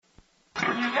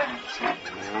Who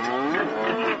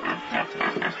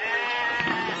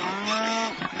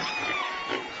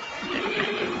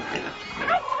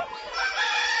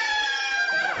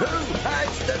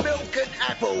has the milk and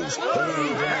apples? Who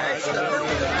has the milk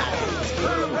and apples?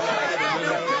 Who has the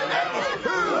milk and apples? Who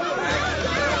has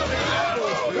the milk and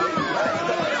apples? Who has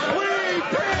the... We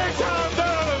picked on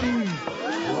them!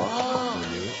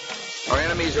 Our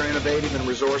enemies are innovative and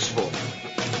resourceful,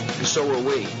 and so are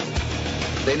we.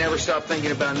 They never stop thinking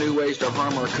about new ways to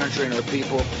harm our country and our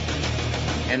people,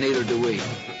 and neither do we.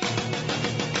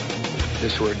 If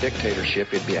this were a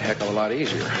dictatorship, it'd be a heck of a lot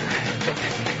easier.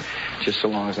 Just so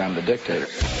long as I'm the dictator.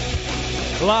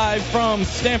 Live from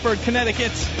Stamford,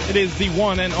 Connecticut, it is the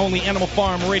one and only Animal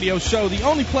Farm radio show, the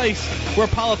only place where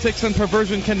politics and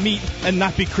perversion can meet and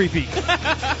not be creepy.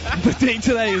 The date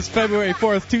today is February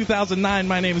 4th, 2009.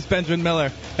 My name is Benjamin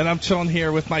Miller, and I'm chilling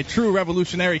here with my true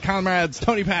revolutionary comrades,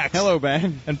 Tony Pax. Hello,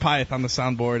 Ben. And Pyeth on the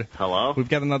soundboard. Hello. We've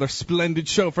got another splendid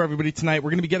show for everybody tonight. We're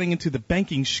going to be getting into the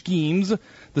banking schemes,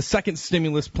 the second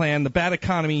stimulus plan, the bad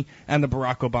economy, and the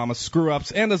Barack Obama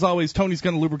screw-ups. And as always, Tony's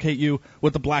going to lubricate you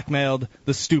with the blackmailed,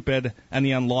 the stupid, and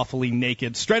the unlawfully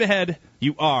naked. Straight ahead,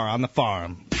 you are on the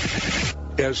farm.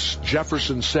 As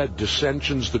Jefferson said,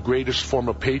 dissension's the greatest form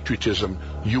of patriotism.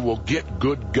 You will get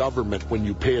good government when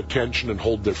you pay attention and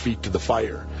hold their feet to the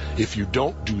fire. If you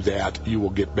don't do that, you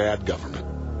will get bad government.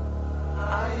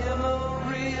 I am a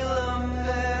real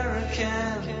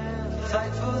American.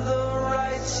 Fight for the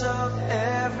rights of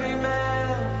every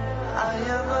man. I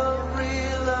am a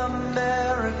real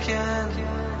American.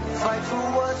 Fight for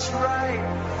what's right.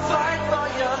 Fight for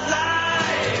your life.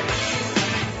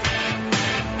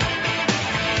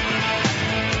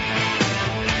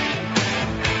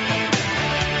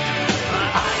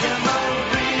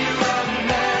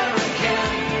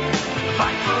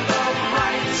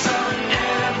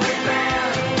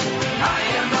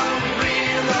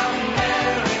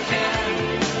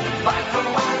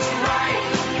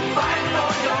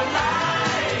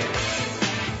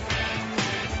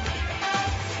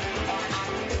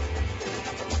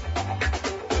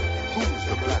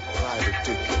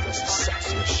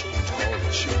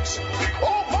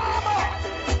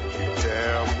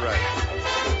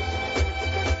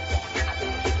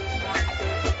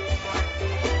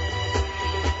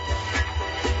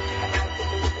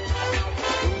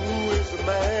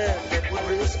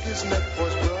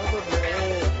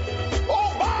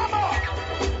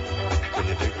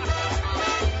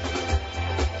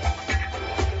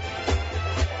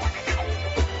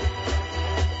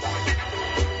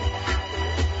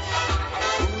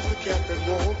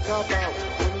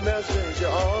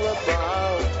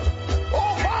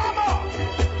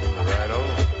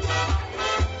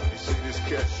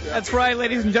 That's right,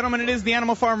 ladies and gentlemen. It is the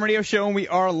Animal Farm Radio Show, and we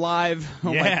are live.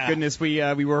 Oh, yeah. My goodness. We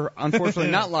were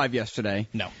unfortunately not live yesterday.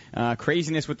 No.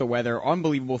 Craziness with the weather,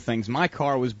 unbelievable things. My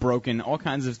car was broken. All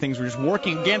kinds of things were just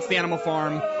working against the Animal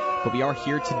Farm. But we are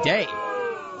here today,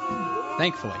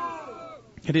 thankfully.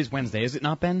 It is Wednesday, is it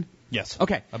not, Ben? Yes.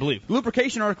 Okay. I believe.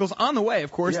 Lubrication articles on the way,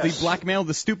 of course. Yes. The blackmail,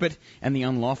 the stupid, and the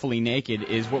unlawfully naked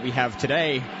is what we have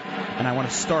today. And I want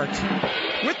to start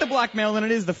with the blackmail, and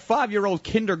it is the 5-year-old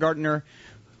kindergartner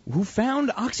who found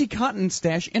OxyContin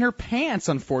stash in her pants,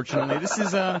 unfortunately. This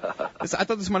is, I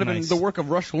thought this might have been the work of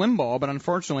Rush Limbaugh, but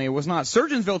unfortunately it was not.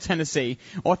 Surgeonsville, Tennessee.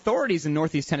 Authorities in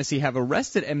Northeast Tennessee have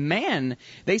arrested a man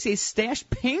they say stashed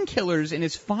painkillers in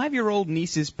his 5-year-old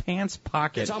niece's pants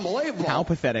pocket. It's unbelievable. How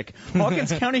pathetic.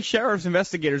 Hawkins County Sheriff's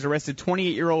investigators arrested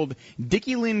 28-year-old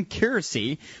Dickie Lynn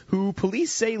Kersey, who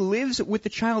police say lives with the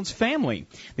child's family.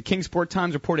 The Kingsport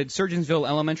Times reported Surgeonsville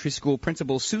Elementary School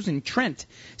principal Susan Trent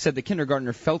said the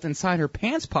kindergartner felt inside her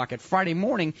pants pocket Friday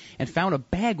morning and found a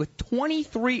bag with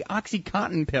 23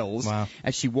 OxyContin pills. Wow.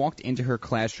 As she walked into her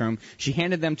classroom. She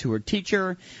handed them to her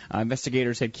teacher.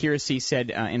 Investigators said Kersey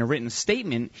said in a written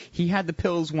statement he had the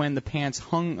pills when the pants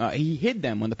hung. He hid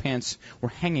them when the pants were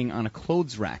hanging on a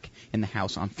clothes rack in the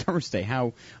house on Thursday.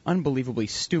 How unbelievably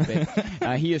stupid.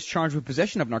 He is charged with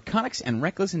possession of narcotics and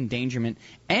reckless endangerment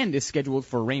and is scheduled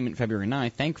for arraignment February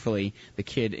 9th. Thankfully, the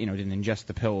kid, didn't ingest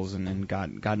the pills, and then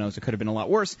God knows it could have been a lot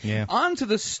worse. Yeah. On to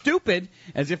the stupid,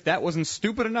 as if that wasn't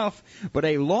stupid enough, but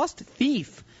a lost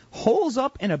thief holes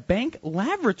up in a bank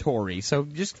lavatory. So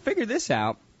just figure this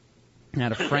out.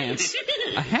 out of France.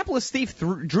 A hapless thief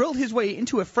drilled his way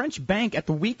into a French bank at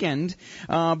the weekend,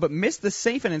 but missed the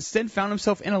safe and instead found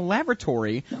himself in a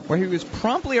laboratory where he was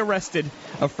promptly arrested,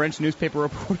 a French newspaper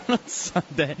reported on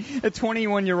Sunday. A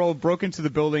 21-year-old broke into the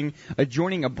building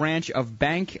adjoining a branch of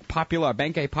Banque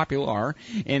Populaire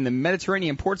in the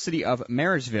Mediterranean port city of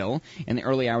Marysville in the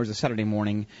early hours of Saturday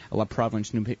morning, a La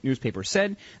Province newspaper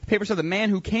said. The paper said the man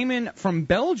who came in from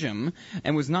Belgium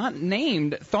and was not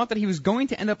named thought that he was going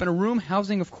to end up in a room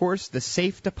housing, of course, the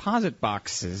safe deposit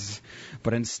boxes.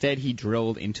 But instead, he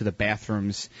drilled into the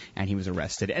bathrooms, and he was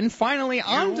arrested. And finally,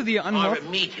 on to the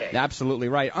absolutely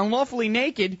right. Unlawfully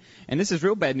naked, and this is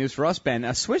real bad news for us, Ben.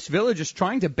 A Swiss village is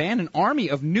trying to ban an army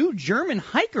of new German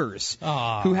hikers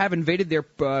who have invaded their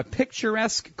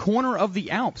picturesque corner of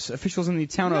the Alps. Officials in the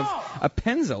town of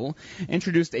Appenzell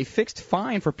introduced a fixed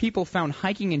fine for people found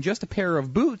hiking in just a pair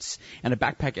of boots and a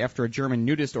backpack after a German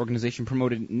nudist organization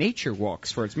promoted nature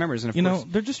walks for its members. And of course,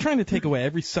 they're just trying to take away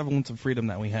every semblance of freedom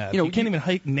that we have. You can't even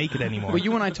hike naked anymore. Well,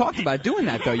 you and I talked about doing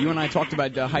that, though. You and I talked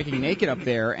about hiking naked up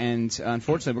there, and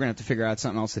unfortunately, we're going to have to figure out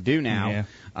something else to do now. Yeah,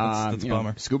 that's a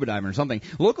bummer. Scuba diving or something.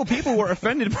 Local people were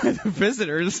offended by the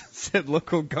visitors, said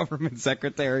local government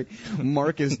secretary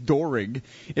Marcus Dorig.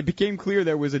 It became clear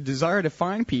there was a desire to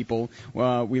find people.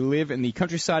 We live in the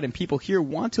countryside, and people here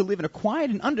want to live in a quiet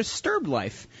and undisturbed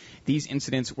life. These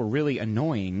incidents were really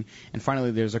annoying. And finally,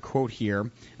 there's a quote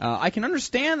here. I can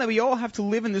understand that we all have to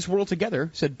live in this world together,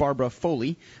 said Barbara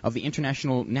Foley of the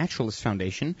International Naturalist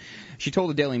Foundation. She told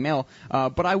the Daily Mail,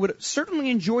 but I would certainly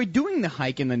enjoy doing the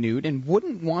hike in the nude and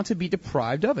wouldn't want to be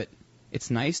deprived of it. It's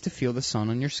nice to feel the sun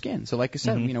on your skin. So like I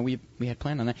said, we had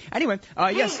planned on that. Anyway,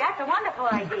 yes. That's a wonderful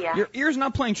idea. Your ear's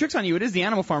not playing tricks on you. It is the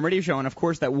Animal Farm Radio Show, and of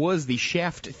course that was the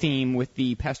Shaft theme with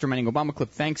the Pastor Manning Obama clip,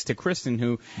 thanks to Kristen,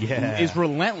 who is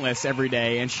relentless every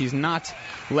day, and she's not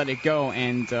let it go.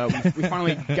 And we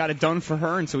finally got it done for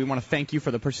her, and so we want to thank you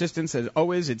for the persistence. As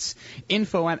always, it's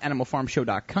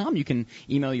info@animalfarmshow.com. You can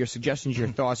email your suggestions, your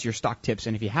thoughts, your stock tips,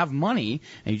 and if you have money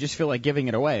and you just feel like giving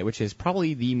it away, which is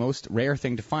probably the most rare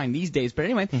thing to find these days. But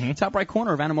anyway, top right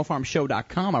corner of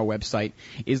animalfarmshow.com, our website,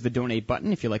 is the donate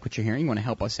button. If you like what you're hearing, you want to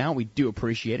help us out, we do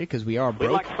appreciate it because we are broke.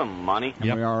 We'd like some money.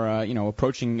 And we are,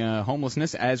 approaching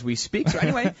homelessness as we speak. So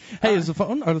anyway, hey, are the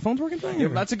phones working? Yeah,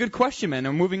 that's a good question, man.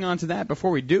 And moving on to that, before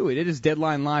we do it is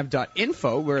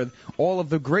deadlinelive.info, where all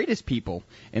of the greatest people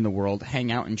in the world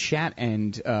hang out and chat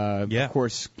and, of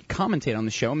course, commentate on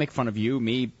the show, make fun of you,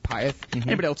 me, Pyeth,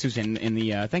 anybody else who's in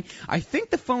the thing. I think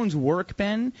the phones work,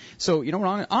 Ben. So you know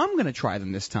what? I'm going to try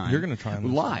them this time. You're going to try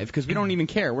them live because we don't even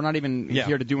care. We're not even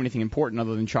here to do anything important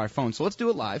other than try phones. So let's do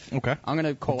it live. Okay. I'm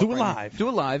going to call do it it right live. Now. Do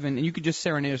it live, and you could just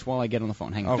serenade us while I get on the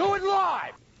phone. Hang on. Okay. Do it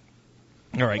live.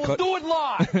 All right, we'll do it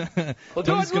live.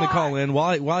 Tony's going to call in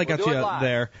while I got you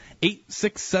there.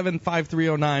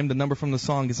 867-5309. The number from the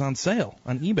song is on sale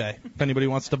on eBay if anybody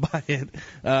wants to buy it.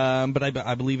 But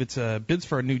I believe it's bids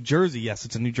for a New Jersey. Yes,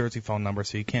 it's a New Jersey phone number,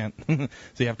 so you can't. So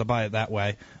you have to buy it that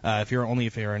way if you're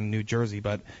in New Jersey.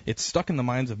 But it's stuck in the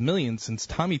minds of millions since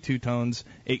Tommy Two Tones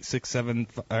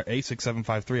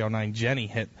 867-5309 Jenny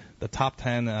hit the top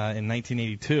 10 in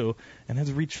 1982 and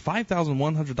has reached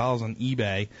 $5,100 on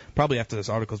eBay. Probably after this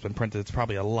article's been printed, it's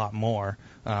probably a lot more.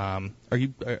 Are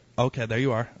you okay? There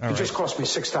you are. All right. It just cost me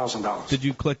 $6,000. Did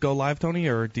you click go live, Tony,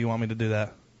 or do you want me to do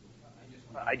that?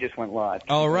 I just went live.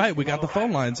 All right, we got the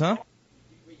phone lines, huh?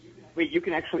 Wait, you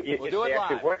can actually. We'll do it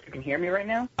live. Work. You can hear me right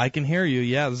now. I can hear you.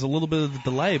 Yeah, there's a little bit of a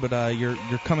delay, but you're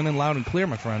coming in loud and clear,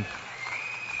 my friend.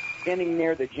 Standing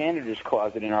near the janitor's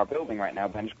closet in our building right now,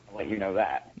 Ben. Just to let you know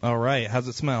that. All right, how's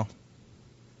it smell?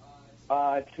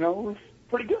 It smells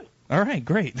pretty good. All right,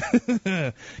 great.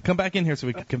 Come back in here so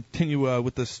we can continue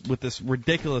with this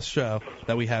ridiculous show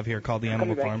that we have here called the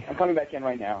Animal Farm. I'm coming back in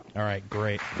right now. All right,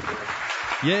 great.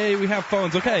 Yay, we have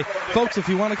phones. Okay, folks, if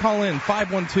you want to call in,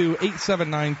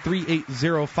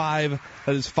 512-879-3805.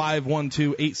 That is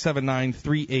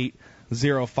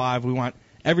 512-879-3805. We want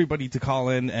everybody to call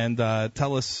in and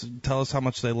tell us how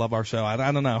much they love our show.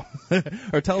 I don't know.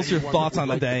 Or tell us your thoughts on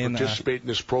the day. And participate in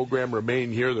this program,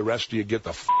 remain here. The rest of you get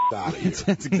the out of here.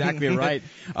 That's exactly right.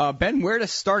 Ben, where to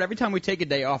start? Every time we take a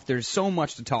day off, there's so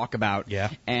much to talk about. Yeah.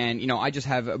 And, I just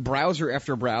have browser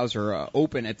after browser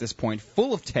open at this point,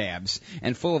 full of tabs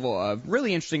and full of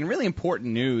really interesting and really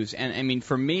important news. And, I mean,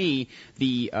 for me,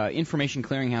 the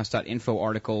informationclearinghouse.info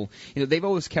article, they've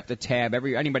always kept a tab.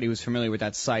 Anybody who's familiar with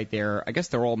that site there, I guess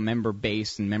they're all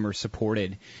member-based and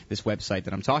member-supported, this website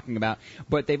that I'm talking about.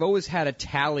 But they've always had a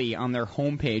tally on their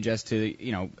homepage as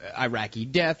to, Iraqi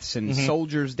deaths and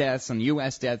soldiers' deaths and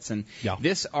U.S. deaths. And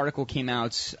this article came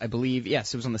out, I believe,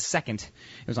 yes, it was on the 2nd.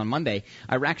 It was on Monday.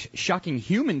 Iraq's shocking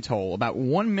human toll, about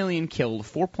 1 million killed,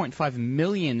 4.5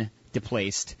 million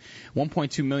displaced,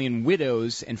 1.2 million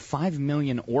widows, and 5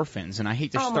 million orphans. And I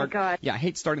hate to I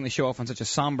hate starting the show off on such a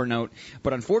somber note,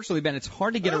 but unfortunately, Ben, it's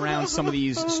hard to get around some of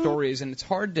these stories, and it's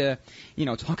hard to,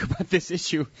 talk about this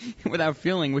issue without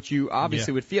feeling, which you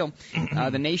obviously would feel.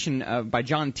 The Nation by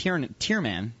John Tierman,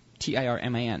 Tirman,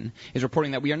 is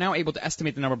reporting that we are now able to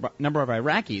estimate the number of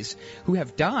Iraqis who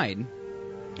have died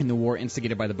in the war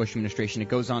instigated by the Bush administration. It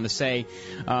goes on to say,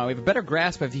 we have a better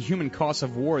grasp of the human costs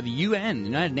of war. The UN, the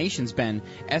United Nations, Ben,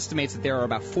 estimates that there are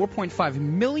about 4.5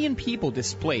 million people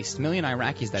displaced, million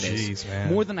Iraqis, that is.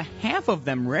 Man. More than a half of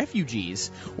them refugees,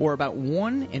 or about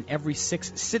 1 in every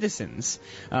 6 citizens.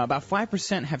 About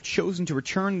 5% have chosen to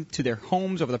return to their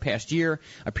homes over the past year,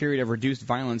 a period of reduced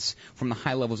violence from the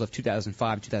high levels of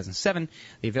 2005-2007.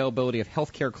 The availability of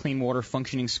health care, clean water,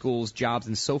 functioning schools, jobs,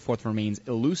 and so forth remains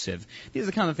elusive. These are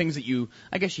the kind of things that you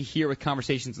hear with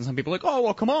conversations, and some people are like, oh,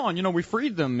 well, come on, we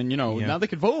freed them, and, now they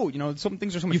could vote. Some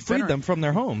things are so much better. You freed them from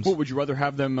their homes. Well, would you rather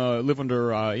have them live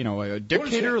under, a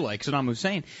dictator like Saddam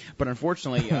Hussein? But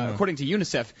unfortunately, according to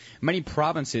UNICEF, many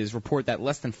provinces report that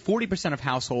less than 40% of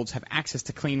households have access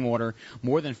to clean water,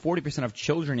 more than 40% of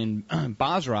children in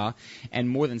Basra, and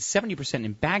more than 70%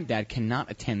 in Baghdad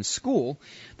cannot attend school.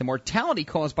 The mortality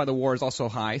caused by the war is also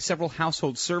high. Several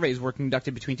household surveys were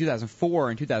conducted between 2004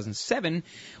 and 2007.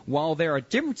 While there are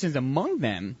differences among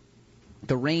them,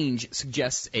 the range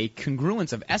suggests a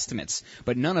congruence of estimates,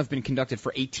 but none have been conducted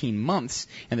for 18 months,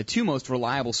 and the 2 most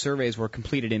reliable surveys were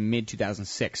completed in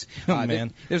mid-2006. Oh,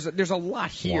 man. There's a lot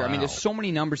here. Wow. I mean, there's so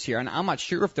many numbers here, and I'm not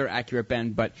sure if they're accurate,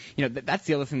 Ben, but, that's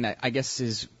the other thing that I guess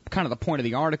is kind of the point of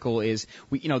the article is,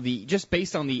 just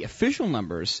based on the official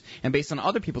numbers and based on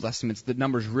other people's estimates, the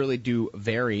numbers really do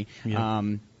vary. Yeah.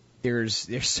 There's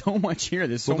so much here.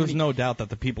 There's no doubt that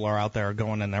the people are out there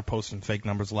going and they're posting fake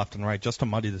numbers left and right just to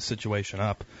muddy the situation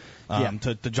up,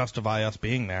 to justify us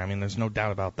being there. I mean, there's no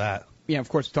doubt about that. Yeah, of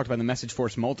course, we talked about the message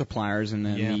force multipliers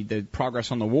and the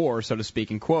progress on the war, so to speak,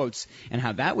 in quotes, and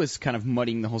how that was kind of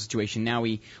muddying the whole situation. Now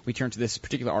we turn to this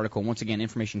particular article. Once again,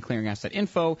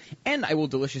 informationclearinghouse.info, and I will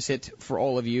delicious it for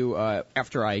all of you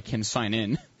after I can sign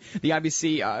in. The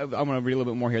IBC, I'm going to read a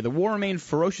little bit more here. The war remained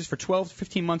ferocious for 12 to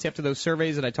 15 months after those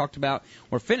surveys that I talked about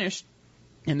were finished,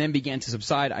 and then began to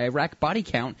subside. Iraq Body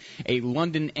Count, a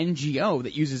London NGO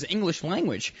that uses English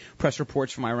language press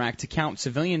reports from Iraq to count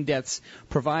civilian deaths,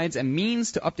 provides a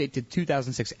means to update the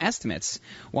 2006 estimates.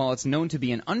 While it's known to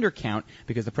be an undercount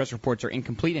because the press reports are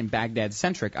incomplete and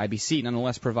Baghdad-centric, IBC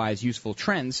nonetheless provides useful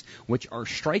trends, which are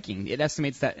striking. It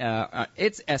estimates that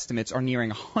its estimates are nearing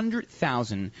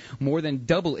 100,000, more than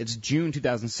double its June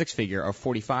 2006 figure of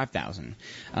 45,000.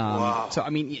 Wow. So, I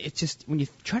mean, it's just, when you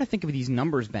try to think of these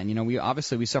numbers, Ben,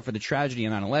 we suffered the tragedy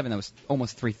on 9/11. That was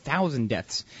almost 3,000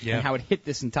 deaths, and how it hit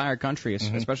this entire country,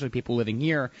 especially people living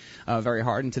here, very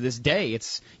hard. And to this day,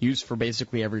 it's used for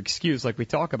basically every excuse, like we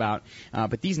talk about.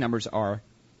 But these numbers are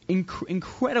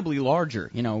incredibly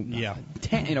larger,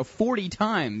 40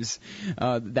 times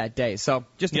that day. So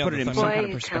just to put it in some kind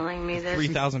of perspective,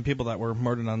 3,000 people that were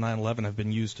murdered on 9/11 have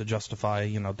been used to justify,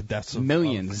 the deaths of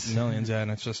millions, and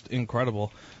it's just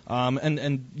incredible.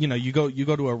 And you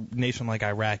go to a nation like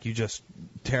Iraq, you just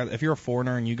tear. If you're a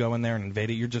foreigner and you go in there and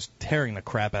invade it, you're just tearing the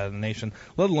crap out of the nation.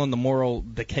 Let alone the moral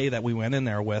decay that we went in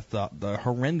there with, the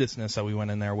horrendousness that we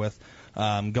went in there with.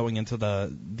 Going into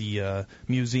the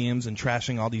museums and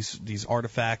trashing all these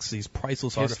artifacts, these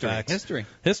priceless artifacts.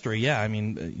 History, yeah. I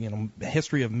mean,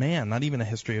 history of man, not even a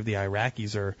history of the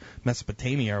Iraqis or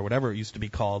Mesopotamia or whatever it used to be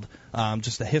called.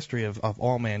 Just a history of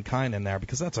all mankind in there,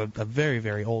 because that's a very,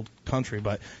 very old country.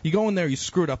 But you go in there, you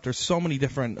screw it up. There's so many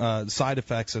different side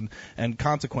effects and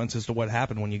consequences to what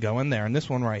happened when you go in there. And this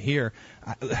one right here,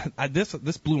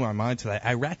 this blew my mind today.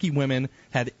 Iraqi woman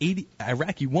had 80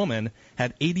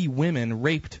 women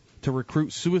raped to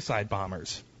recruit suicide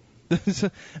bombers.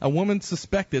 A woman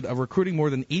suspected of recruiting more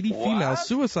than 80 female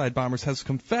suicide bombers has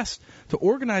confessed to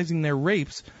organizing their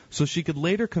rapes so she could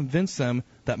later convince them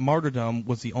that martyrdom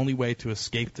was the only way to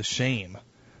escape the shame.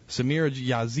 Samira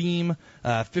Yazim,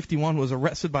 51, was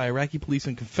arrested by Iraqi police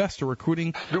and confessed to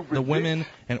recruiting the women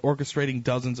and orchestrating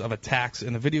dozens of attacks.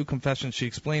 In a video confession, she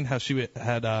explained how she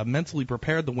had mentally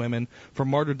prepared the women for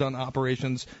martyrdom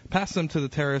operations, passed them to the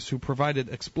terrorists who provided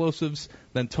explosives,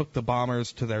 then took the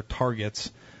bombers to their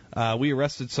targets. We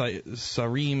arrested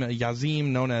Sarim Yazim,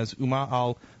 known as Uma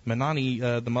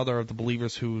al-Manani, the mother of the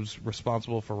believers who's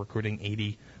responsible for recruiting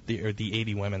the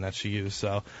 80 women that she used.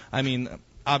 So, I mean,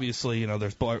 obviously,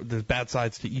 there's bad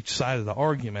sides to each side of the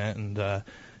argument, and,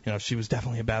 she was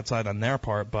definitely a bad side on their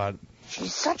part, but...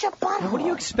 She's such a butthole. What do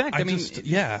you expect? I mean,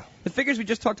 the figures we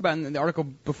just talked about in the article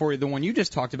before the one you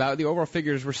just talked about, the overall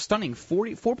figures were stunning.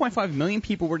 4.5 million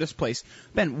people were displaced.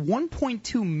 Ben,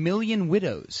 1.2 million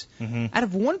widows. Mm-hmm. Out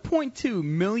of 1.2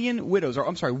 million widows, or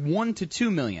I'm sorry, 1 to 2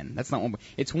 million. That's not one.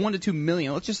 It's 1 to 2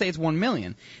 million. Let's just say it's 1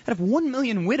 million. Out of 1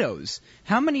 million widows,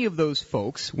 how many of those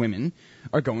folks, women,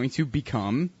 are going to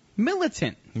become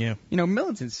militant? Yeah.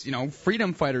 Militants,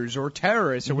 freedom fighters or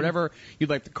terrorists or whatever you'd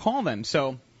like to call them.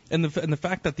 So... And the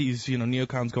fact that these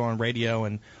neocons go on radio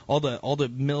and all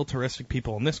the militaristic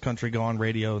people in this country go on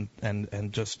radio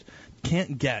and just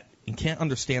can't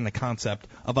understand the concept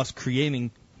of us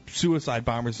creating suicide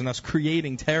bombers and us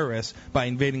creating terrorists by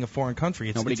invading a foreign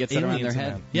country. Nobody gets that around their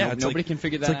head. Yeah, nobody can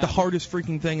figure that out. It's like the hardest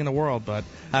freaking thing in the world, but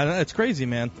I don't know, it's crazy,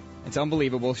 man. It's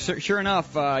unbelievable. Sure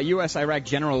enough, U.S.-Iraq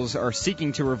generals are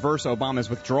seeking to reverse Obama's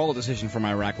withdrawal decision from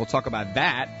Iraq. We'll talk about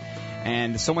that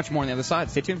and so much more on the other side.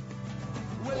 Stay tuned.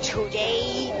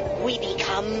 Today, we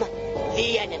become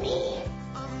the enemy.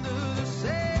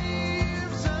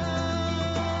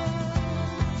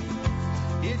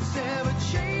 It's ever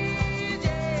changing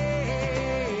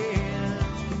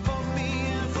for me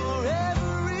and for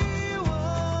everyone.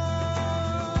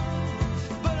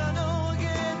 But I know I'll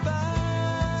get by.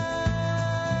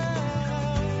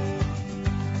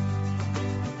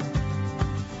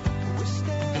 We're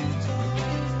standing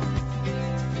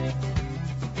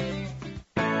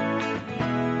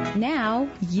Now,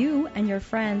 you and your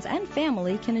friends and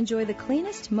family can enjoy the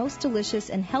cleanest, most delicious,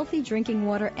 and healthy drinking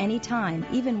water anytime,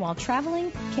 even while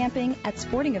traveling, camping, at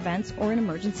sporting events, or in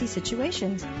emergency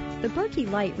situations. The Berkey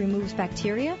Light removes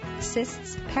bacteria,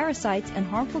 cysts, parasites, and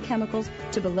harmful chemicals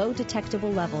to below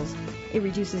detectable levels. It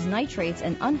reduces nitrates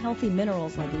and unhealthy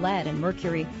minerals like lead and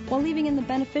mercury, while leaving in the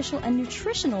beneficial and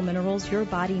nutritional minerals your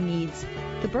body needs.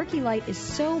 The Berkey Light is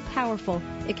so powerful,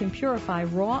 it can purify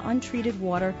raw, untreated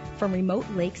water from remote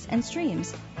lakes and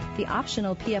streams. The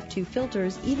optional PF2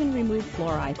 filters even remove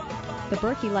fluoride. The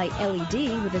Berkey Light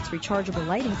LED, with its rechargeable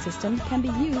lighting system, can be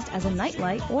used as a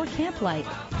nightlight or camp light.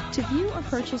 To view or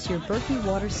purchase your Berkey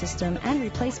water system and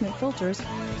replacement filters,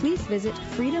 please visit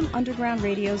Freedom Underground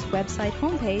Radio's website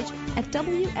homepage at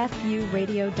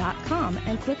WFUradio.com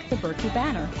and click the Berkey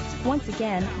banner. Once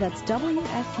again, that's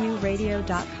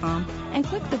WFUradio.com and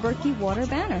click the Berkey water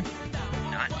banner.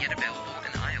 Not yet available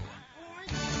in Iowa.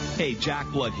 Hey, Jack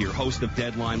Blood here, host of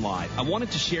Deadline Live. I wanted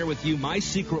to share with you my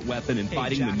secret weapon in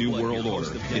fighting the New World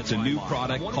Order. It's a new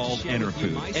product called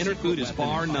Enerfood. Enerfood is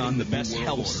bar none the best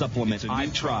health supplement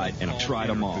I've tried, and I've tried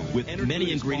them all. With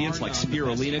many ingredients like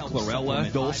spirulina,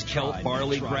 chlorella, dulse, kelp,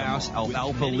 barley grass,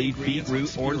 alfalfa leaf,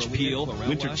 beetroot, orange peel,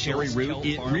 winter cherry root,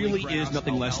 it really is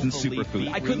nothing less than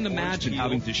superfood. I couldn't imagine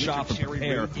having to shop and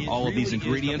prepare all of these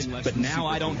ingredients, but now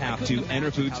I don't have to.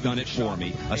 Enerfood's done it for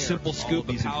me. A simple scoop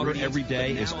of powder every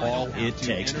day is all it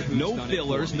takes. No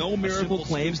fillers, no miracle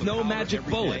claims, no magic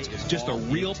bullets. Just a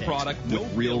real product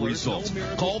with real results.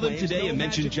 Call them today and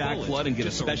mention Jack Blood and get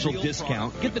a special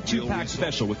discount. Get the 2-pack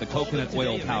special with the coconut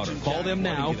oil powder. Call them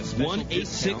now,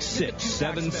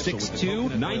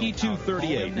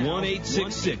 1-866-762-9238.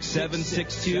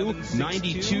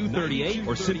 1-866-762-9238.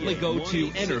 Or simply go to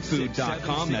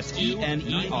Enerfood.com. That's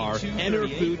E-N-E-R,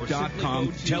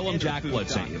 Enerfood.com. Tell them Jack Blood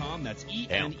sent you.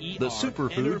 Hemp, the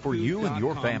superfood for you and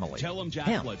your family.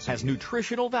 Hemp has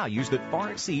nutritional values that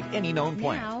far exceed any known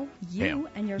plant. Now, you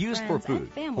and your used for friends food,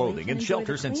 and family clothing, can and enjoy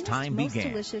shelter the since cleanest, time most began.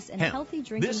 delicious and Hemp, healthy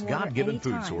drinking this water God-given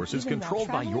food anytime, source is even while controlled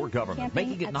by your traveling, government, camping,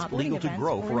 making it at not sporting legal to events,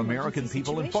 grow or for in American emergency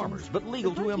people and situations. farmers, but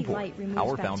legal The to Berkey import. Light removes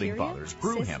Our founding bacteria, fathers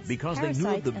grew cysts, hemp because they knew of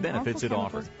parasites, the and benefits it harmful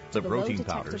offered. chemicals The below protein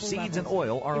powder, detectable seeds, and levels.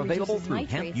 oil are It available reduces through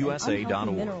nitrates and hempusa.org.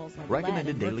 unhealthy minerals like Recommended lead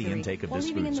and daily mercury, intake of while this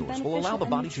leaving food in the source will allow the beneficial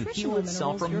body and to heal nutritional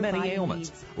itself from minerals your many body ailments.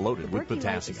 needs. Loaded The with Berkey Light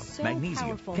potassium, is so magnesium,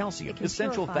 powerful, calcium, it can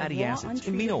essential purify fatty raw, acids,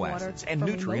 untreated amino water acids, and from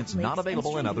nutrients remote not lakes and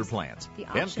available in other streams. plants. The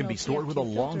Hemp can optional be stored with a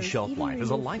PF2 long filters shelf even life as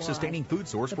a remove life-sustaining fluoride. food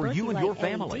source The for Berkey you and Light your LED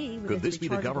family. with Could its this be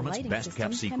the rechargeable government's lighting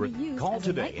best-kept system secret? can be used Call as a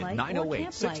today at nightlight or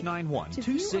camp light.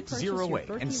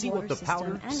 908-691-2608 and see what the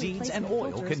powder, seeds, and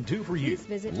oil can do for you.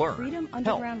 Learn, Freedom help,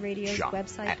 Underground Radio's shop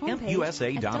website at homepage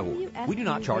hempusa.org. at We do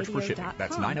not charge for shipping.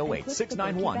 That's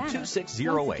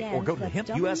 908-691-2608 or go to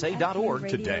hempusa.org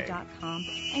today.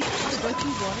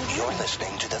 You're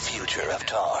listening to the future of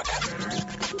talk.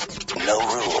 No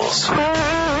rules.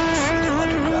 Freedom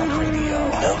Underground Radio.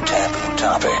 No taboo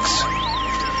topics.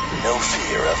 No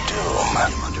fear of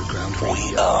doom.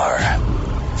 We are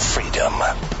Freedom.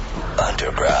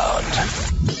 Underground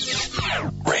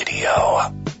Radio.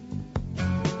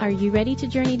 Are you ready to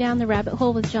journey down the rabbit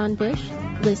hole with John Bush?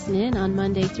 Listen in on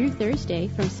Monday through Thursday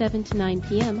from 7 to 9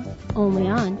 p.m. only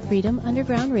on Freedom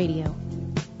Underground Radio.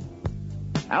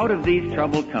 Out of these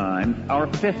troubled times, our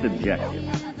fifth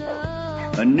objective,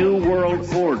 a new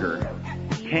world order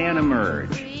can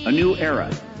emerge, a new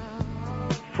era,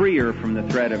 freer from the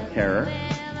threat of terror,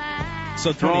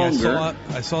 So, Tony, stronger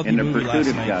I saw the in the movie pursuit last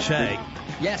of night, justice, Che.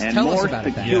 Yes, and tell us more about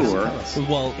it then. secure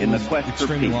Well, in it the was quest for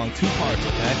extremely peace. long, 2 parts,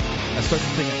 okay? I started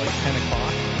the thing at like 10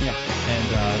 o'clock. Yeah.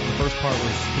 And the first part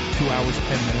was 2 hours,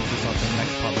 10 minutes or something. The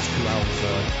next part was 2 hours,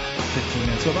 15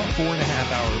 minutes. So about 4.5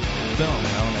 hour film,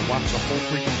 you know, and I watched the whole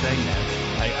freaking thing, man.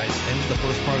 I ended the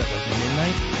first part at like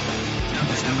midnight. I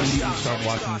just immediately started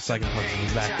watching the second part. It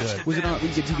was that good. Was it on? You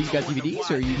got DVDs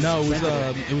or you? No, just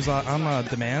it was on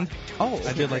demand. Oh, okay,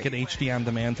 I did like an HD on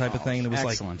demand type of thing, and it was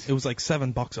excellent. like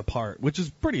 $7 a part, which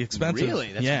is pretty expensive.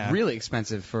 Really? That's really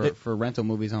expensive for rental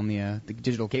movies on the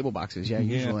digital cable boxes. Yeah,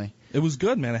 usually. It was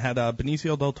good, man. It had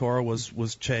Benicio del Toro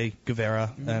was Che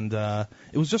Guevara, and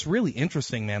it was just really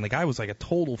interesting, man. The guy was like a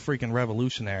total freaking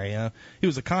revolutionary. You know? He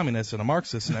was a communist and a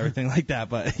Marxist and everything like that,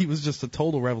 but he was just a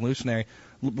total revolutionary.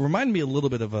 Reminded me a little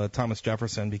bit of Thomas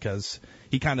Jefferson because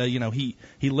he kind of, you know, he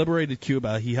liberated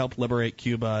Cuba. He helped liberate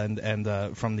Cuba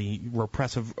and from the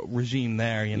repressive regime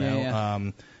there, you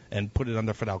know. And put it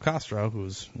under Fidel Castro,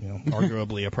 who's, you know,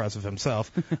 arguably oppressive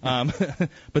himself. But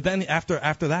then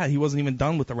after that, he wasn't even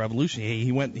done with the revolution.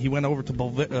 He went over to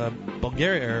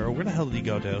Bulgaria, or where the hell did he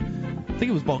go to? I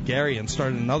think it was Bulgaria, and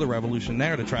started another revolution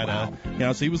there to try to, you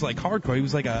know. So he was like hardcore. He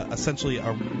was like essentially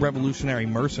a revolutionary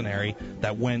mercenary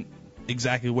that went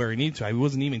exactly where he needed to. He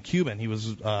wasn't even Cuban. He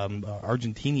was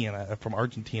Argentinian, from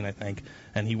Argentina, I think,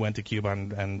 and he went to Cuba,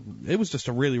 and it was just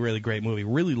a really, really great movie.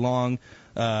 Really long.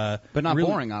 But not really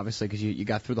boring, obviously, because you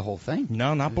got through the whole thing.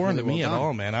 No, not boring to me at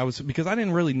all, man. Because I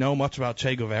didn't really know much about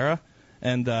Che Guevara,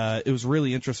 and it was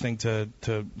really interesting to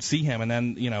see him. And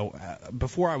then, you know,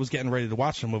 before I was getting ready to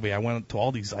watch the movie, I went to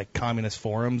all these like communist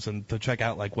forums and to check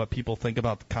out like what people think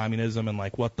about communism and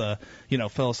like what the, you know,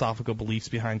 philosophical beliefs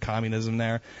behind communism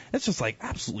there. It's just like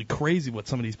absolutely crazy what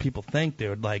some of these people think,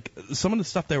 dude. Like some of the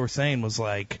stuff they were saying was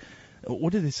like,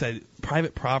 what did they say?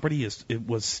 Private property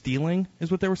was stealing, is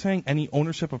what they were saying. Any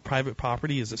ownership of private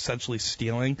property is essentially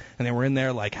stealing. And they were in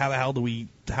there like, how do we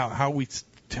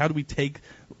take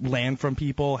land from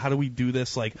people? How do we do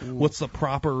this? Like, what's the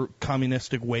proper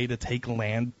communistic way to take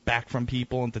land back from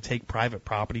people and to take private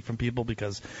property from people?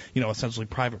 Because, you know, essentially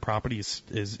private property is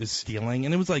stealing.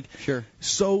 And it was like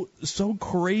so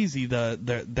crazy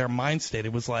their mind state.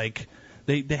 It was like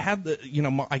they had the, you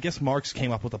know, I guess Marx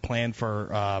came up with a plan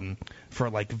for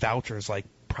like vouchers, like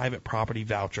private property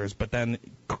vouchers, but then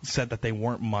said that they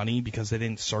weren't money because they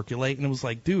didn't circulate. And it was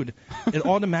like, dude, it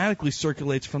automatically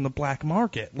circulates from the black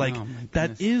market. Like,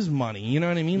 that is money. You know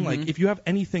what I mean? Like, if you have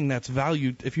anything that's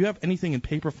valued, if you have anything in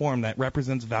paper form that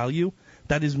represents value,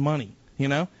 that is money. You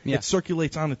know, it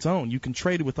circulates on its own. You can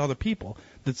trade it with other people.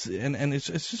 And it's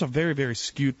just a very, very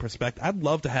skewed perspective. I'd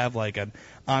love to have like an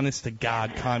honest to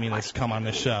God communist come on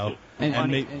the show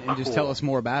and just tell us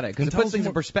more about it, because it puts things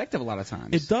in perspective a lot of times.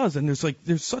 It does, and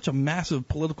there's such a massive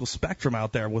political spectrum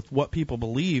out there with what people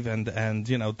believe, and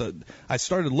you know, I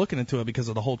started looking into it because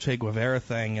of the whole Che Guevara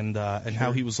thing and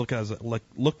how he was looked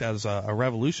at as a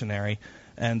revolutionary,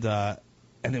 and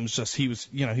it was just he was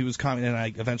and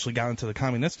I eventually got into the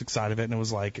communistic side of it, and it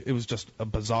was just a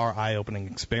bizarre,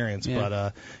 eye-opening experience.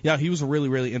 Yeah. But he was really,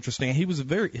 really interesting. He was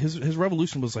his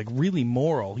revolution was like really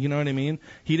moral. You know what I mean?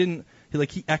 He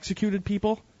executed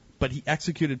people, but he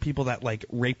executed people that like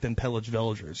raped and pillaged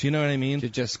villagers. You know what I mean?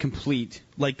 Just complete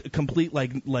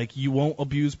you won't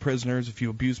abuse prisoners. If you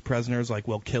abuse prisoners, like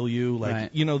we'll kill you. Like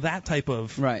you know, that type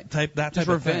of type of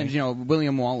revenge. Thing. You know,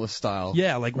 William Wallace style.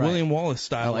 Yeah, like William Wallace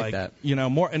style. I like that. You know,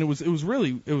 more, and it was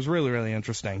really, really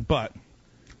interesting. But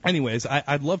anyways,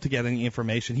 I'd love to get any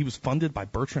information. He was funded by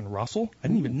Bertrand Russell. I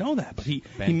didn't even know that, but he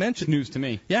mentioned news to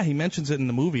me. Yeah, he mentions it in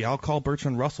the movie. I'll call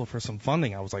Bertrand Russell for some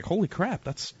funding. I was like, holy crap,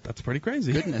 that's pretty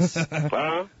crazy. Goodness.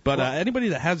 But anybody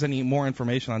that has any more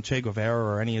information on Che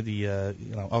Guevara or any of the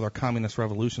other communist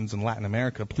revolutions in Latin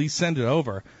America, please send it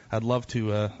over. I'd love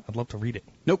to read it.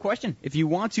 No question. If you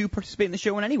want to participate in the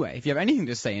show in any way, if you have anything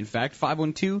to say, in fact,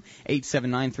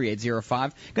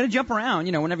 512-879-3805. Going to jump around,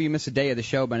 you know, whenever you miss a day of the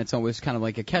show, but it's always kind of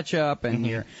like a catch up, and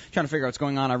you're trying to figure out what's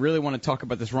going on. I really want to talk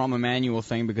about this Rahm Emanuel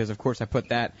thing because, of course, I put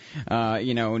that,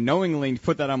 knowingly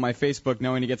put that on my Facebook,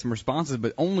 knowing to get some responses,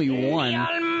 but only one.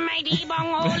 my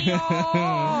D-bongolio.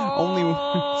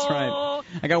 That's right.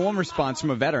 I got one response from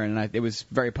a veteran, and it was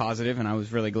very positive, and I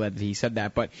was really glad that he said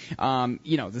that. But,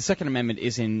 the Second Amendment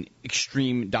is in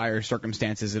extreme dire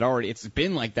circumstances. It's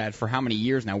been like that for how many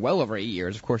years now? Well over 8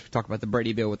 years. Of course, we talk about the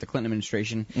Brady bill with the Clinton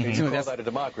administration. You call that a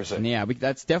democracy. Yeah,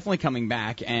 that's definitely coming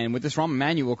back. And with this Rahm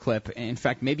Emanuel clip, in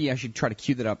fact, maybe I should try to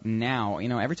cue that up now.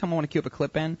 Every time I want to cue up a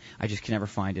clip, Ben, I just can never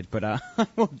find it. But I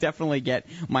will definitely get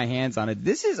my hands on it.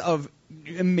 This is of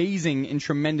amazing and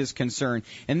tremendous concern.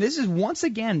 And this is, once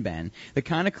again, Ben, the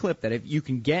kind of clip that if you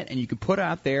can get and you can put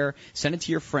out there, send it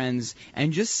to your friends,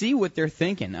 and just see what they're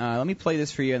thinking. Let me play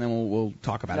this for you, and then we'll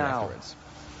talk about it afterwards.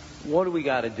 What do we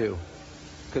got to do?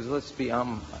 Because let's be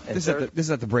this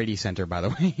is at the Brady Center, by the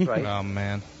way. Right. Oh,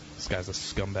 man. This guy's a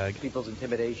scumbag. People's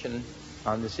intimidation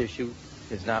on this issue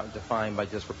is not defined by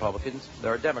just Republicans.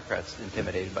 There are Democrats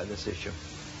intimidated by this issue.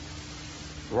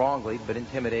 Wrongly, but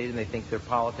intimidated, and they think their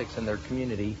politics and their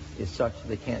community is such that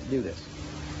they can't do this.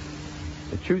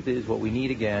 The truth is, what we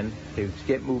need again to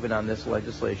get moving on this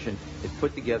legislation is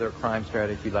put together a crime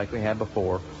strategy like we had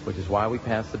before, which is why we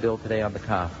passed the bill today on the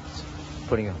cops,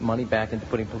 putting money back into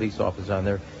putting police officers on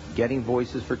there, getting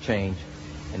voices for change,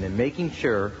 and then making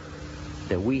sure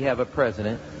that we have a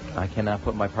president, I cannot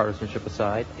put my partisanship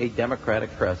aside, a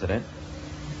Democratic president,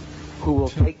 who will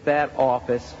take that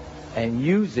office and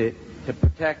use it to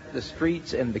protect the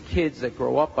streets and the kids that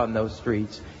grow up on those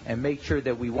streets, and make sure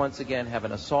that we once again have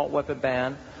an assault weapon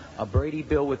ban, a Brady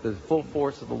bill with the full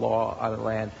force of the law on the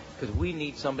land, because we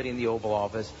need somebody in the Oval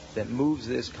Office that moves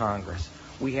this Congress.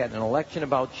 We had an election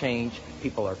about change.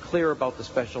 People are clear about the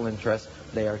special interests.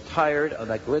 They are tired of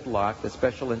that gridlock that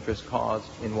special interests cause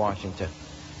in Washington.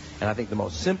 And I think the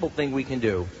most simple thing we can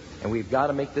do, and we've got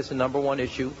to make this a number one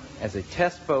issue as a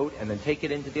test vote and then take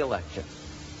it into the election.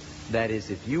 That is,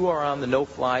 if you are on the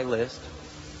no-fly list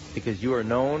because you are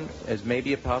known as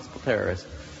maybe a possible terrorist,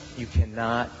 you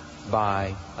cannot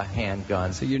buy a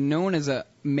handgun. So you're known as a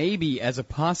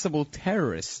possible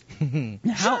terrorist.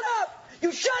 Shut up!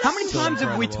 You shut up! How many times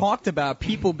have we talked about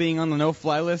people being on the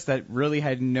no-fly list that really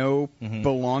had no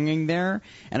belonging there?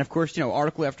 And of course,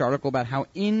 article after article about how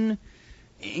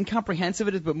incomprehensive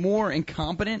it is, but more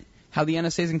incompetent. How the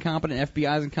NSA is incompetent,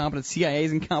 FBI is incompetent, CIA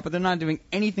is incompetent. They're not doing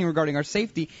anything regarding our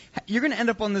safety. You're going to end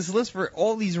up on this list for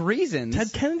all these reasons.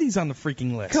 Ted Kennedy's on the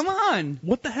freaking list. Come on.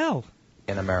 What the hell?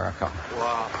 In America.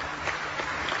 Wow.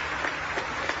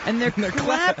 And they're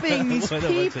clapping these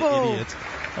people.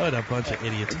 What a bunch of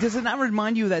idiots. Does it not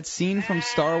remind you of that scene from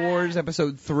Star Wars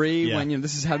Episode 3 when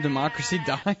this is how democracy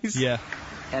dies? Yeah.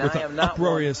 And I am not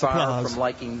one far from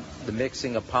liking the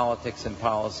mixing of politics and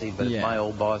policy, but as my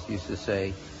old boss used to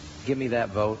say, give me that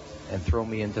vote and throw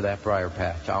me into that briar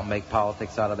patch. I'll make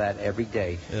politics out of that every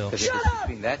day. Because if it's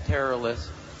between that terrorist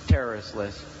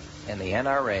list and the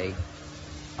NRA,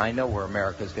 I know where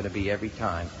America is going to be every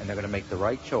time, and they're going to make the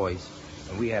right choice.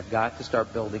 And we have got to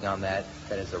start building on that.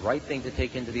 That is the right thing to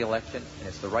take into the election, and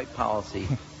it's the right policy.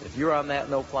 If you're on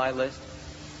that no-fly list,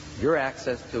 your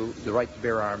access to the right to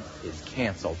bear arms is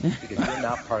canceled because you're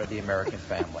not part of the American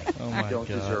family. You don't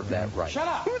deserve that right. Shut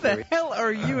up! Who the hell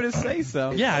are you to say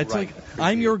so? Yeah, it's like,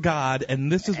 I'm your God, and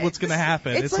this is what's going to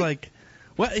happen. It's like,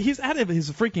 well, he's out of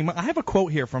his freaking... I have a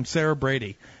quote here from Sarah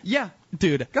Brady. Yeah.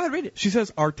 Dude. Go ahead, read it. She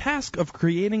says, our task of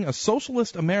creating a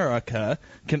socialist America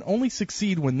can only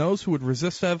succeed when those who would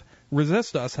resist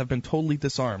us have been totally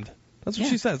disarmed. That's what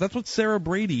she says. That's what Sarah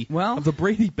Brady of the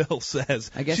Brady bill says.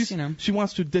 I guess, she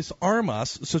wants to disarm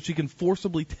us so she can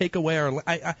forcibly take away our...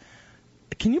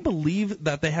 Can you believe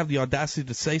that they have the audacity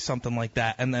to say something like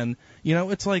that? And then,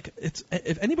 it's like,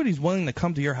 if anybody's willing to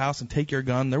come to your house and take your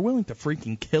gun, they're willing to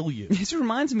freaking kill you. This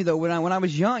reminds me, though, when I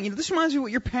was young, this reminds me of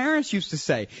what your parents used to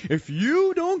say. If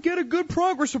you don't get a good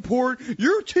progress report,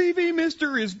 your TV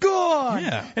mister is gone.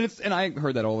 Yeah. And I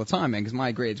heard that all the time, man, because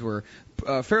my grades were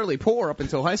fairly poor up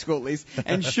until high school, at least.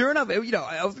 And sure enough, I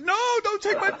was, no, don't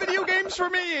take my video games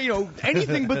from me.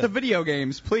 Anything but the video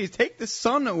games, please. Take the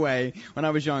sun away. When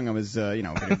I was young, I was, a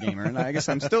video gamer, and I guess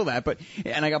I'm still that.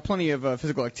 And I got plenty of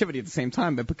physical activity at the same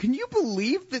time. But can you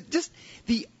believe that just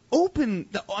the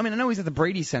I know he's at the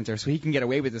Brady Center, so he can get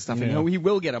away with this stuff, and he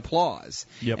will get applause.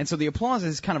 Yep. And so the applause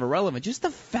is kind of irrelevant. Just the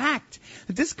fact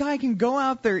that this guy can go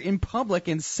out there in public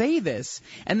and say this,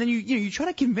 and then you try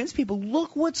to convince people,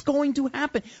 look what's going to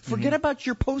happen. Forget about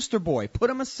your poster boy. Put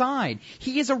him aside.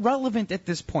 He is irrelevant at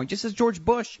this point, just as George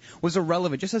Bush was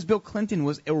irrelevant, just as Bill Clinton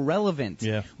was irrelevant.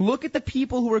 Yeah. Look at the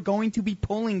people who are going to be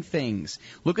pulling things.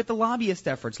 Look at the lobbyist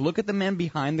efforts. Lolook at the men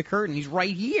behind the curtain. He's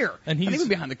right here. And he's not even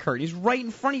behind the curtain. He's right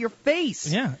in front of you. your face.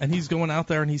 Yeah, and he's going out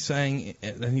there and he's saying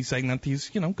that he's going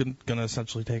to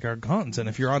essentially take our guns. And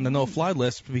if you're on the no-fly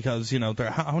list, because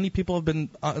how many people have been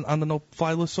on the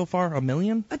no-fly list so far? 1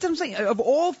 million? That's what I'm saying. Of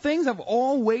all things, of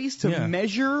all ways to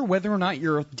measure whether or not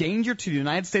you're a danger to the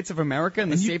United States of America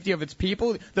and the safety of its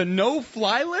people, the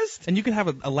no-fly list. And you can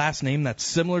have a last name that's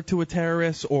similar to a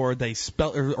terrorist, or they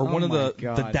spell, or one of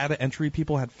the data entry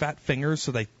people had fat fingers,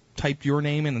 so they typed your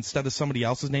name in instead of somebody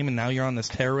else's name, and now you're on this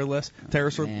terrorist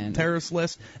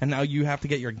list, and now you have to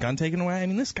get your gun taken away. I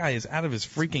mean, this guy is out of his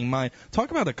freaking mind.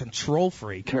 Talk about a control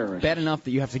freak. Bad enough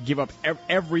that you have to give up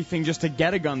everything just to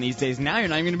get a gun these days. Now you're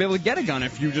not even going to be able to get a gun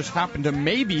if you just happen to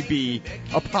maybe be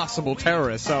a possible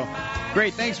terrorist. So,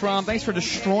 great. Thanks, Ron. Thanks for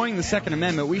destroying the Second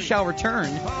Amendment. We shall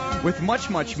return with much,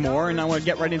 much more, and I want to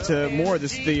get right into more of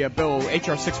the bill,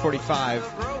 H.R. 645.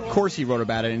 Corsi wrote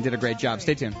about it and did a great job.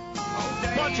 Stay tuned.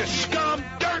 Bunch of scum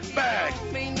dirtbags.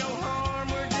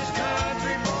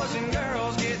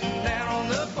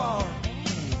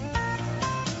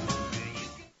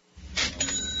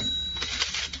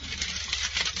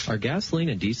 Are gasoline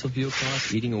and diesel fuel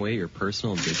costs eating away your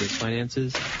personal and business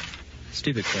finances?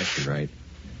 Stupid question, right?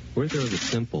 What if there was a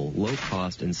simple,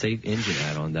 low-cost, and safe engine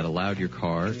add-on that allowed your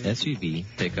car, SUV,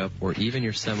 pickup, or even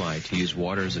your semi to use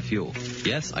water as a fuel?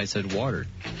 Yes, I said water.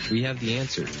 We have the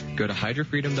answer. Go to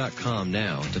hydrofreedom.com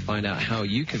now to find out how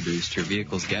you can boost your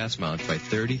vehicle's gas mileage by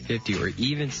 30, 50, or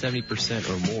even 70%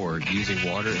 or more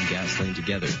using water and gasoline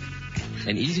together.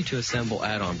 An easy-to-assemble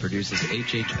add-on produces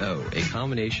HHO, a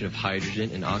combination of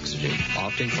hydrogen and oxygen,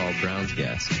 often called Brown's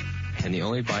gas. And the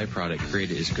only byproduct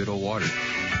created is good old water.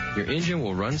 Your engine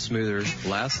will run smoother,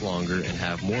 last longer, and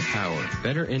have more power,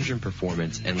 better engine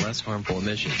performance, and less harmful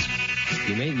emissions.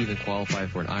 You may even qualify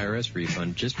for an IRS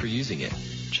refund just for using it.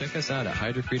 Check us out at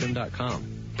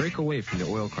hydrofreedom.com. Break away from the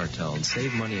oil cartel and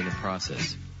save money in the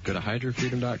process. Go to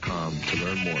hydrofreedom.com to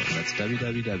learn more. That's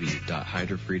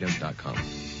www.hydrofreedom.com.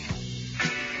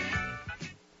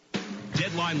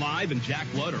 Deadline Live and Jack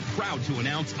Blood are proud to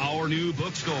announce our new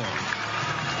bookstore.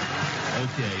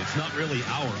 Okay, it's not really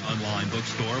our online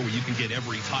bookstore where you can get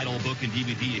every title, book, and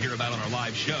DVD you hear about on our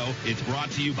live show. It's brought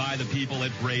to you by the people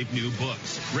at Brave New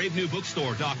Books.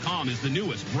 BraveNewBookstore.com is the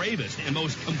newest, bravest, and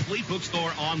most complete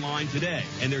bookstore online today.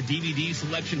 And their DVD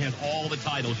selection has all the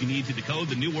titles you need to decode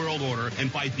the New World Order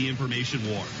and fight the information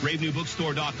war.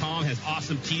 BraveNewBookstore.com has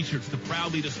awesome t-shirts to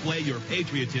proudly display your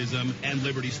patriotism and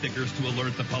liberty stickers to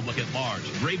alert the public at large.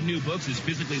 Brave New Books is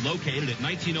physically located at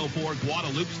 1904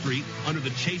 Guadalupe Street under the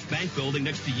Chase Bank building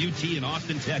next to UT in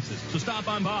Austin, Texas. So stop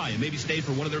on by and maybe stay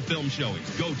for one of their film showings.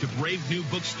 Go to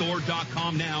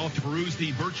BraveNewBookstore.com now to peruse the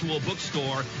virtual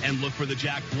bookstore and look for the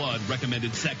Jack Blood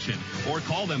recommended section. Or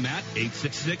call them at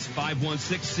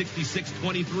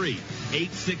 866-516-6623.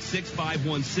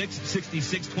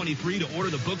 866-516-6623 to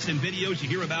order the books and videos you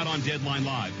hear about on Deadline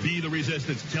Live. Be the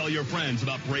resistance. Tell your friends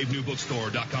about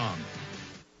BraveNewBookstore.com.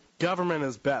 Government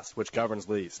is best, which governs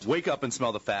least. Wake up and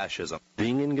smell the fascism.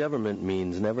 Being in government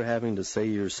means never having to say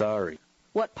you're sorry.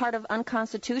 What part of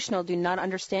unconstitutional do you not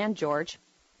understand, George?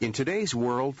 In today's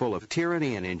world full of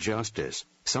tyranny and injustice,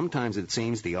 sometimes it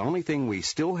seems the only thing we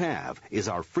still have is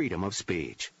our freedom of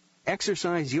speech.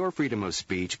 Exercise your freedom of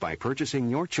speech by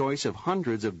purchasing your choice of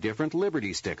hundreds of different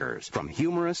Liberty stickers, from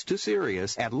humorous to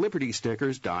serious, at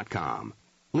LibertyStickers.com.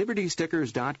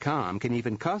 LibertyStickers.com can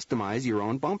even customize your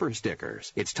own bumper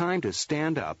stickers. It's time to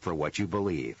stand up for what you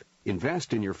believe.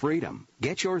 Invest in your freedom.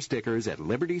 Get your stickers at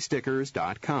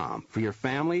LibertyStickers.com for your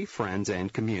family, friends,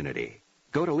 and community.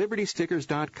 Go to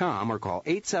LibertyStickers.com or call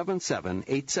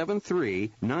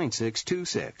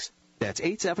 877-873-9626. That's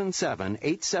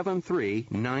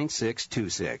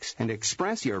 877-873-9626 and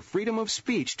express your freedom of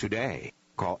speech today.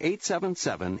 Call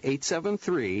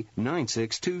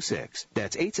 877-873-9626.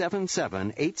 That's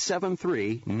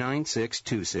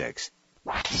 877-873-9626.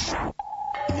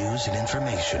 News and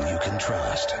information you can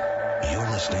trust.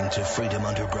 You're listening to Freedom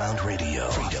Underground Radio.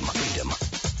 Freedom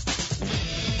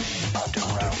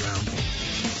Underground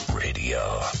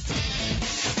Radio.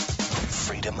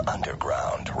 Freedom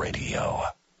Underground Radio.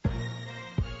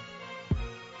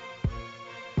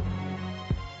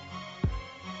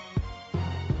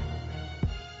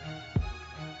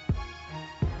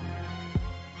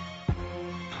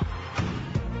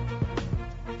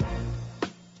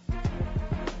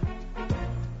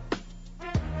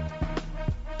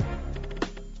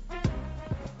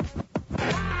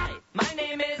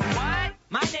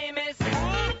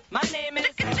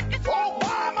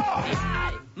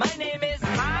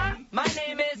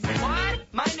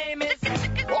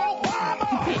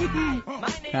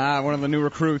 One of the new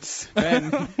recruits.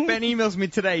 Ben emails me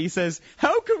today. He says,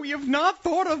 how can we you've not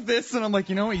thought of this. And I'm like,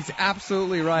 he's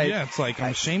absolutely right. Yeah, it's like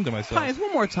I'm ashamed of myself. Hi,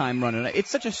 one more time run it. It's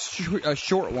such a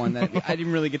short one that I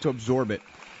didn't really get to absorb it.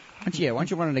 Why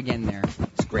don't you run it again there?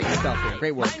 It's great stuff here.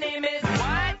 Great work. My name is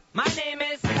what? My name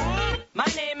is Obama. My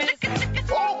name is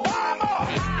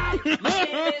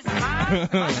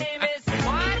My name is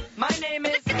what? My name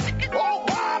is Obama.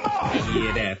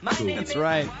 Yeah, that's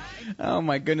right. Oh,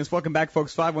 my goodness. Welcome back,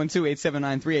 folks.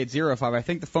 512-879-3805. I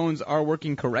think the phones are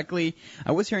working correctly.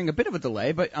 I was hearing a bit of a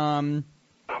delay, but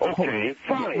okay,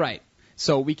 fine. Right.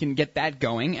 So we can get that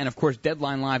going. And, of course,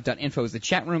 DeadlineLive.info is the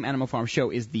chat room. Animal Farm Show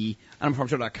is the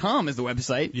AnimalFarmShow.com is the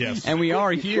website. Yes. And we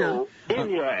are here. In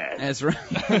your ass. That's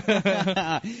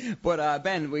right. But,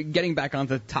 Ben, getting back on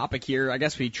the topic here, I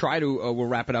guess we try to, we'll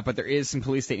wrap it up, but there is some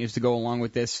police state news to go along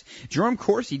with this. Jerome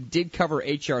Corsi did cover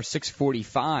H.R.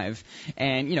 645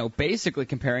 and, basically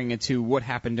comparing it to what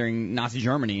happened during Nazi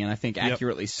Germany, and I think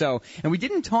accurately so. And we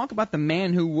didn't talk about the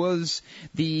man who was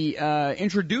the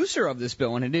introducer of this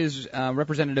bill, and it is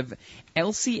Representative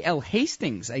L.C.L.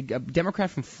 Hastings, a Democrat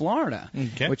from Florida,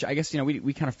 which I guess,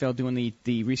 we kind of failed doing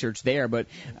the research there, but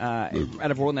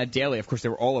out of WorldNet Daily, of course, they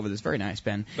were all over this. Very nice,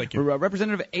 Ben. Thank you.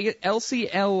 Representative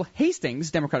L.C.L. Hastings,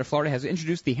 Democrat of Florida, has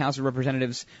introduced the House of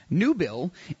Representatives' new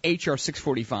bill, H.R.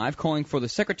 645, calling for the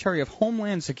Secretary of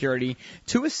Homeland Security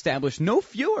to establish no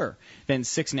fewer than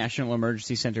 6 national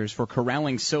emergency centers for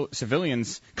corralling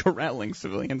civilians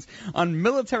on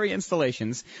military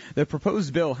installations. The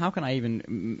proposed bill, how can I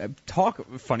even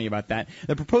talk funny about that?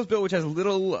 The proposed bill, which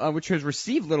has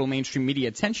received little mainstream media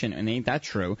attention, and ain't that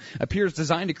true, appears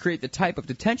designed to create the type of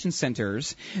detention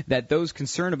centers that those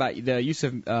concerned about the use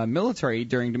of military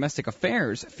during domestic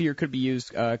affairs fear could be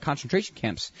used concentration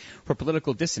camps for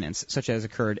political dissidents, such as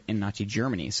occurred in Nazi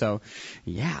Germany. So,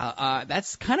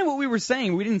 that's kind of what we were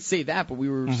saying. We didn't say that, but we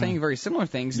were saying very similar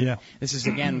things. Yeah. This is,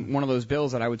 again, one of those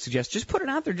bills that I would suggest just put it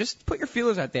out there. Just put your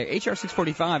feelers out there. H.R.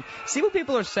 645. See what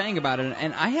people are saying about it.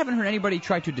 And I haven't heard anybody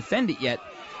try to defend it yet.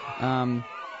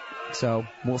 So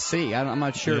we'll see. I'm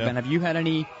not sure, Ben. Have you had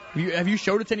any? Have you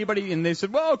showed it to anybody and they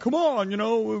said, "Well, come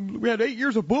on, we had 8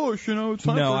 years of Bush, it's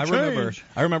time for a change."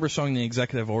 I remember showing the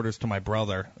executive orders to my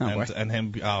brother and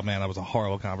him. Oh man, that was a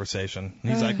horrible conversation.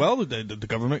 He's like, "Well, the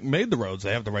government made the roads;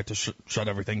 they have the right to shut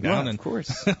everything down." Well, and of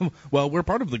course. Well, we're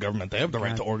part of the government; they have the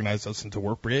right to organize us into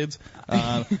work brigades.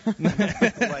 People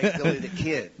like Billy the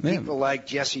Kid, people like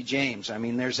Jesse James. I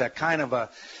mean, there's a kind of a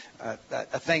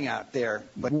thing out there.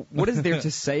 But what is there to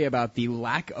say about the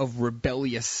lack of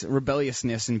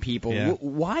rebelliousness in people? Yeah.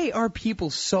 Why are people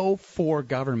so for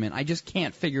government? I just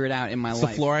can't figure it out in my life.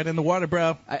 It's the fluoride in the water,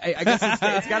 bro. I guess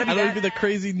it's got to be I don't be the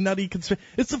crazy nutty conspiracy.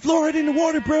 It's the fluoride in the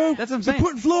water, bro. That's what I'm saying.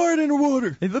 They're putting fluoride in the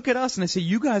water. They look at us and they say,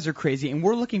 "You guys are crazy," and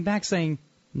we're looking back saying,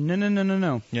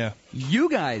 No. Yeah. You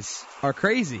guys are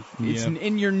crazy. It's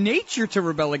in your nature to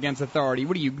rebel against authority.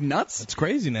 What are you, nuts? It's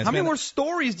craziness. How many more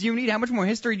stories do you need? How much more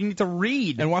history do you need to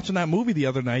read? And watching that movie the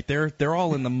other night, they're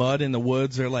all in the mud in the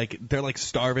woods. They're like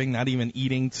starving, not even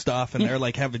eating stuff, and they're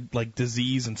like having like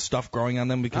disease and stuff growing on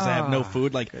them because they have no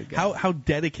food. Like how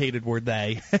dedicated were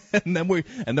they? and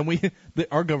then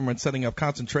our government's setting up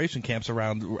concentration camps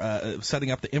around,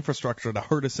 setting up the infrastructure to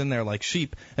herd us in there like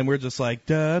sheep, and we're just like,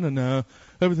 no.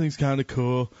 Everything's kind of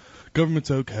cool.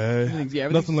 Government's okay.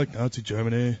 Nothing like Nazi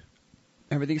Germany.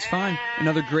 Everything's fine.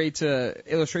 Another great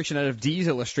illustration out of Dee's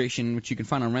illustration, which you can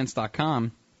find on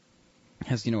rents.com.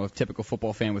 Has, a typical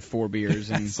football fan with 4 beers.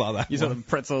 And I saw that. He's got the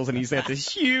pretzels, and he's got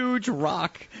this huge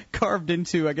rock carved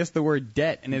into, I guess, the word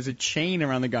debt, and there's a chain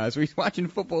around the guy. So he's watching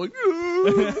football, like,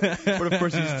 but of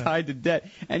course he's tied to debt.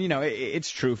 And,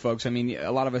 it's true, folks. I mean,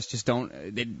 a lot of us just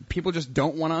people just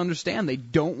don't want to understand. They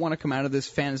don't want to come out of this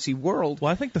fantasy world.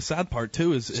 Well, I think the sad part,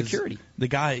 too, is security. The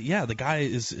guy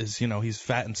is he's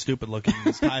fat and stupid looking.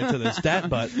 He's tied to this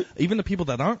debt, but even the people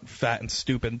that aren't fat and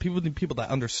stupid, people that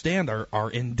understand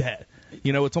are in debt.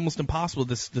 It's almost impossible.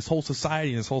 This whole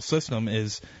society, this whole system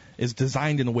is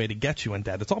designed in a way to get you in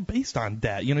debt. It's all based on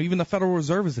debt. Even the Federal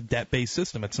Reserve is a debt-based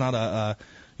system. It's not a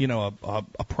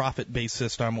profit-based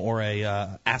system or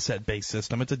a asset-based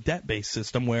system. It's a debt-based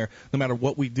system where no matter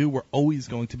what we do, we're always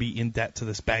going to be in debt to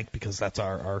this bank because that's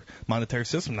our monetary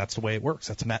system. That's the way it works.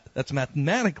 That's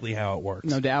mathematically how it works.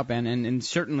 No doubt, Ben. And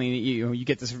certainly you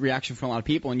get this reaction from a lot of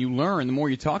people, and you learn the more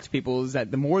you talk to people is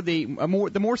that the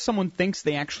more someone thinks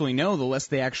they actually know, the less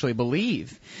they actually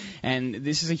believe. And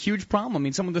this is a huge problem. I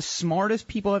mean, some of the smartest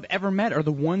people I've ever met are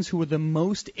the ones who are the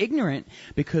most ignorant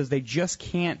because they just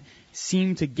can't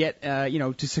seem to get,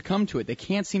 to succumb to it. They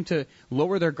can't seem to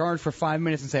lower their guard for 5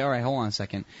 minutes and say, all right, hold on a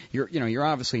second. You're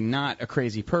obviously not a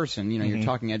crazy person. You're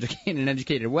talking in an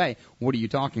educated way. What are you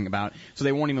talking about? So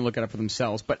they won't even look it up for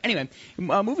themselves. But anyway,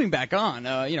 moving back on,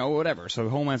 whatever. So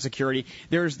Homeland Security.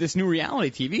 There's this new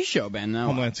reality TV show, Ben.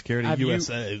 Homeland Security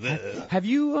USA. Have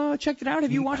you checked it out?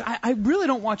 Have you watched? I really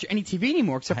don't watch any TV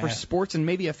anymore except for sports and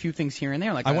maybe a few things here and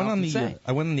there. Like I went on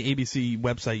the ABC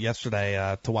website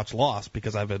yesterday to watch Lost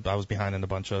because I was behind in a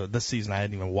bunch of this season I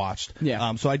hadn't even watched.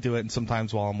 Yeah. So I do it, and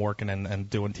sometimes while I'm working and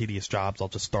doing tedious jobs, I'll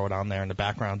just throw it on there in the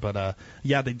background. But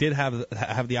they did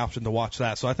have the option to watch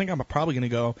that. So I think I'm probably going to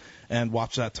go and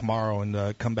watch that tomorrow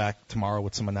and come back tomorrow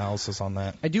with some analysis on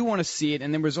that. I do want to see it,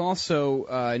 and there was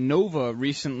also Nova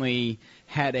recently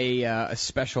had a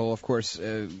special, of course,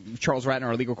 Charles Ratner,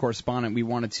 our legal correspondent, we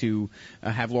wanted to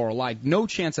have Laura Light. No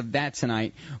chance of that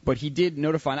tonight, but he did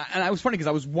notify. And I was funny because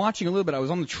I was watching a little bit. I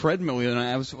was on the treadmill the other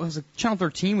night. I was like, Channel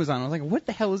 13 was on. I was like, what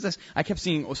the hell is this? I kept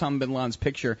seeing Osama bin Laden's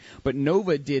picture, but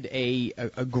Nova did a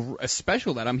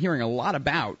special that I'm hearing a lot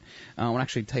about. I want to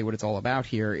actually tell you what it's all about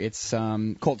here. It's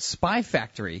called Spy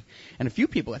Factory, and a few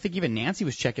people, I think even Nancy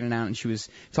was checking it out, and she was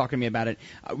talking to me about it.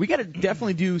 We got to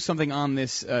definitely do something on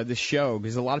this show,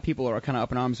 because a lot of people are kind of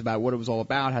up in arms about what it was all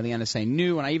about, how the NSA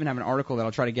knew, and I even have an article that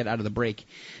I'll try to get out of the break,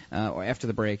 or after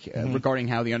the break, regarding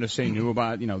how the NSA knew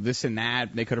about, this and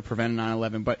that. They could have prevented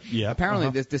 9/11, but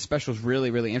apparently this special is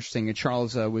really, really interesting, and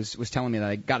Charles was telling me that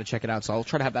I got to check it out, so I'll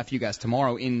try to have that for you guys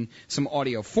tomorrow in some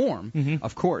audio form,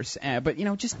 of course. But,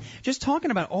 just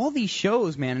talking about all these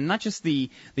shows, man, and not just the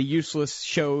useless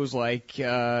shows like,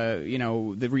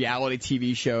 the reality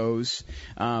TV shows,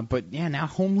 but, now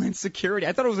Homeland Security.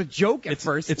 I thought it was a joke at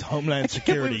first. It's Homeland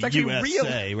Security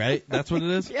USA, real. Right? That's what it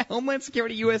is? Yeah, Homeland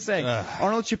Security USA.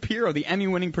 Arnold Shapiro, the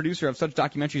Emmy-winning producer of such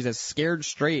documentaries as Scared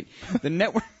Straight. The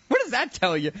network... What does that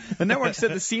tell you? The network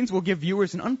said the scenes will give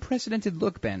viewers an unprecedented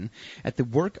look, Ben, at the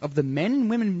work of the men and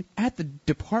women at the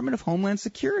Department of Homeland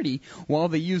Security while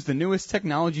they use the newest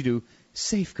technology to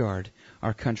safeguard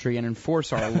our country and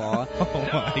enforce our law. Oh,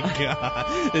 my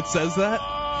God. It says that?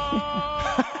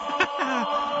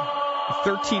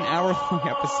 13-hour-long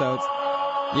episodes.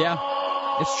 Yeah.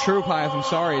 It's true, Pius. I'm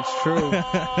sorry. It's true.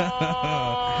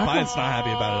 Pius not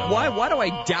happy about it. Why do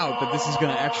I doubt that this is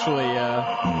going to actually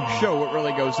show what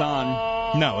really goes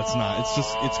on? No, it's not.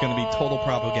 It's going to be total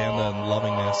propaganda and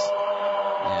lovingness.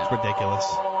 Yeah. It's ridiculous.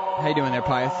 How you doing there,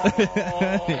 Pius?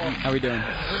 How we doing?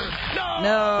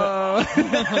 No!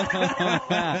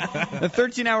 The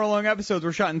 13-hour-long episodes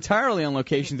were shot entirely on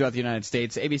location throughout the United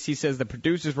States. ABC says the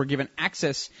producers were given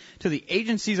access to the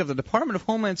agencies of the Department of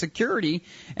Homeland Security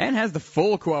and has the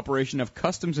full cooperation of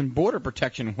Customs and Border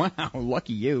Protection. Wow,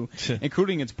 lucky you.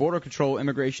 Including its Border Control,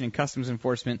 Immigration and Customs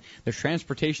Enforcement, the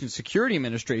Transportation Security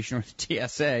Administration, or the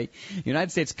TSA,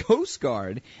 United States Coast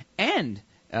Guard, and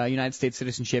United States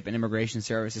Citizenship and Immigration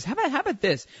Services. How about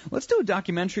this? Let's do a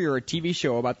documentary or a TV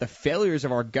show about the failures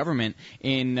of our government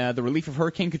in the relief of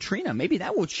Hurricane Katrina. Maybe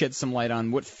that will shed some light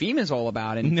on what FEMA's all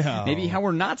about, and maybe how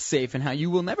we're not safe and how you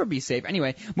will never be safe.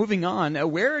 Anyway, moving on.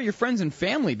 Where are your friends and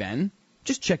family, Ben?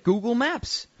 Just check Google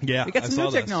Maps. Yeah, we got some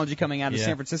new technology coming out of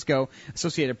San Francisco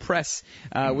Associated Press.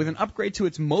 With an upgrade to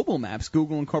its mobile maps,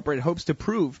 Google Incorporated hopes to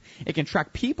prove it can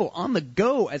track people on the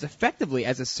go as effectively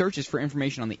as it searches for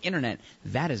information on the internet.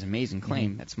 That is an amazing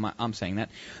claim. I'm saying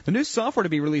that. The new software to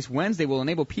be released Wednesday will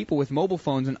enable people with mobile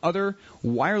phones and other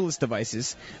wireless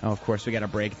devices. Oh, of course, we got a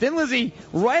break. Thin Lizzy,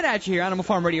 right at you here, Animal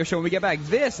Farm Radio Show. When we get back,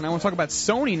 this, and I want to talk about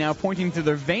Sony now pointing to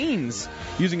their veins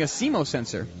using a CMOS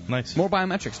sensor. Nice. More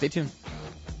biometrics. Stay tuned.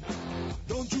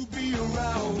 Don't you be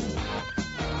around.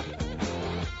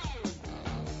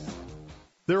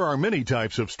 There are many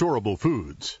types of storable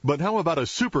foods, but how about a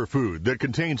superfood that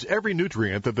contains every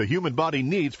nutrient that the human body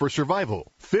needs for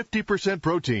survival? 50%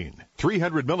 protein,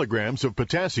 300 milligrams of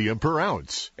potassium per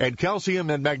ounce, and calcium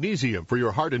and magnesium for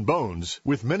your heart and bones,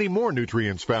 with many more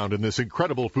nutrients found in this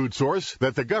incredible food source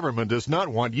that the government does not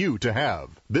want you to have.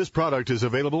 This product is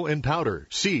available in powder,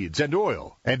 seeds, and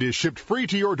oil, and is shipped free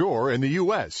to your door in the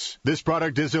U.S. This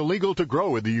product is illegal to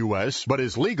grow in the U.S., but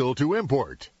is legal to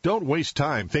import. Don't waste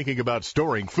time thinking about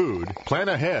storing food. Plan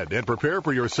ahead and prepare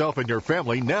for yourself and your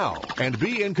family now, and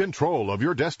be in control of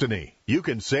your destiny. You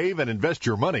can save and invest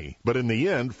your money, but in the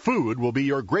end, food will be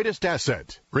your greatest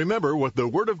asset. Remember what the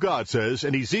Word of God says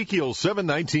in Ezekiel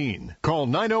 7:19. Call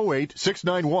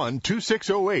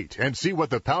 908-691-2608 and see what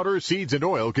the powder, seeds, and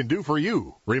oil can do for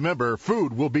you. Remember,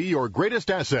 food will be your greatest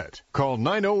asset. Call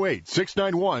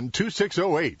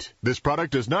 908-691-2608. This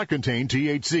product does not contain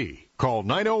THC. Call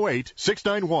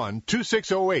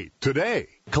 908-691-2608 today.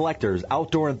 Collectors,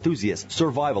 outdoor enthusiasts,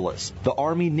 survivalists. The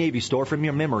Army Navy store from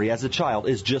your memory as a child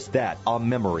is just that, a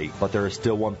memory. But there is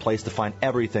still one place to find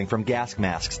everything from gas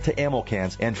masks to ammo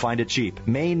cans and find it cheap.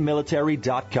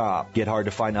 MaineMilitary.com. Get hard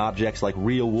to find objects like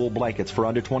real wool blankets for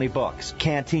under $20,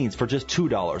 canteens for just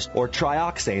 $2, or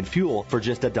trioxane fuel for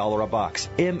just $1 a box.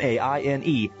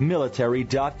 MAINE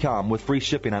Military.com with free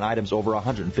shipping on items over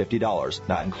 $150,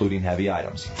 not including heavy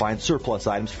items. Find surplus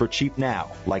items for cheap now,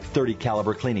 like 30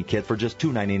 caliber cleaning kit for just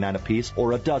 $2.99 a piece,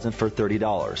 or a dozen for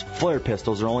 $30. Flare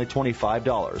pistols are only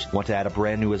 $25. Want to add a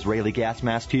brand new Israeli gas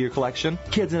mask to your collection?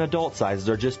 Kids and adult sizes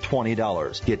are just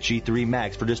 $20. Get G3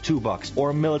 mags for just $2, or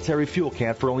a military fuel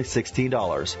can for only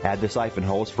 $16. Add the siphon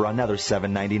hose for another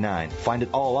 $7.99. Find it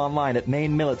all online at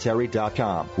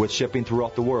MaineMilitary.com. With shipping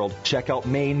throughout the world, check out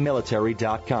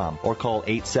MaineMilitary.com or call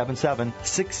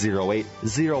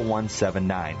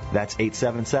 877-608-0179. That's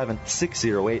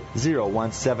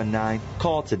 877-608-0179.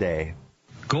 Call today.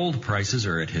 Gold prices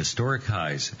are at historic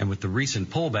highs, and with the recent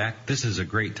pullback, this is a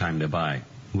great time to buy.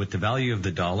 With the value of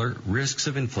the dollar, risks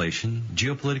of inflation,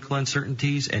 geopolitical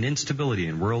uncertainties, and instability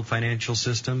in world financial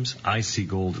systems, I see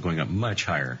gold going up much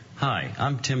higher. Hi,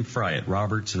 I'm Tim Fry at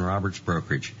Roberts & Roberts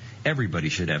Brokerage. Everybody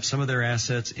should have some of their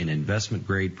assets in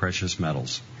investment-grade precious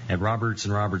metals. At Roberts &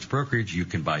 Roberts Brokerage, you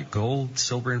can buy gold,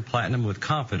 silver, and platinum with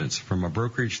confidence from a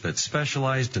brokerage that's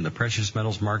specialized in the precious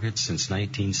metals market since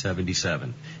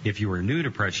 1977. If you are new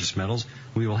to precious metals,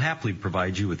 we will happily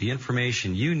provide you with the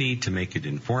information you need to make an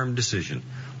informed decision,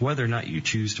 whether or not you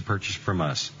choose to purchase from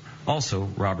us. Also,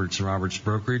 Roberts & Roberts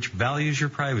Brokerage values your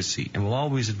privacy and will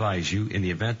always advise you in the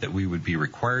event that we would be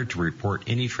required to report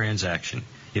any transaction.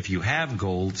 If you have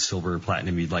gold, silver, or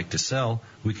platinum you'd like to sell,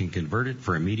 we can convert it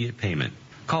for immediate payment.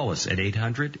 Call us at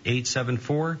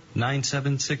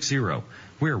 800-874-9760.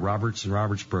 We're Roberts &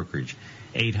 Roberts Brokerage.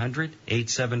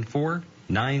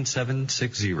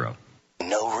 800-874-9760.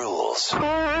 No rules. No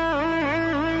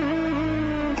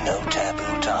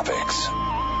taboo topics.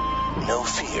 No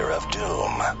fear of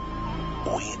doom.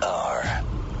 We are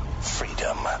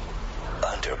Freedom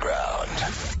Underground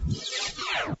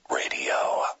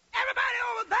Radio. Everybody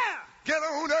over there, get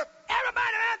on up.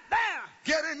 Everybody right there,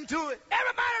 get into it.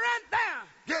 Everybody right there,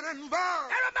 get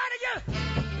involved. Everybody just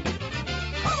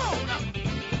come on up.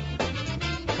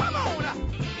 Come on up.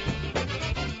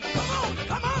 Come on,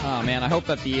 come on. Oh man, I hope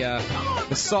that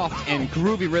the soft and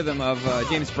groovy rhythm of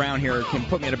James Brown here can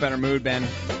put me in a better mood, Ben.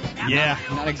 Yeah.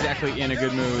 Not exactly in a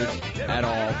good mood at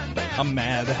all. I'm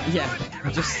mad. Yeah,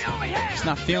 I'm just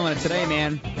not feeling it today,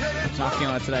 man. Just not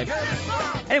feeling it today.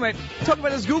 Anyway, talk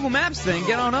about this Google Maps thing.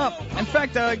 Get on up. In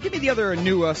fact, give me the other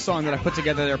new song that I put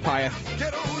together there, Paya.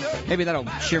 Maybe that'll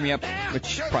cheer me up,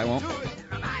 which probably won't.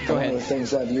 Go ahead. One of the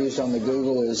things I've used on the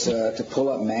Google is to pull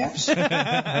up maps. On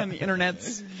the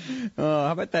internets.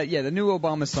 How about that? Yeah, the new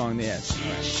Obama song. Yes.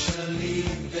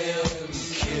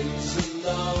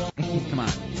 Come on,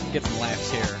 get some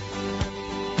laughs here.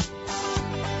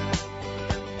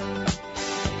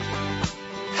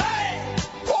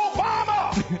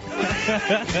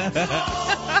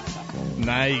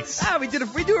 Nice. We do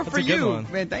it for you,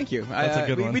 one. man. Thank you. That's a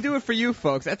good one. We do it for you,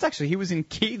 folks. That's actually, he was in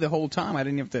key the whole time. I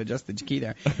didn't have to adjust the key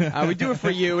there. We do it for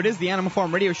you. It is the Animal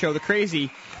Farm Radio Show, the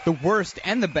crazy, the worst,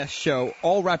 and the best show,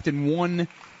 all wrapped in one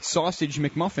sausage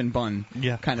McMuffin bun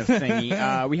kind of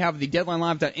thingy. We have the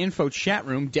DeadlineLive.info chat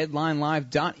room,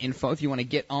 DeadlineLive.info, if you want to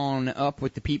get on up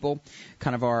with the people,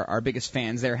 kind of our biggest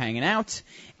fans there hanging out.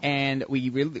 And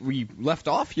we left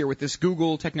off here with this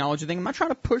Google technology thing. I'm not trying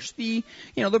to push the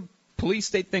police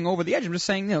state thing over the edge. I'm just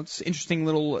saying, it's an interesting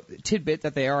little tidbit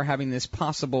that they are having this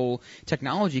possible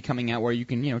technology coming out where you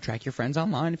can, track your friends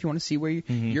online if you want to see where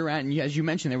you're at. And as you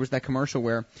mentioned, there was that commercial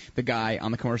where the guy on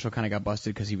the commercial kind of got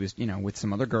busted because he was, with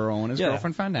some other girl and his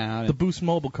girlfriend found out. The Boost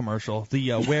Mobile commercial,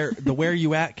 the Where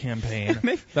You At campaign.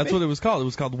 That's what it was called. It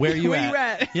was called Where You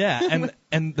At. Yeah,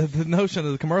 and the notion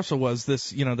of the commercial was this,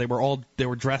 they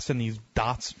were dressed in these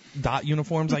dot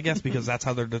uniforms, I guess, because that's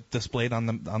how they're displayed on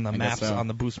the maps on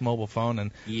the Boost Mobile phone.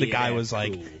 And the guy was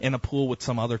in a pool with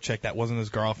some other chick that wasn't his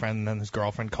girlfriend, and then his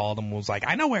girlfriend called him and was like,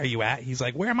 I know where you at. He's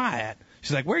like, where am I at?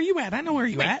 She's like, where are you at? I know where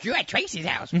you at. You're at Tracy's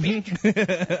house,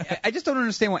 bitch. I just don't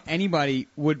understand why anybody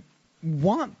would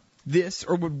want this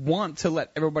or would want to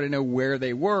let everybody know where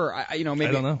they were. Maybe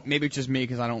I don't know. Maybe it's just me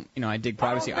because I don't, I dig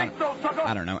privacy. I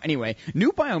don't know. Anyway,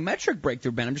 new biometric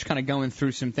breakthrough, Ben. I'm just kind of going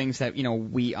through some things that,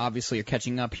 we obviously are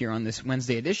catching up here on this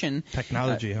Wednesday edition.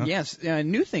 Technology, huh? Yes.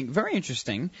 New thing. Very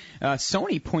interesting.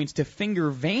 Sony points to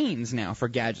finger veins now for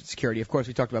gadget security. Of course,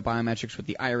 we talked about biometrics with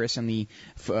the iris and the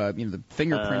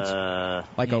fingerprints.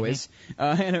 like always,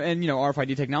 and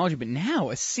RFID technology. But now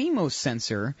a CMOS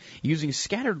sensor using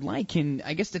scattered light can,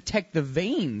 I guess, detect the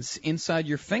veins inside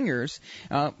your fingers.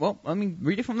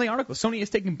 Read it from the article. Sony is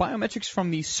taking biometrics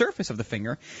from the surface of the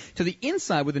finger to the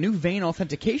inside with a new vein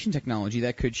authentication technology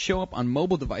that could show up on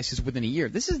mobile devices within a year.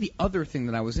 This is the other thing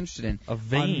that I was interested in. A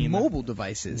vein? On mobile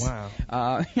devices. Wow.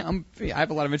 I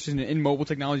have a lot of interest in mobile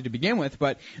technology to begin with,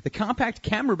 but the compact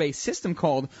camera-based system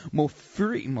called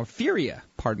Morpheria,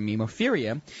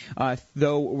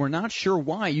 though we're not sure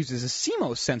why, uses a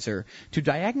CMOS sensor to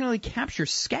diagonally capture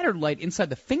scattered light inside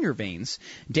the finger veins.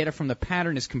 Data from the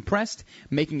pattern is compressed,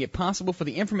 making it possible for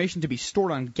the information to be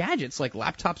stored on gadgets like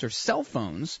laptops or cell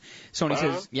phones.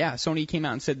 Sony came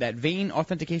out and said that vein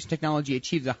authentication technology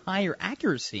achieves a higher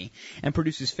accuracy and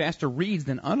produces faster reads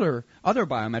than other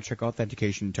biometric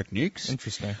authentication techniques.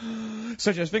 Interesting.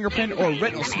 Such as fingerprint or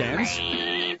retinal scans.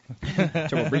 So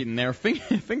we're reading there.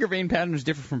 Finger vein patterns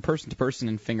differ from person to person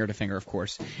and finger to finger, of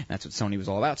course. And that's what Sony was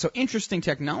all about. So interesting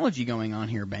technology going on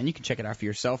here, Ben. You can check it out for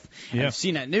yourself. Yeah.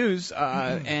 CNET News,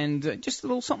 and just a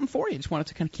little something for you. Just wanted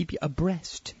to kind of keep you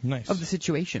abreast of the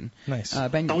situation. Nice.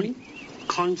 Ben, don't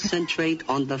concentrate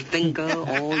on the finger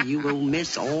or you will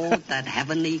miss all that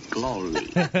heavenly glory.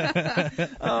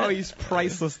 Oh, he's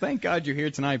priceless. Thank God you're here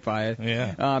tonight, Pyatt.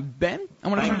 Yeah. Ben, I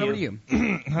want to turn it over to you.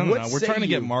 I don't know. We're trying to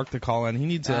get Mark to call in. He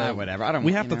needs whatever.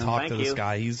 We have to talk to this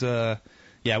guy. He's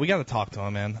yeah, we got to talk to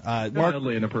him, man. Mark,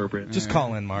 Mildly inappropriate. Just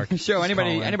call in, Mark. Show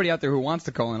anybody out there who wants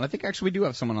to call in. I think actually we do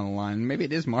have someone on the line. Maybe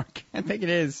it is Mark. I think it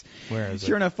is. Where is it?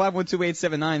 Sure enough,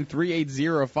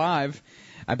 512-879-3805.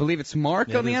 I believe it's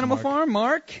Mark on the Animal Farm.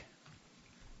 Mark?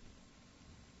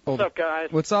 What's up,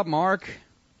 guys? What's up, Mark?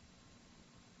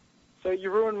 So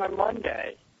you ruined my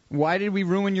Monday. Why did we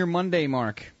ruin your Monday,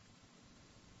 Mark?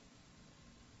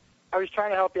 I was trying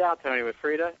to help you out, Tony, with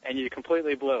Frita, and you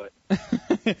completely blew it.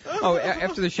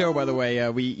 After the show, by the way,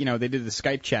 they did the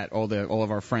Skype chat. All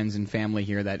of our friends and family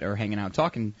here that are hanging out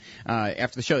talking.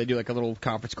 After the show, they do like a little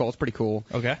conference call. It's pretty cool.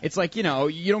 Okay. It's like you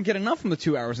don't get enough from the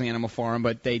 2 hours in the Animal Farm,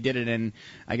 but they did it, and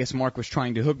I guess Mark was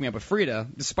trying to hook me up with Frita,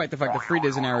 despite the fact that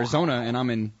Frita's in Arizona and I'm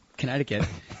in Connecticut.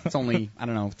 It's only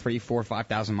 3,000, 4,000,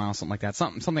 5,000 miles, something like that,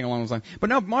 something along those lines. But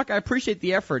no, Mark, I appreciate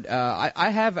the effort. I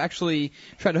have actually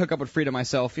tried to hook up with Frita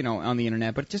myself, on the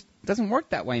internet, but it just doesn't work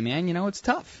that way, man. It's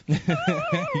tough. You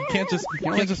can't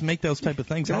just make those type of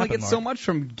things happen. You only get Mark. so much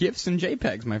from GIFs and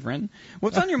JPEGs, my friend.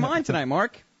 What's on your mind tonight,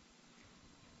 Mark?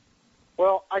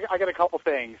 Well, I got a couple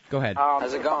things. Go ahead.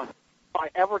 How's it going? If I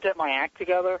ever get my act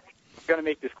together, I'm going to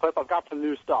make this clip. I've got some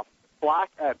new stuff.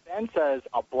 Ben says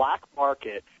a black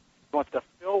market wants to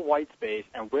fill white space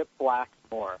and whip black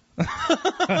more.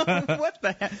 What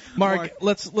the heck? Mark,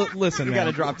 listen. We got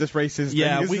to drop this racist.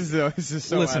 Yeah, thing. This is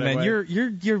so listen, out of man. way.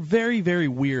 You're very, very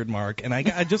weird, Mark. And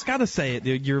I just got to say it,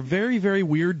 dude. You're a very, very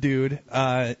weird dude.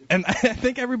 And I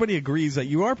think everybody agrees that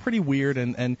you are pretty weird,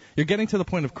 and you're getting to the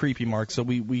point of creepy, Mark. So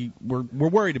we're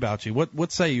worried about you.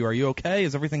 What say you? Are you okay?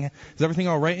 Is everything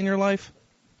all right in your life?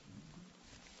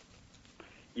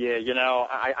 Yeah,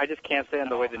 I just can't stand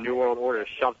the way the New World Order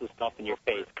shoves this stuff in your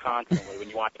face constantly. When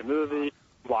you watch a movie,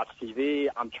 watch TV,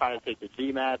 I'm trying to take the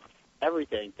GMAT,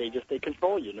 everything. They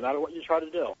control you no matter what you try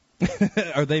to do.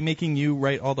 Are they making you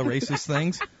write all the racist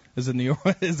things? Is it New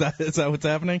York? Is that what's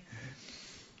happening?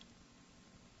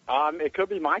 It could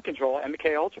be mind control,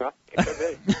 MK Ultra. It could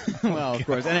be. Well, of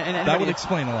course. And that would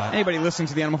explain a lot. Anybody listening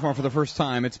to the Animal Farm for the first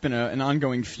time, it's been an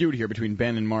ongoing feud here between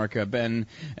Ben and Mark. Ben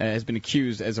has been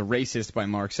accused as a racist by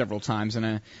Mark several times, and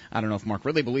I don't know if Mark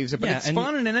really believes it, but it's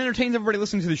fun and it entertains everybody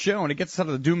listening to the show, and it gets us out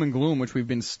of the doom and gloom which we've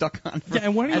been stuck on for,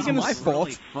 and when are you gonna, my fault.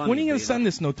 Really funny, when are you going to send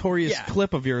this notorious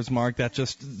clip of yours, Mark, that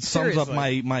just sums up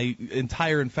my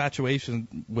entire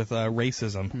infatuation with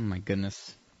racism? Oh, my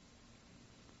goodness.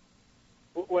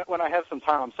 When I have some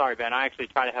time, I'm sorry, Ben, I actually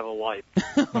try to have a life.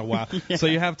 Oh, wow. Yeah. So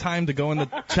you have time to go in the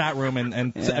chat room,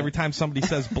 and every time somebody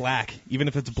says black, even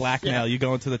if it's blackmail, you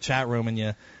go into the chat room and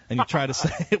you try to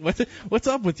say, what's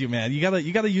up with you, man? You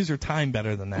gotta use your time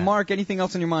better than that. Mark, anything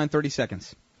else on your mind? 30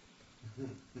 seconds.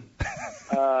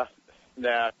 Nah,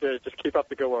 just keep up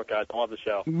the good work, guys. I love the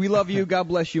show. We love you. God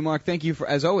bless you, Mark. Thank you,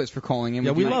 as always, for calling in.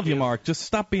 Yeah, we love you, Mark. Just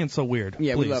stop being so weird.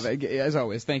 Yeah, please. We love it. As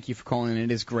always, thank you for calling in.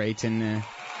 It is great. And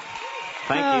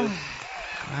thank you.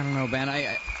 I don't know, Ben.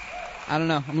 I I don't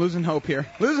know. I'm losing hope here.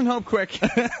 Losing hope quick.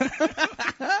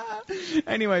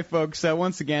 Anyway, folks,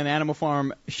 once again,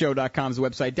 animalfarmshow.com is the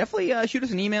website. Definitely shoot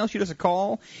us an email, shoot us a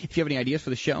call if you have any ideas for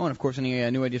the show, and, of course,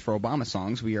 any new ideas for Obama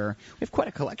songs. We have quite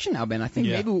a collection now, Ben. I think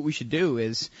maybe what we should do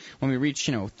is when we reach,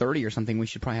 30 or something, we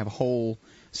should probably have a whole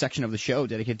section of the show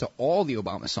dedicated to all the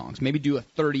Obama songs. Maybe do a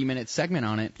 30-minute segment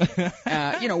on it.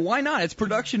 Why not? It's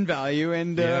production value,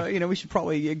 and we should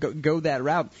probably go that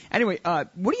route. Anyway,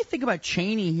 what do you think about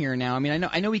Cheney here now? I mean,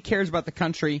 I know he cares about the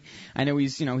country. I know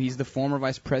he's the former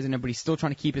vice president, but he's still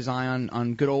trying to keep his eye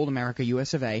on good old America,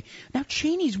 US of A. Now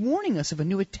Cheney's warning us of a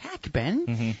new attack, Ben.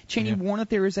 Mm-hmm. Cheney warned that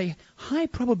there is a high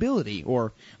probability,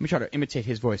 or let me try to imitate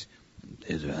his voice.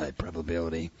 There's a high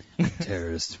probability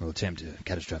terrorists will attempt a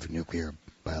catastrophic nuclear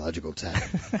biological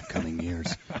attack in coming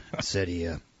years. Said he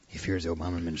fears the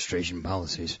Obama administration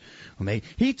policies will make.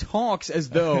 He talks as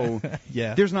though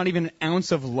there's not even an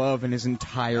ounce of love in his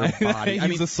entire body.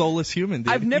 He's a soulless human,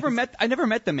 dude. I never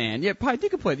met the man. Yeah, Pi, you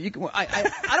can play.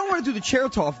 I don't want to do the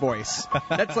Chertoff voice.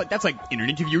 That's like in an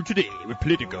interview today with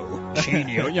Politico.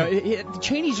 Cheney.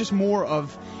 Cheney's just more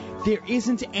of. There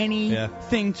isn't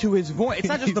anything to his voice. It's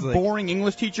not just the boring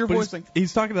English teacher voice.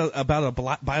 He's talking about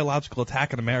a biological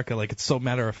attack in America like it's so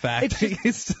matter of fact.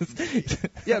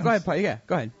 Yeah, go ahead, Pi. Yeah,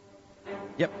 go ahead.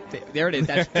 Yep, there it is.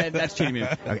 That's Cheney.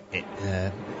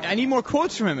 Okay, I need more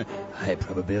quotes from him. High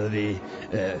probability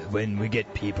when we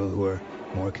get people who are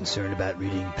more concerned about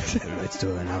reading the rights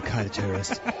to an Al-Qaeda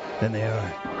terrorist than they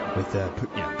are with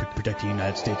protecting the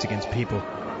United States against people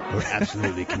who are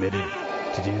absolutely committed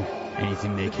to do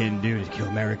anything they can do to kill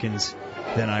Americans.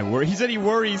 Then I worry. He said he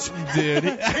worries. Dude.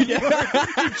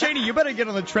 Cheney, you better get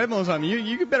on the treadmill or something.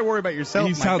 You better worry about yourself.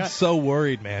 He sounds so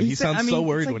worried, man. He sounds so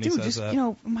worried when he says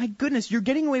that. My goodness, you're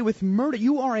getting away with murder.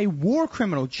 You are a war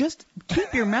criminal. Just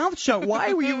keep your mouth shut.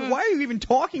 Why are you even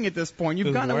talking at this point?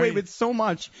 You've gotten away with so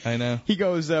much. I know. He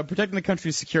goes, protecting the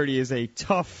country's security is a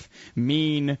tough,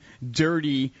 mean,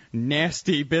 dirty,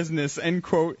 nasty business, end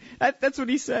quote. That's what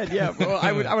he said. Yeah. Well,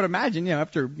 I would imagine,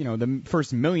 after, the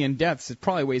first million deaths, it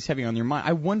probably weighs heavy on your mind.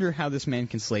 I wonder how this man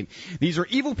can sleep. These are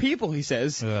evil people, he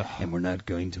says, and we're not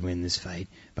going to win this fight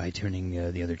by turning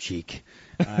the other cheek.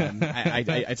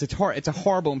 It's a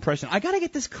horrible impression. I got to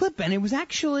get this clip, and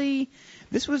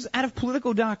this was out of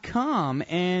Politico.com,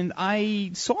 and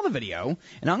I saw the video,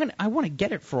 and I want to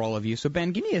get it for all of you. So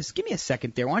Ben, give me a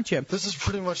second there, why don't you? This is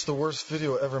pretty much the worst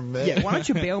video ever made. Yeah, why don't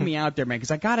you bail me out there, man?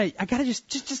 Because I gotta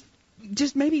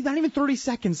just maybe not even 30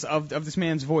 seconds of this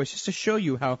man's voice, just to show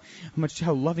you how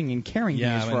loving and caring he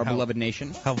is for our beloved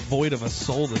nation. How void of a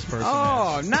soul this person is.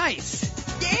 Oh, nice.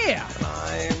 Yeah.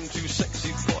 I'm too sexy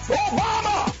for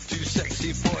Obama. Too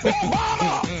sexy for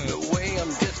Obama. The way I'm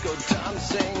disco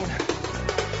dancing.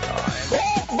 I'm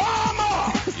Obama.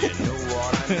 You know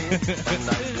what I mean? And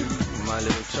I do my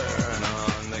little turn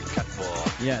on the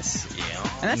catwalk. Yes.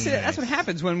 And that's it. That's what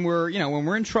happens when we're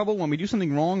in trouble, when we do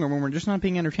something wrong, or when we're just not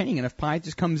being entertaining enough. Pi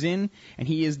just comes in, and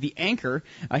he is the anchor.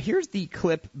 Here's the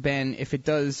clip, Ben, if it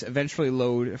does eventually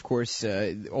load, of course,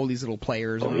 all these little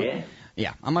players. Oh, yeah?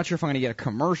 Yeah, I'm not sure if I'm going to get a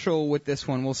commercial with this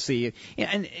one. We'll see. Yeah,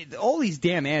 and all these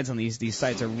damn ads on these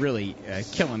sites are really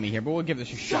killing me here, but we'll give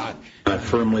this a shot. I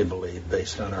firmly believe,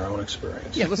 based on our own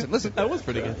experience. Yeah, listen. That was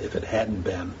pretty good. If it hadn't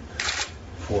been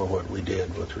for what we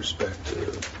did with respect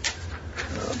to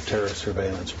terrorist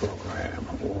surveillance program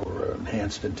or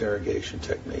enhanced interrogation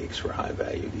techniques for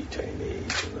high-value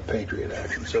detainees and the Patriot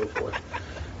Act and so forth,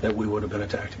 that we would have been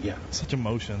attacked again. Such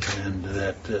emotion. And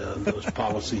that those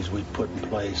policies we put in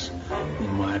place,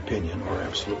 in my opinion, were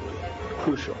absolutely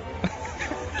crucial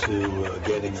to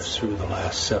getting us through the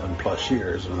last 7+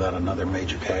 years without another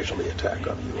major casualty attack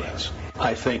on the U.S.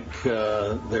 I think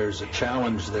there's a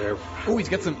challenge there. Oh, he's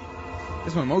got some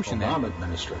emotion there. Obama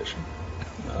administration.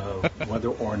 Whether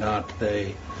or not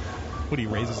they would he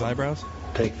raise his eyebrows?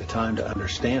 Take the time to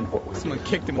understand what we did. Someone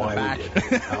kicked him in the back. We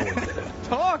did it, how we did it.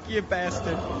 Talk, you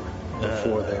bastard.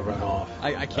 Before they run off.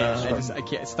 I can't. I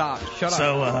can't. Stop. Shut up.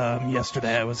 So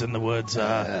yesterday I was in the woods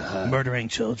murdering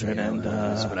children, and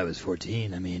when I was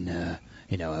 14. I mean, I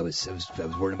was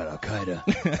worried about Al Qaeda,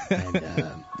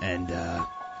 and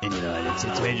it's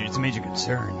a major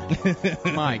concern.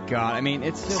 My God, I mean,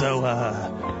 it's just, so.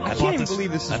 I can't even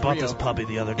believe this is I bought real. this puppy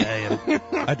the other day, and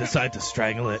I decided to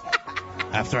strangle it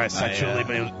after I sexually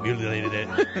mutilated it.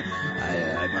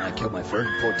 I killed my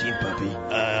 14th puppy.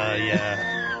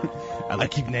 Yeah. I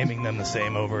keep naming them the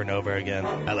same over and over again.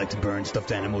 I like to burn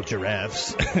stuffed animal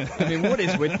giraffes. I mean, what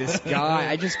is with this guy?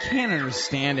 I just can't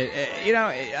understand it.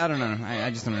 I don't know. I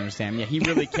just don't understand. Yeah, he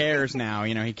really cares now.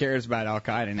 He cares about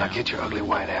Al-Qaeda now. Now get your ugly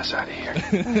white ass out of here.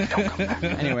 Don't come back.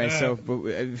 Anyway, so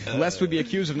lest we be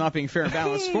accused of not being fair and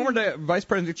balanced, former Vice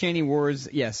President Cheney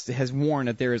has warned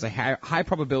that there is a high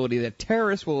probability that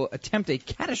terrorists will attempt a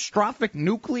catastrophic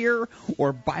nuclear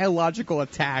or biological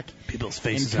attack People's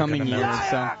faces in coming years.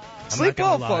 So sleep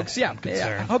well, folks. Yeah.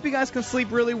 I hope you guys can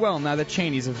sleep really well now that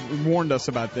Cheney's have warned us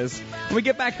about this. When we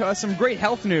get back, some great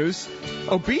health news.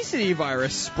 Obesity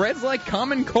virus spreads like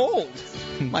common cold.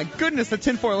 My goodness, the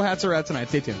tinfoil hats are out tonight.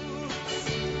 Stay tuned.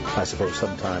 I suppose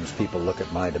sometimes people look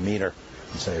at my demeanor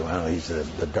and say, well, he's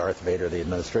the Darth Vader of the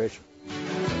administration.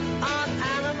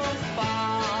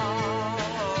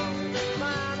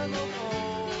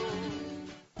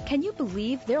 Can you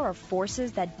believe there are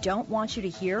forces that don't want you to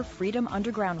hear Freedom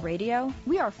Underground Radio?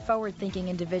 We are forward-thinking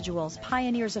individuals,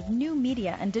 pioneers of new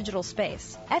media and digital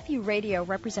space. FU Radio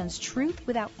represents truth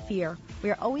without fear. We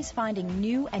are always finding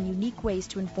new and unique ways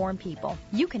to inform people.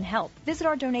 You can help. Visit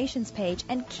our donations page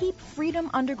and keep Freedom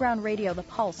Underground Radio the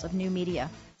pulse of new media.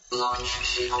 Launch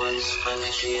sequence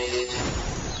initiated.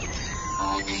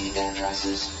 IP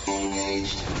addresses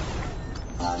engaged.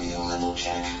 Audio level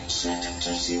check set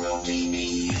to 0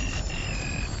 dB.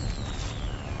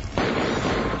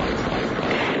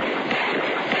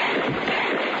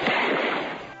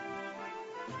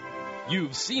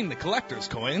 You've seen the collector's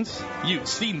coins. You've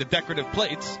seen the decorative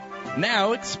plates.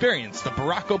 Now experience the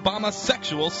Barack Obama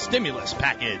Sexual Stimulus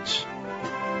Package.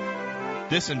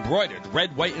 This embroidered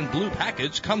red, white, and blue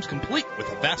package comes complete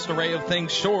with a vast array of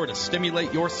things sure to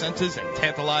stimulate your senses and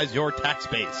tantalize your tax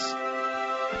base.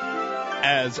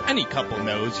 As any couple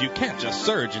knows, you can't just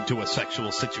surge into a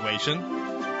sexual situation.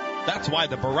 That's why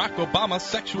the Barack Obama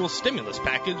Sexual Stimulus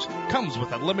Package comes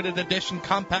with a limited edition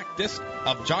compact disc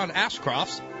of John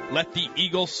Ashcroft's Let the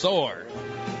Eagle Soar.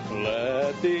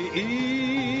 Let the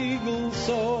eagle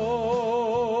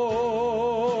soar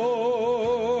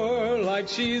like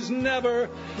she's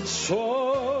never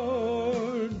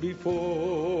soared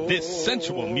before. This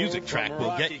sensual music track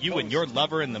will get you and your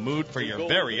lover in the mood for your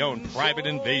very own private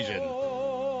invasion.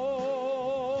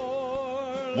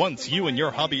 Once you and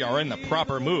your hubby are in the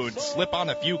proper mood, slip on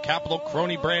a few Capital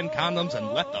Crony brand condoms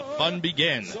and let the fun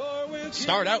begin.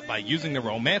 Start out by using the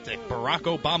romantic Barack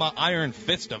Obama Iron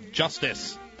Fist of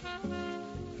Justice.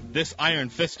 This Iron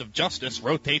Fist of Justice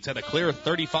rotates at a clear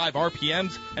 35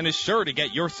 RPMs and is sure to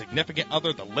get your significant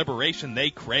other the liberation they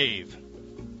crave.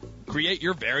 Create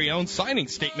your very own signing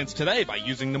statements today by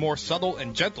using the more subtle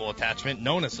and gentle attachment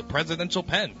known as the presidential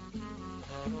pen.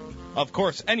 Of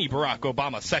course, any Barack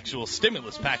Obama Sexual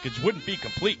Stimulus Package wouldn't be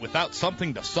complete without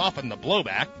something to soften the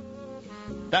blowback.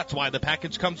 That's why the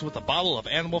package comes with a bottle of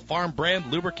Animal Farm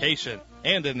brand lubrication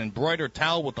and an embroidered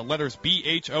towel with the letters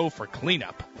BHO for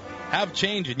cleanup. Have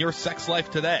change in your sex life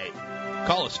today.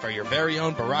 Call us for your very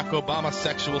own Barack Obama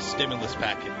Sexual Stimulus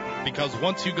Package. Because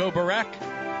once you go Barack,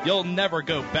 you'll never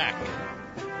go back.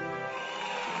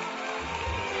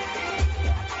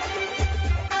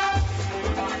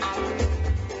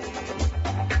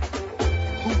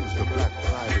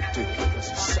 That's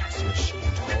a sex machine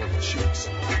to all the chicks.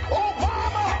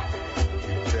 Obama!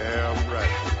 You're damn right.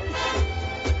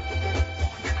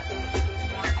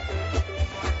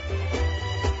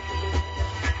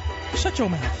 Shut your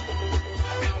mouth.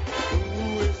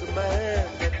 Who is the man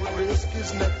that would risk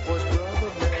his neck for his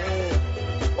brother man?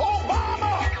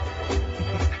 Obama!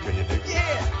 Can you dig it?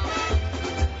 Yeah!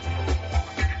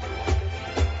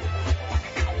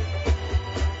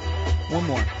 One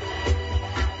more.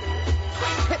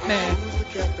 Hitman. Who's the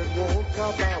cat that won't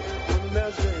cop out when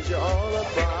there's things you're all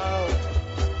about?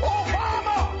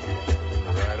 Obama!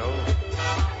 Right on.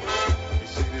 You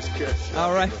see this cat?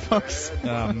 All right, folks.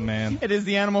 Oh, man. It is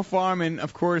the Animal Farm, and,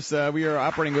 of course, we are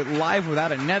operating live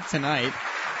without a net tonight.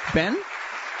 Ben?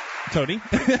 Toady?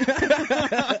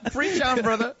 Preach on,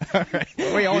 brother. All right.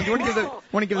 Wait, Owen, do you want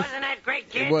to give Wasn't that great,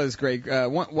 kid? It was great. Why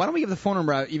don't we give the phone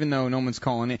number out, even though no one's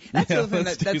calling it? That's the other thing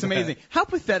that's amazing. How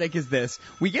pathetic is this?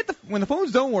 We get when the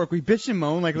phones don't work, we bitch and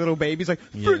moan like little babies, like,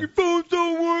 freaking phones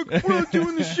don't work, we're not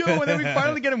doing the show, and then we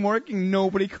finally get them working,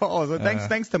 nobody calls. So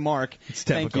thanks to Mark.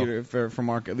 Thank you for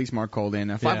Mark. At least Mark called in.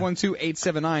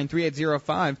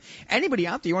 512-879-3805. Anybody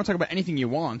out there, you want to talk about anything you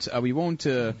want, we won't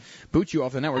boot you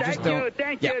off the network.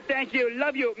 Thank you.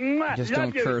 Love you. Mwah. Just Love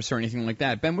don't you. curse or anything like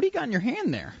that. Ben, what do you got in your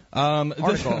hand there?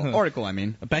 Article, I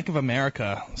mean. Bank of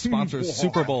America sponsors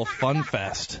Super Bowl Fun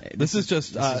Fest. This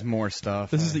is more stuff.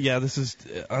 This is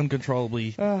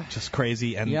uncontrollably just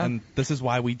crazy, and this is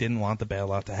why we didn't want the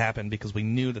bailout to happen because we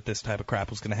knew that this type of crap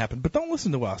was going to happen. But don't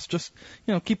listen to us. Just,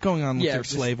 keep going on with your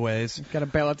slave ways. Got to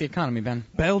bail out the economy, Ben.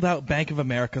 Bailed out Bank of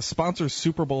America sponsors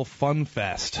Super Bowl Fun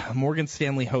Fest. Morgan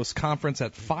Stanley hosts conference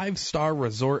at 5-star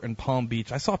resort in Palm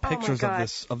Beach. I saw pictures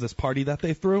of this party that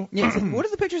they threw. Yeah, what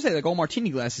does the picture say? Like all martini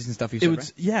glasses and stuff you said,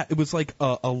 right? Yeah, it was like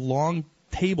a long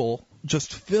table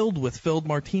just filled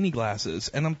martini glasses,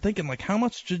 and I'm thinking, like, how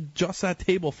much should just that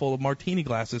table full of martini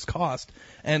glasses cost?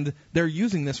 And they're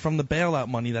using this from the bailout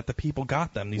money that the people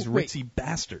got them, these ritzy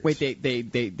bastards. Wait,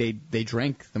 they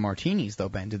drank the martinis though,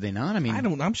 Ben? Did they not? I mean, I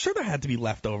don't know. I'm sure there had to be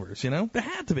leftovers. There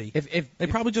had to be. If they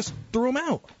probably just threw them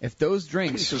out. If those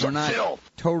drinks are not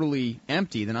totally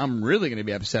empty, then I'm really going to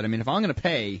be upset. I mean, if I'm going to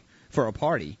pay for a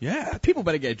party, people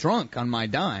better get drunk on my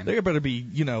dime. They better be,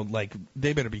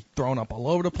 they better be thrown up all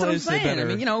over the place. That's what I'm saying. They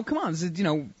better, I mean, come on, this is,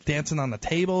 dancing on the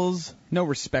tables. No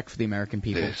respect for the American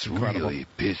people. This really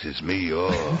pisses me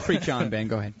off. Preach on, Ben.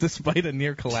 Go ahead. Despite a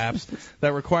near collapse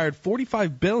that required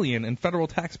 $45 billion in federal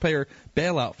taxpayer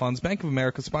bailout funds, Bank of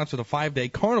America sponsored a 5-day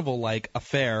carnival-like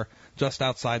affair just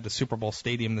outside the Super Bowl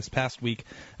stadium this past week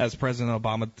as President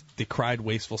Obama decried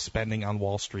wasteful spending on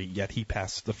Wall Street, yet he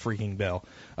passed the freaking bill.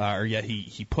 Yet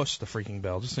he pushed the freaking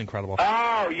bill. Just incredible.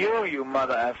 Oh, you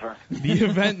mother effer. The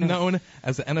event known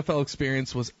as the NFL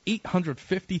Experience was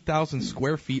 850,000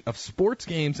 square feet of sports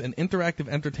games and interactive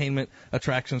entertainment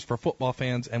attractions for football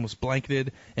fans and was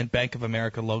blanketed in Bank of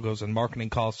America logos and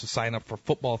marketing calls to sign up for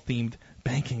football-themed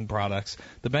banking products.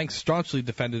 The bank staunchly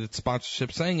defended its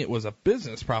sponsorship, saying it was a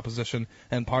business proposition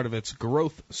and part of its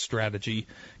growth strategy.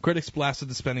 Critics blasted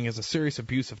the spending as a serious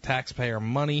abuse of taxpayer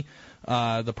money.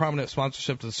 The prominent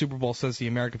sponsorship to the Super Bowl says the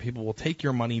American people will take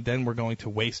your money, then we're going to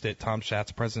waste it. Tom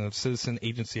Schatz, president of Citizen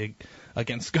Agency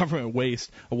Against Government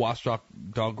Waste, a watchdog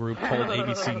group, told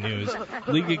ABC News.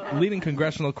 Leading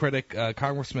congressional critic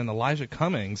Congressman Elijah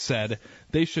Cummings said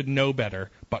they should know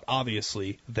better, but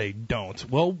obviously they don't.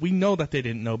 Well, we know that they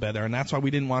didn't know better, and that's why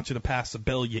we didn't want you to pass the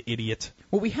bill, you idiot.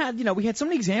 Well, we had so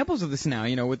many examples of this now,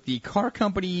 with the car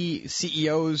company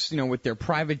CEOs, with their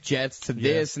private jets to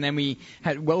this, and then we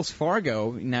had Wells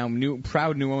Fargo, now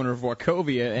proud new owner of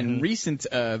Wachovia, and recent,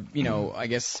 I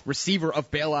guess, receiver of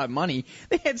bailout money.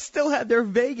 They still had their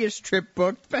Vegas trip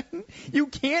booked. You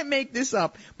can't make this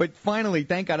up. But finally,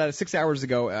 thank God, out of 6 hours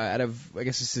ago, I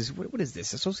guess this is, what is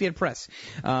this? Associated Press.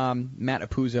 Matt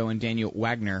Apuzzo and Daniel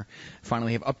Wagner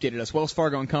finally have updated us. Wells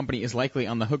Fargo and Company is likely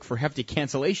on the hook for hefty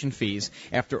cancellation fees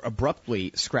after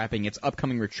abruptly scrapping its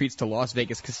upcoming retreats to Las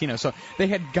Vegas casino. So they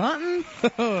had gotten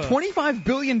 $25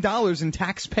 billion in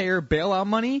taxpayer bailout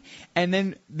money, and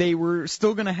then they were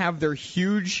still going to have their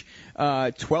huge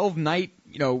 12-night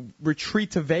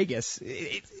retreat to Vegas.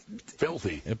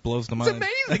 Filthy. It blows the mind.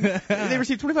 It's amazing. They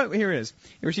received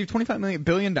 $25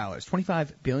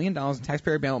 billion in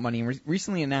taxpayer bailout money, and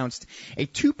recently announced a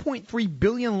 $2.3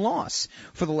 billion loss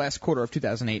for the last quarter of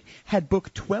 2008. Had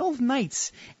booked 12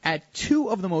 nights at two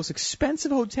of the most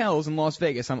expensive hotels in Las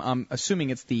Vegas. I'm assuming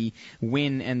it's the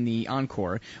Wynn and the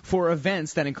Encore, for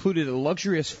events that included a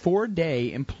luxurious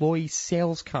 4-day employee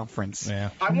sales conference.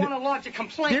 Yeah. I want to launch a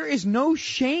complaint. There is no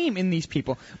shame in these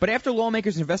people. But after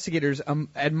lawmakers and investigators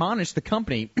admonished the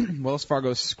company, Wells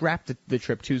Fargo scrapped the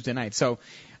trip Tuesday night. So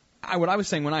what I was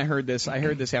saying when I heard this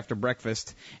after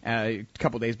breakfast a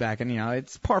couple days back, and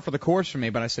it's par for the course for me.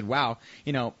 But I said, wow,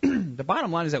 the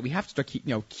bottom line is that we have to start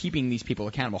keeping these people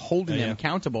accountable, holding them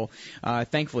accountable.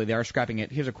 Thankfully, they are scrapping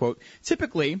it. Here's a quote.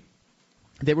 Typically,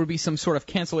 there would be some sort of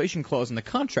cancellation clause in the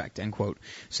contract, end quote,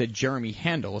 said Jeremy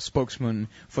Handel, a spokesman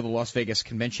for the Las Vegas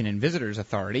Convention and Visitors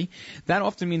Authority. That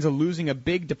often means losing a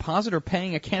big deposit or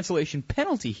paying a cancellation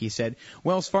penalty, he said.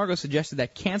 Wells Fargo suggested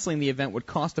that canceling the event would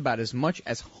cost about as much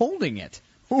as holding it.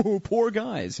 Oh, poor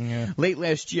guys. Yeah. Late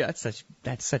last year,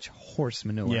 that's such horse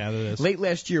manure. Yeah, that is. Late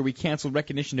last year, we canceled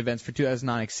recognition events for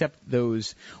 2009, except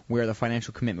those where the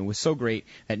financial commitment was so great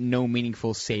that no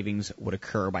meaningful savings would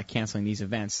occur by canceling these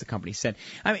events, the company said.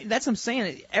 I mean, that's what I'm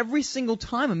saying. Every single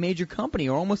time a major company,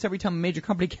 or almost every time a major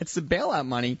company gets the bailout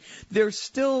money, they're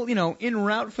still, en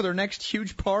route for their next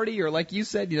huge party, or like you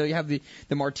said, you have the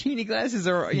martini glasses,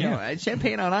 or,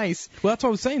 champagne on ice. Well, that's what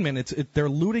I was saying, man. They're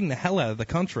looting the hell out of the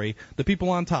country. The people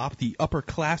on top, the upper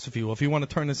class, if you will. If you want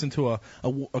to turn this into a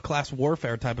class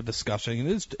warfare type of discussion,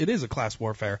 it is a class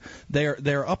warfare.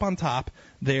 They're up on top.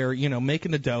 They're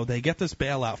making the dough. They get this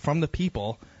bailout from the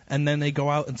people, and then they go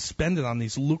out and spend it on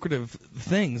these lucrative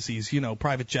things, these,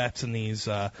 private jets and these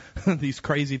these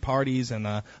crazy parties and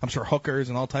I'm sure hookers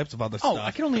and all types of other stuff.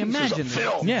 I can only imagine.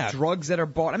 Yeah. Drugs that are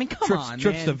bought. I mean, come on,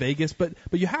 trips man. to Vegas, but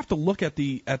you have to look at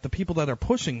the people that are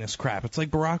pushing this crap. It's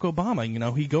like Barack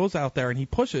Obama, he goes out there and he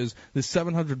pushes this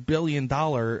 $700 billion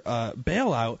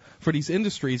bailout for these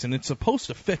industries, and it's supposed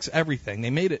to fix everything. They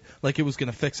made it like it was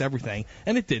going to fix everything,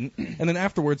 and it didn't. And then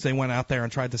afterwards they went out there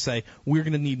and tried to say, we're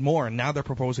going to need more, and now they're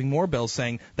proposing more bills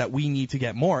saying that we need to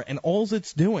get more. And all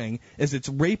it's doing is it's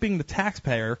raping the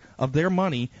taxpayer of their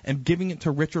money and giving it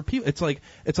to richer people. It's like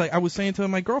I was saying to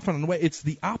my girlfriend on the way, it's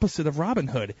the opposite of Robin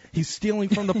Hood. He's stealing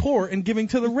from the poor and giving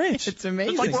to the rich. It's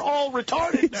amazing. It's like we're all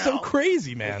retarded It's so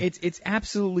crazy, man. It's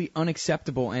absolutely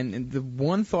unacceptable. And the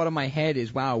one thought in my head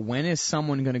is, wow, when is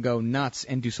someone going to go nuts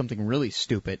and do something really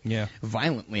stupid? Yeah.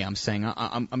 Violently, I'm saying.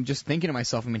 I'm just thinking to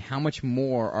myself, I mean, how much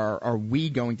more are we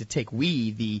going to take?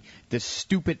 We, the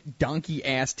stupid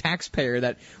donkey-ass taxpayer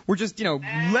that we're just,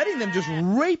 letting them just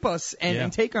rape us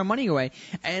and take our money away.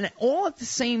 And all at the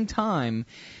same time,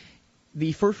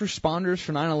 the first responders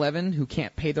for 9/11 who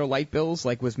can't pay their light bills,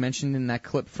 like was mentioned in that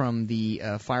clip from the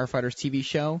Firefighters TV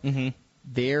show,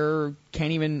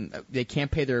 they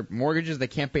can't pay their mortgages, they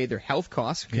can't pay their health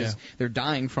costs because they're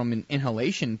dying from an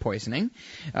inhalation poisoning.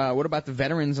 What about the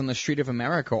veterans on the street of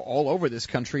America all over this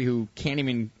country who can't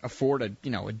even afford a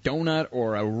donut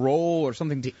or a roll or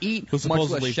something to eat, much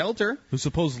less shelter? Who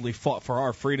supposedly fought for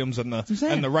our freedoms and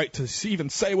the right to even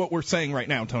say what we're saying right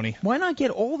now, Tony. Why not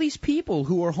get all these people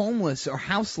who are homeless or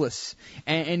houseless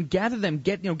and gather them,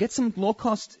 get some low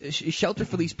cost shelter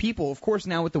for these people? Of course,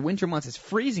 now with the winter months, it's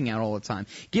freezing out all the time.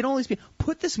 Get all these people.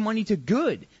 Put this money to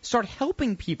good. Start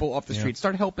helping people off the street.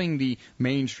 Start helping the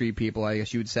Main Street people, I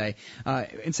guess you would say,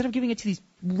 instead of giving it to these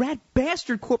rat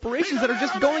bastard corporations that are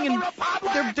just going and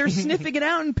they're sniffing it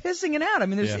out and pissing it out. I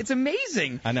mean, it's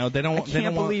amazing. I know they don't. I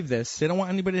can't believe this. They don't want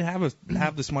anybody to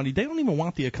have this money. They don't even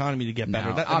want the economy to get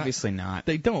better. No, obviously not.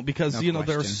 They don't because No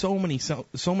there are so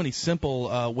many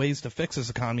simple ways to fix this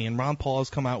economy, and Ron Paul has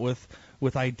come out with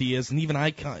ideas, and even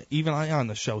I on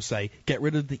the show say get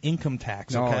rid of the income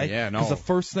tax. Okay? Because the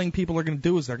first thing people are going to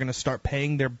do is they're going to start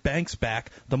paying their banks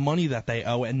back the money that they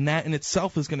owe, and that in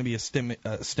itself is going to be a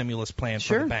stimulus plan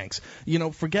for the banks.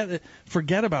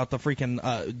 Forget about the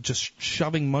freaking just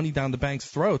shoving money down the banks'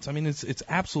 throats. I mean, it's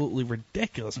absolutely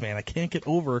ridiculous, man. I can't get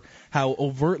over how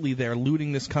overtly they're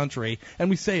looting this country,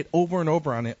 and we say it over and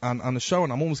over on the show,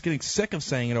 and I'm almost getting sick of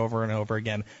saying it over and over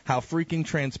again. How freaking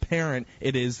transparent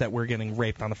it is that we're getting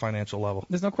raped on a financial level.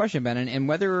 There's no question, Ben. And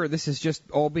whether this is just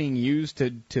all being used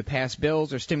to pass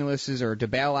bills or stimuluses or to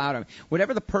bail out, I mean,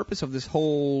 whatever the purpose of this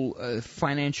whole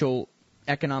financial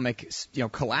economic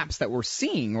collapse that we're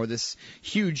seeing, or this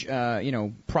huge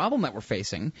problem that we're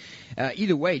facing,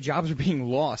 either way, jobs are being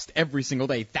lost every single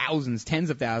day. Thousands,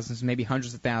 tens of thousands, maybe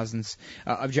hundreds of thousands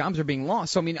of jobs are being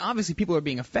lost. So I mean, obviously people are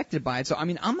being affected by it. So I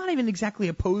mean, I'm not even exactly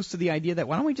opposed to the idea that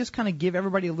why don't we just kind of give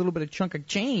everybody a little bit of chunk of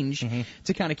change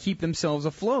to kind of keep themselves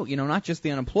afloat, not just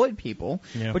the unemployed people,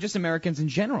 but just Americans in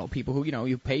general, people who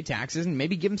you pay taxes, and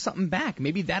maybe give them something back.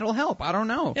 Maybe that'll help. I don't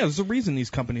know. Yeah, there's a reason these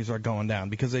companies are going down,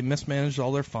 because they mismanaged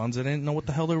all their funds. They didn't know what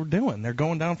the hell they were doing. They're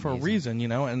going down for a reason,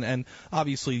 and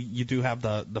obviously you do have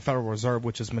the Federal Reserve,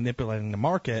 which is manipulating the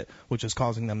market, which is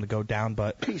causing them to go down.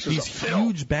 But these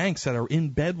huge banks that are in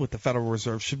bed with the Federal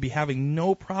Reserve should be having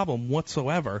no problem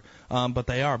whatsoever, but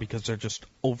they are, because they're just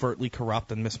overtly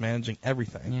corrupt and mismanaging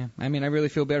everything. Yeah, I mean, I really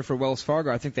feel bad for Wells Fargo.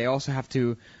 I think they also had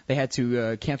to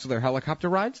cancel their helicopter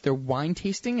rides, their wine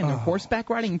tasting, and their horseback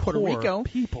riding in Puerto Rico.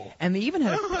 People. And they even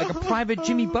had a private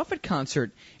Jimmy Buffett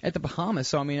concert at the Bahamas.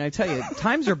 So I mean, I tell you,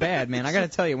 times are bad, man. I got to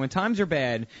tell you, when times are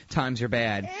bad, times are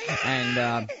bad.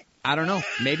 And I don't know.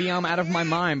 Maybe I'm out of my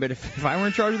mind, but if I were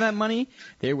in charge of that money,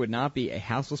 there would not be a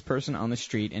houseless person on the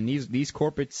street. And these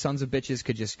corporate sons of bitches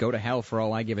could just go to hell for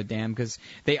all I give a damn, because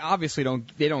they obviously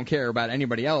don't care about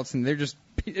anybody else, and they're just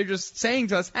saying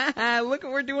to us, look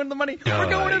what we're doing with the money. We're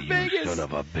going to Vegas. Son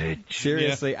of a bitch.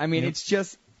 Seriously, I mean, it's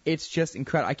just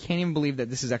incredible. I can't even believe that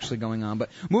this is actually going on. But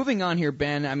moving on here,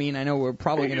 Ben, I mean, I know we're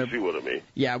probably going to... You see what I mean?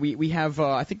 Yeah, we have,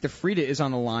 I think the Frita is on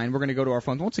the line. We're going to go to our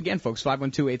phones. Once again, folks,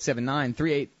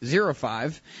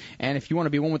 512-879-3805. And if you want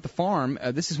to be one with the farm,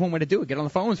 this is one way to do it. Get on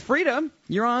the phone with Frita.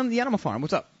 You're on the Animal Farm.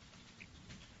 What's up?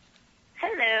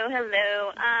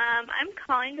 Hello. I'm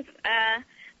calling because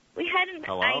we had an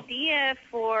idea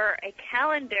for a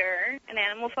calendar, an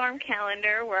Animal Farm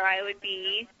calendar, where I would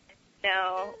be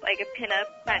like a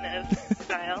pinup kind of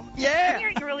style. Yeah. I'm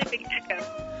hearing a really big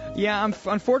echo. Yeah,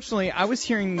 unfortunately, I was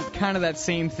hearing kind of that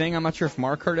same thing. I'm not sure if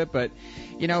Mark heard it, but,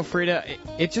 Frita,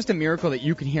 it's just a miracle that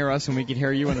you can hear us and we can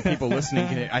hear you, and the people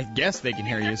listening, I guess they can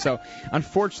hear you. So,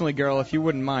 unfortunately, girl, if you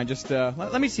wouldn't mind, just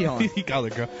let me see. Hold on. You call her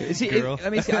girl. Girl.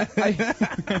 Let me see.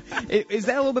 Is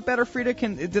that a little bit better,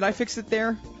 Frita? Did I fix it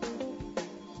there?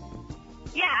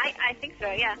 Yeah, I think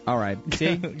so, yeah. All right. See?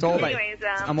 It's all about, Anyways,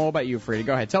 I'm all about you, Frita.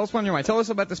 Go ahead. Tell us when you're mind. Tell us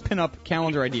about this pinup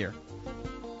calendar idea.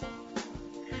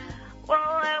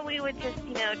 Well, we would just,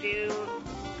 do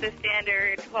the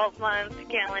standard 12-month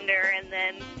calendar and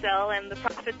then sell, and the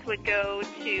profits would go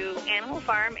to Animal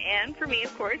Farm and for me,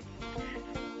 of course.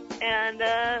 And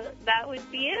that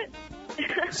would be it.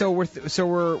 So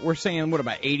we're saying, what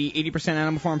about 80%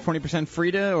 Animal Farm, 20%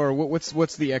 Frita, or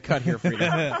what's the cut here,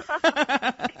 Frita?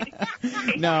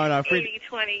 No, Frita.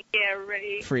 80-20, yeah,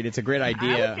 right. Frita, it's a great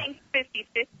idea. I would think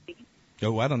 50-50.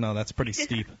 Oh, I don't know. That's pretty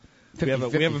steep. 50,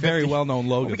 we have a very well-known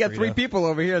logo. We got Frita. 3 people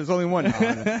over here. There's only one. No,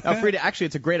 Frita, actually,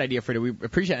 it's a great idea, Frita. We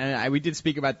appreciate it. And we did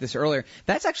speak about this earlier.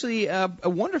 That's actually a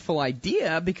wonderful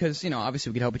idea because, obviously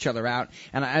we could help each other out.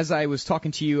 And as I was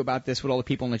talking to you about this with all the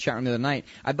people in the chat room the other night,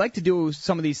 I'd like to do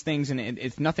some of these things, and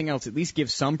if nothing else, at least give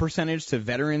some percentage to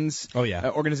veterans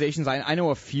organizations. I know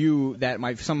a few that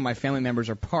some of my family members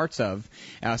are parts of,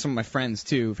 some of my friends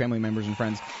too, family members and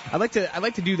friends. I'd like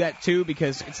to do that too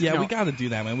because it's, we got to do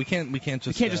that, man. We can't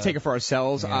just take it for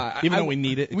ourselves. Even though we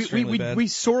need it extremely bad. We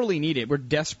sorely need it. We're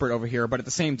desperate over here, but at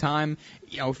the same time,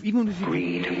 even if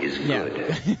greed is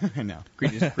good. I know.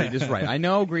 Greed is right. I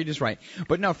know greed is right.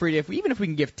 But no, Frida, even if we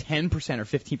can give 10% or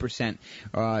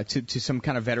 15% to some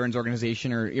kind of veterans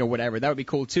organization or whatever, that would be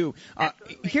cool too.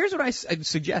 Here's what I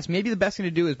suggest. Maybe the best thing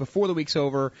to do is before the week's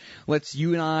over, let's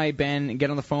you and I, Ben, get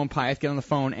on the phone, Pyeth, get on the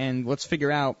phone, and let's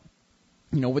figure out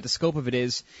what the scope of it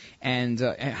is and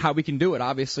how we can do it.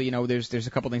 Obviously, there's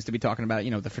a couple things to be talking about,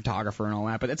 the photographer and all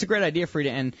that. But it's a great idea, Frida.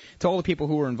 And to all the people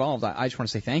who were involved, I just want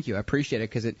to say thank you. I appreciate it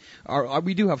because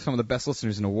we do have some of the best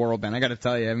listeners in the world, Ben. I got to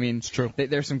tell you. I mean, it's true.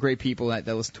 There's some great people that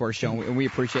listen to our show, and we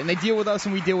appreciate it. And they deal with us,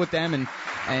 and we deal with them.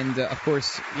 And of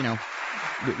course,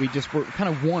 we're kind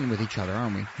of one with each other,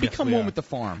 aren't we? Yes, Become we one are. with the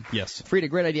farm. Yes. Frida,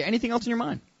 great idea. Anything else in your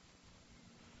mind?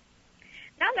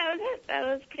 No, that was it. That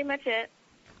was pretty much it.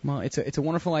 Well, it's a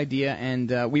wonderful idea,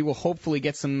 and we will hopefully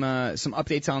get some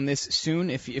updates on this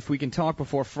soon. If we can talk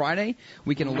before Friday,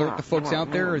 we can alert the folks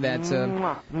out there that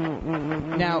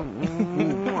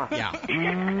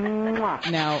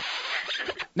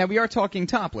now we are talking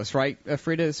topless, right,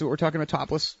 Frida? So we're talking about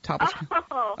topless.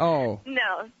 Oh.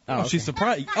 No. Oh, okay. She's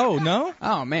surprised. Oh no.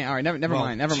 Oh man. All right.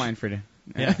 Never mind, Frida.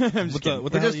 Yeah.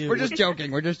 We're just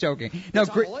joking. We're just joking. No,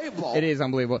 it's unbelievable. It is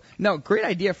unbelievable. No, great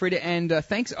idea, Frida, and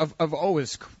thanks of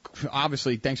always.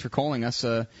 Obviously, thanks for calling us.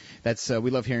 We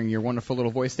love hearing your wonderful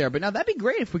little voice there. But now that'd be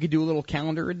great if we could do a little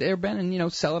calendar there, Ben,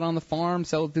 and sell it on the farm,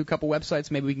 sell it through a couple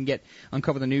websites. Maybe we can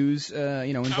uncover the news.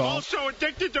 Involved. I'm also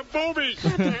addicted to boobies.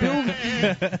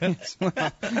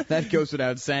 That goes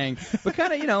without saying. But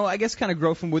kind of, I guess kind of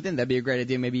grow from within. That'd be a great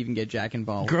idea. Maybe even get Jack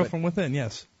involved. Grow from within,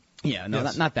 yes. Yeah, no,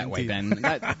 yes, not that way, Ben.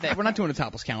 We're not doing a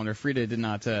topless calendar. Frida did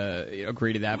not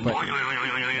agree to that. But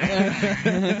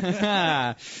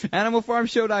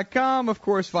AnimalFarmShow.com, of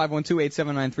course,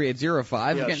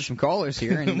 512-879-3805. We're getting some callers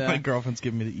here. And, my girlfri's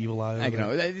giving me the evil eye. I know.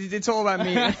 It's all about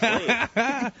me.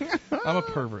 I'm a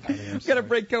pervert. We've got a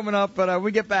break coming up, but when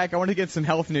we get back, I want to get some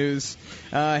health news.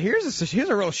 Here's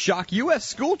a real shock. U.S.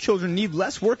 school children need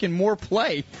less work and more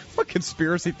play. What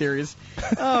conspiracy theories?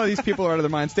 Oh, these people are out of their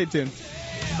minds. Stay tuned.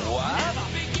 What?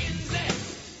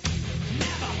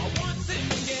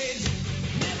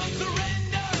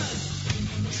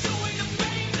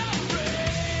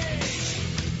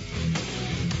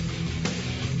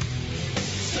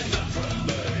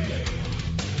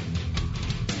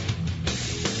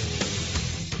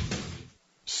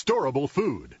 Storable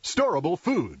food. Storable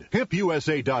food.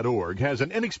 HempUSA.org has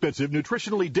an inexpensive,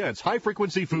 nutritionally dense,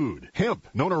 high-frequency food. Hemp,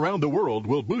 known around the world,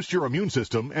 will boost your immune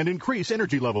system and increase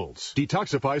energy levels.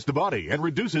 Detoxifies the body and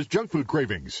reduces junk food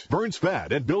cravings. Burns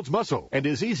fat and builds muscle. And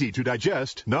is easy to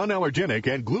digest, non-allergenic,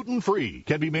 and gluten-free.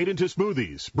 Can be made into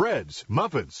smoothies, breads,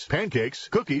 muffins, pancakes,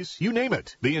 cookies, you name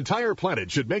it. The entire planet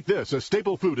should make this a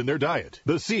staple food in their diet.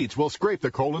 The seeds will scrape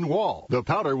the colon wall. The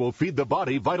powder will feed the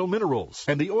body vital minerals.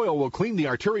 And the oil will clean the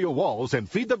arterial wall walls and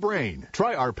feed the brain.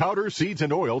 Try our powder, seeds,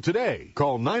 and oil today.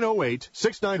 Call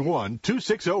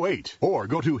 908-691-2608 or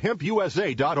go to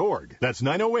hempusa.org. That's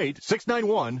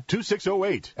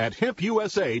 908-691-2608 at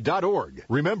hempusa.org.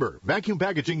 Remember, vacuum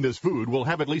packaging this food will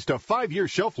have at least a 5-year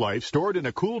shelf life stored in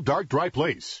a cool, dark, dry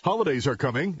place. Holidays are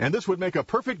coming, and this would make a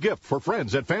perfect gift for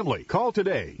friends and family. Call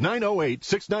today,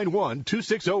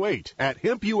 908-691-2608 at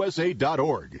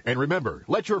hempusa.org. And remember,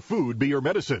 let your food be your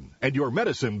medicine, and your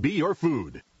medicine be your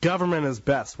food. Government is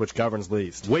best, which governs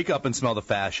least. Wake up and smell the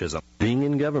fascism. Being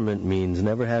in government means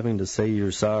never having to say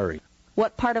you're sorry.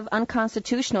 What part of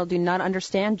unconstitutional do you not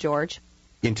understand, George?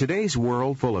 In today's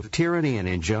world full of tyranny and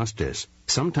injustice,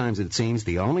 sometimes it seems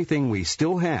the only thing we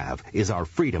still have is our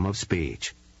freedom of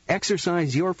speech.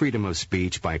 Exercise your freedom of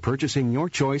speech by purchasing your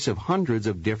choice of hundreds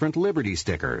of different Liberty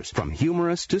stickers, from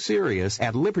humorous to serious,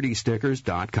 at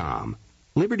libertystickers.com.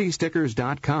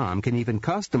 LibertyStickers.com can even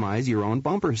customize your own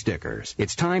bumper stickers.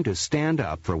 It's time to stand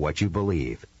up for what you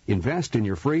believe. Invest in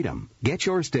your freedom. Get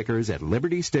your stickers at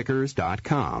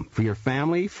LibertyStickers.com for your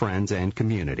family, friends, and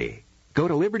community. Go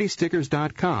to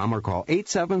LibertyStickers.com or call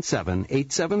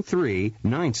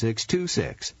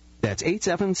 877-873-9626. That's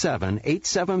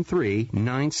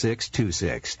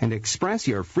 877-873-9626 and express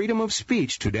your freedom of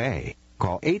speech today.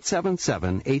 Call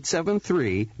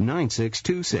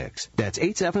 877-873-9626. That's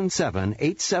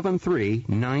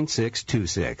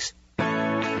 877-873-9626.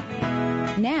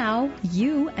 Now,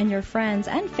 you and your friends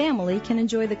and family can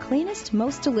enjoy the cleanest,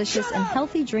 most delicious, and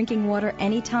healthy drinking water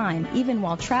anytime, even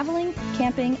while traveling,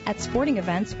 camping, at sporting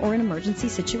events, or in emergency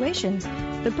situations.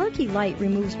 The Berkey Light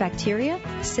removes bacteria,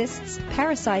 cysts,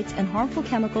 parasites, and harmful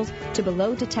chemicals to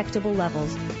below detectable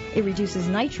levels. It reduces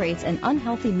nitrates and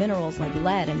unhealthy minerals like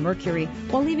lead and mercury,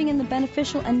 while leaving in the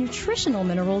beneficial and nutritional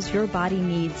minerals your body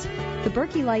needs. The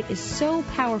Berkey Light is so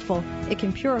powerful, it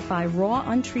can purify raw,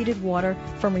 untreated water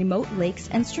from remote lakes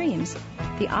and streams.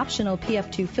 The optional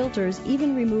PF2 filters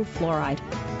even remove fluoride.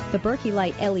 The Berkey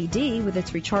Light LED with its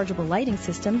rechargeable lighting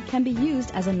system can be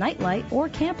used as a nightlight or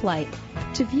camp light.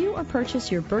 To view or purchase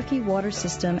your Berkey water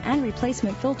system and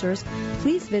replacement filters,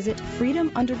 please visit Freedom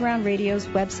Underground Radio's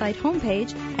website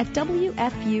homepage at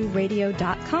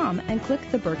WFUradio.com and click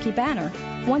the Berkey banner.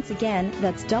 Once again,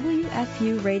 that's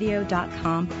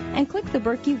WFUradio.com and click the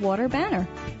Berkey water banner.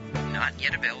 Not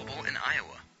yet available in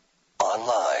Iowa.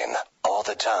 Online, all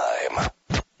the time.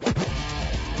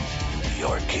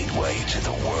 Your gateway to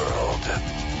the world.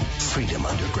 Freedom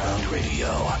Underground Radio.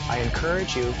 I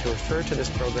encourage you to refer to this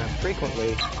program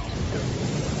frequently.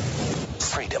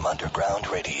 Freedom Underground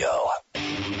Radio.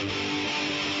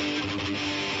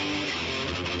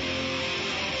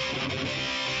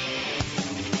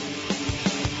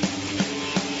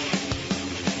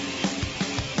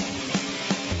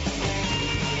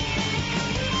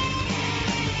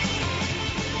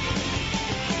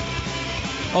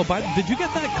 Oh, did you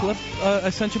get that clip I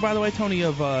sent you, by the way, Tony,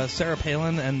 of Sarah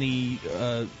Palin and the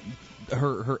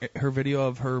her video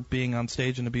of her being on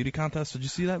stage in a beauty contest? Did you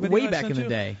see that video? Way back in the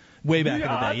day. Way back in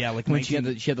the day, yeah. Like when she had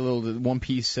the little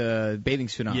one-piece bathing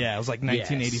suit on. Yeah, it was like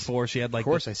 1984. Yes. She had like. Of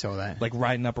course, I saw that. Like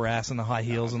riding up her ass in the high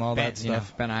heels and all that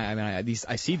stuff. You know, Ben,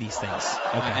 I see these things.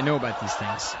 Okay. I know about these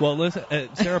things. Well, listen,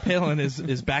 Sarah Palin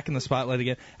is back in the spotlight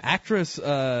again. Actress,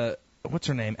 what's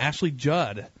her name? Ashley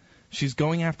Judd. She's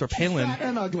going after Palin. She's fat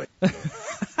and ugly.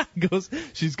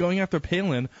 She's going after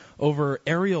Palin over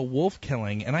aerial wolf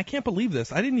killing, and I can't believe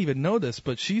this. I didn't even know this,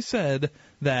 but she said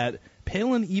that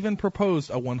Palin even proposed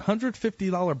a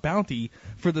 $150 bounty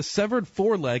for the severed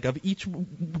foreleg of each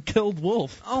killed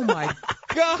wolf. Oh my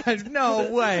God,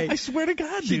 no way! I swear to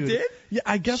God, she dude. Did? Yeah,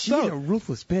 I guess She's so. She's a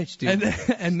ruthless bitch, dude.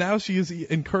 And now she is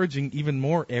encouraging even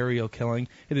more aerial killing.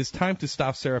 It is time to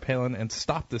stop Sarah Palin and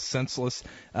stop this senseless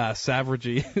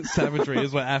savagery. Savagery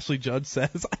is what Ashley Judd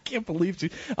says. I can't believe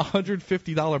she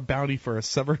 $150 bounty for a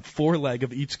severed foreleg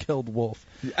of each killed wolf.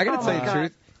 I gotta tell you the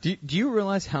truth. Do you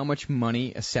realize how much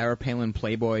money a Sarah Palin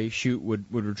Playboy shoot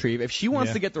would retrieve? If she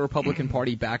wants to get the Republican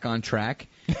Party back on track,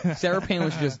 Sarah Palin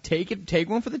should just take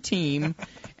one for the team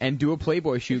and do a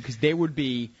Playboy shoot, because it would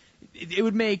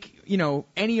make,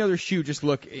 any other shoot just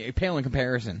look pale in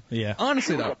comparison. Yeah.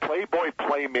 Honestly, though. A Playboy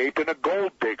playmate and a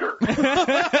gold digger.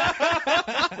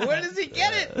 Where does he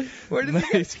get it? Where does he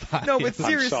get it? No, but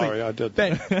seriously. I'm sorry, I did.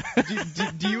 Ben,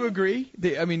 do you agree?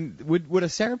 Would a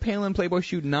Sarah Palin Playboy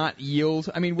shoot not yield?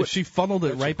 If she funneled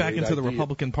it right back into the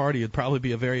Republican Party, it'd probably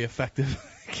be a very effective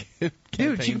campaign.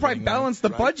 Dude, she could probably balance the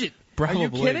budget. Probably, are you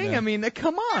kidding? Yeah. I mean,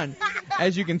 come on.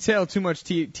 As you can tell, too much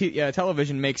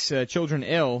television makes children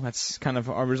ill. That's kind of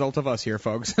a result of us here,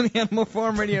 folks, on the Animal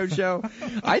Farm Radio Show.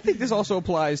 I think this also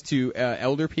applies to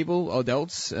elder people,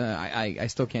 adults. I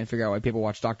still can't figure out why people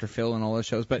watch Dr. Phil and all those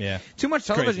shows. But too much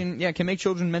television, can make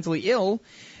children mentally ill.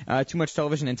 Too much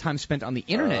television and time spent on the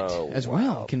Internet as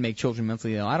well can make children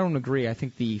mentally ill. I don't agree. I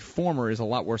think the former is a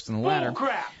lot worse than the latter.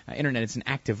 Internet is an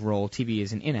active role. TV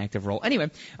is an inactive role. Anyway,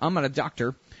 I'm not a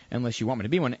doctor, unless you want me to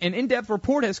be one. An in-depth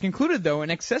report has concluded, though, an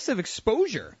excessive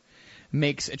exposure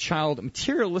makes a child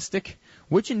materialistic,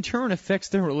 which in turn affects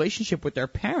their relationship with their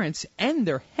parents and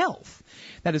their health.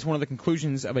 That is one of the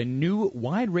conclusions of a new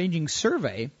wide-ranging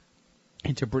survey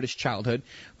into British childhood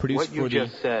produced what you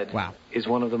just said is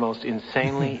one of the most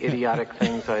insanely idiotic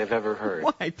things I have ever heard.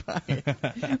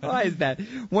 Why is that?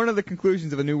 One of the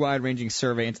conclusions of a new wide-ranging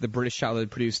survey into the British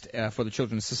childhood produced for the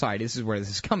Children's Society, this is where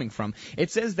this is coming from, it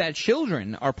says that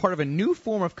children are part of a new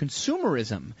form of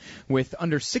consumerism, with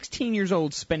under 16 years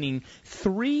old spending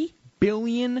 £3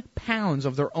 billion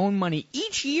of their own money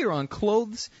each year on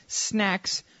clothes,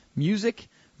 snacks, music,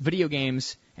 video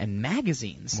games, and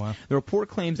magazines. Wow. The report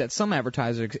claims that some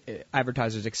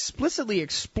advertisers explicitly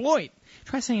exploit,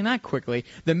 try saying that quickly,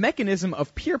 the mechanism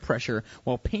of peer pressure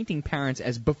while painting parents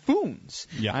as buffoons.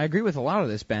 Yeah. I agree with a lot of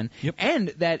this, Ben. Yep. And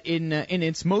that in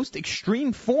its most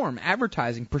extreme form,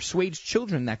 advertising persuades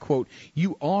children that, quote,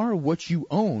 you are what you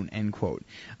own, end quote.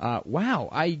 Wow,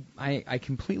 I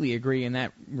completely agree in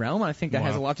that realm. I think that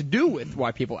has a lot to do with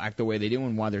why people act the way they do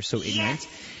and why they're so ignorant.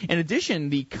 In addition,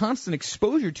 the constant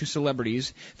exposure to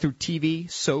celebrities through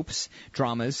TV, soaps,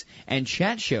 dramas, and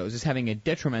chat shows is having a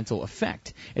detrimental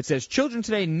effect. It says children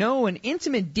today know in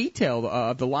intimate detail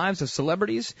of the lives of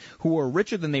celebrities who are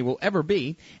richer than they will ever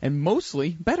be and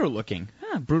mostly better looking.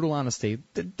 Brutal honesty.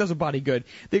 Does a body good.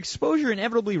 The exposure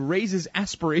inevitably raises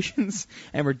aspirations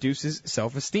and reduces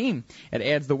self-esteem. It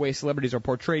adds the way celebrities are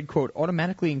portrayed, quote,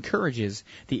 automatically encourages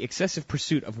the excessive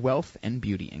pursuit of wealth and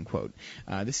beauty, end quote.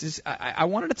 I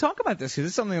wanted to talk about this because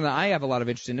it's something that I have a lot of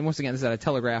interest in. And once again, this is at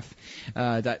telegraph.co.uk.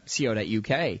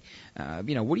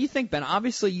 What do you think, Ben?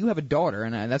 Obviously, you have a daughter,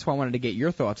 and that's why I wanted to get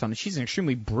your thoughts on it. She's an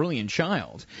extremely brilliant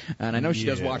child, and I know she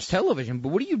does watch television,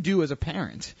 but what do you do as a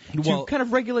parent to kind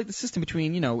of regulate the system between,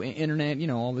 internet,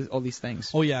 all these things?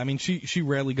 Oh, yeah, I mean, she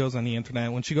rarely goes on the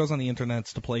internet. When she goes on the internet,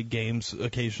 it's to play games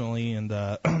occasionally, and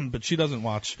but she doesn't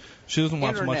watch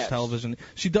much television.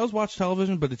 She does watch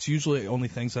television, but it's usually only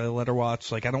things that I let her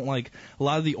watch. Like, I don't like a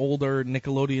lot of the older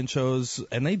Nickelodeon shows,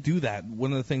 and they do that.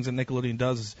 One of the things that Nickelodeon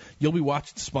does is you'll be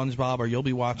watching SpongeBob, or you'll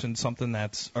be watching something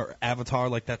or Avatar,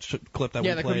 like that clip that we played.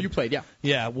 Yeah, that clip you played, yeah.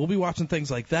 Yeah, we'll be watching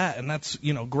things like that, and that's,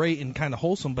 great and kind of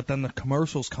wholesome, but then the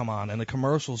commercials come on, and the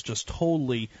commercials just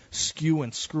totally skew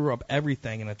and screw up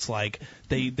everything, and it's like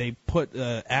they put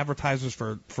advertisers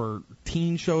for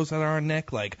teen shows that are on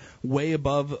Nick, like way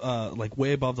above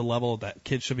the level that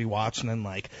kids should be watching, and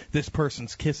like this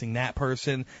person's kissing that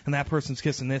person, and that person's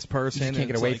kissing this person. You just can't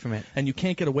get away from it. And you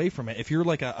can't get away from it. If you're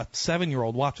like a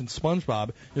 7-year-old watching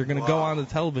SpongeBob, you're going to go on the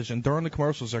television during the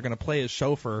commercials. They're going to play a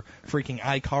show for freaking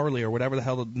iCarly or whatever the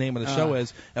hell the name of the show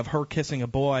is, of her kissing a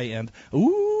boy, and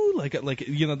ooh, like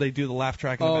they do the laugh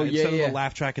track. Instead of the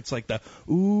laugh track, it's like the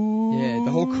ooh. Yeah,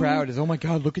 the whole crowd is, oh my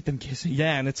God, look at them kissing.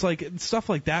 Yeah, and it's like stuff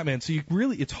like that, man. So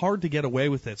it's hard to get away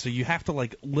with it. So you have to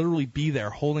like literally be there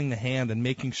holding the hand and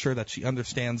making sure that she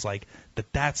understands like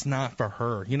that's not for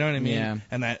her. You know what I mean? Yeah.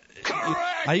 And that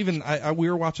we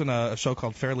were watching a show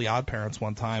called Fairly Odd Parents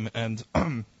one time, and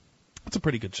it's a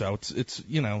pretty good show.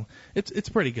 It's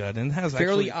pretty good, and it has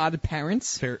Fairly Odd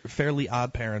Parents. Fairly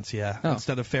Odd Parents, yeah. Oh.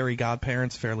 Instead of Fairy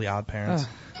Godparents, Fairly Odd Parents.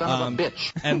 Son of a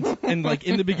bitch. And like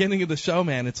in the beginning of the show,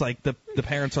 man, it's like the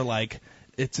parents are like,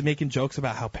 it's making jokes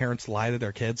about how parents lie to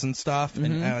their kids and stuff,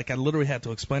 and like I literally had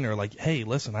to explain to her, like, hey,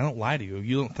 listen, I don't lie to you.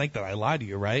 You don't think that I lie to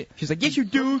you, right? She's like, yes, you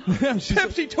do.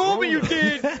 Pepsi told me you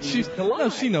did.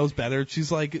 She knows better.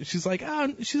 She's like,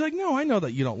 no, I know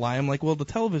that you don't lie. I'm like, well, the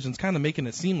television's kind of making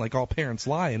it seem like all parents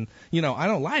lie, and I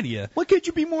don't lie to you. Why can't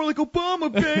you be more like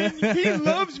Obama, Ben? He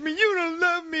loves me. You don't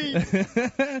love me.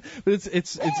 But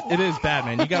it is bad,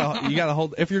 man. You gotta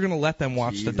hold, if you're gonna let them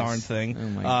watch the darn thing. Oh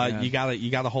my God. You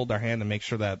gotta hold their hand and make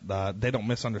sure that they don't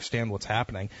misunderstand what's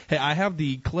happening. Hey, I have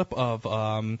the clip of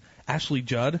Ashley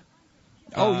Judd.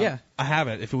 Oh yeah, I have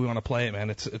it. If we want to play it, man,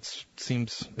 it's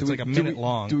like a minute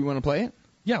long. Do we want to play it?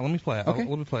 Yeah, let me play it. Okay.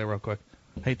 Let me play it real quick.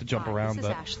 Hate to jump around, This is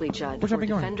but Ashley Judd we're for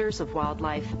jumping around. Defenders of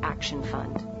Wildlife Action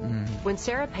Fund. When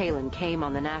Sarah Palin came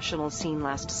on the national scene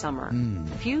last summer,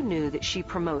 few knew that she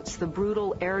promotes the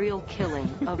brutal aerial killing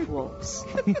of wolves.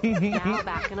 Now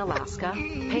back in Alaska,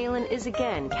 Palin is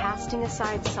again casting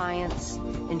aside science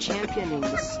and championing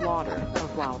the slaughter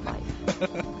of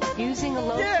wildlife. Using a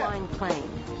low-flying plane,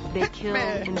 they kill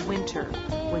in winter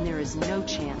when there is no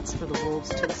chance for the wolves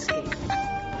to escape.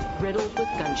 Riddled with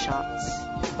gunshots,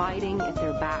 biting at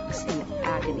their backs in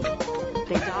agony,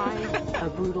 they die a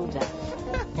brutal death.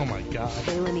 Oh my God.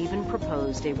 Palin even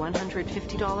proposed a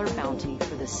 $150 bounty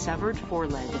for the severed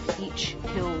foreleg of each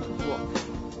killed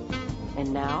wolf.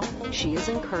 And now she is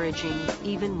encouraging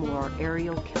even more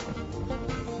aerial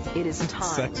killing. It is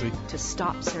time to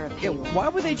stop Sarah Palin. Why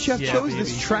would they chose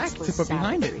this track to put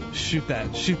behind it? Shoot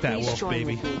that Please wolf, join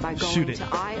baby. with me by going Shoot it. to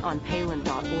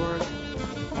eyeonpalin.org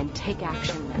and take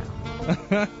action now.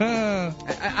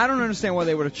 I don't understand why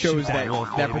they would have chose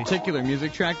that particular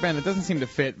music track, Ben. It doesn't seem to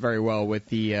fit very well with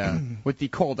the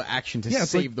call to action to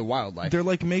save the wildlife. They're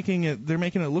like making it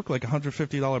look like a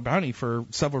 $150 bounty for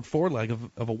severed foreleg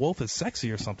of a wolf is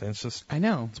sexy or something. It's just I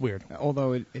know it's weird.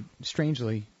 Although it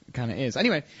strangely kind of is.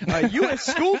 Anyway, U.S.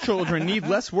 school children need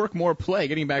less work, more play.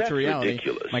 Getting back to reality.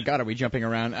 Ridiculous. My God, are we jumping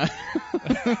around?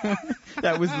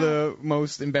 That was the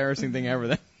most embarrassing thing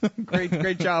ever.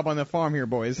 Great job on the farm here,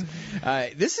 boys.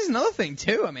 This is another thing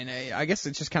too. I mean, I guess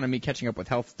it's just kind of me catching up with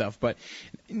health stuff. But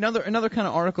another kind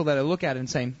of article that I look at and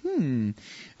saying,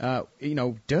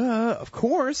 duh, of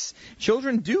course,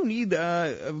 children do need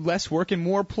less work and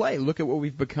more play. Look at what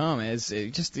we've become as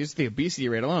just the obesity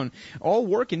rate alone. All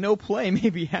work and no play may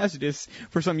be hazardous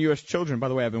for some U.S. children. By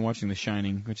the way, I've been watching The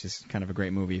Shining, which is kind of a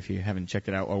great movie. If you haven't checked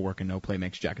it out, All work and no play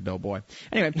makes Jack a dull boy.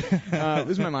 Anyway,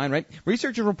 losing my mind, right?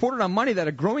 Researchers reported on Monday that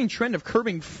a growing trend of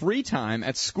curbing free time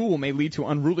at school may lead to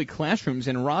unruly classrooms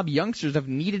and rob youngsters of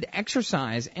needed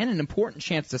exercise and an important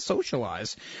chance to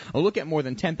socialize. A look at more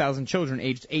than 10,000 children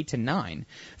aged 8 to 9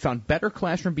 found better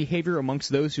classroom behavior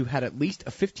amongst those who had at least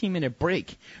a 15-minute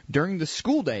break during the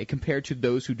school day compared to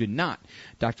those who did not.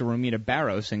 Dr. Romina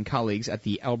Barros and colleagues at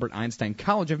the Albert Einstein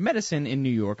College of Medicine in New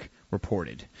York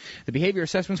reported. The behavior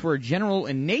assessments were general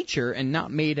in nature and not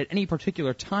made at any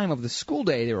particular time of the school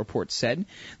day, the report said.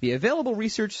 The available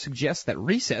research suggests that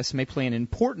recess may play an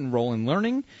important role in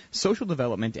learning, social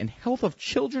development, and health of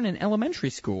children in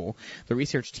elementary school, the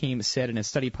research team said in a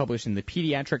study published in the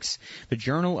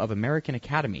Journal of American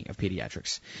Academy of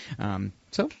Pediatrics.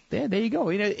 So there you go.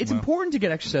 It's important to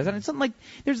get exercise. And it's something like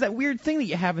there's that weird thing that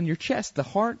you have in your chest, the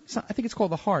heart. I think it's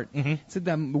called the heart. Mm-hmm. It's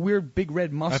the weird big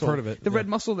red muscle. I've heard of it. The red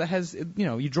muscle that has,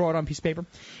 you draw it on a piece of paper.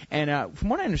 And from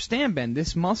what I understand, Ben,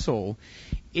 this muscle,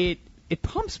 it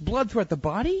pumps blood throughout the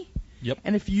body. Yep.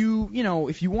 And if you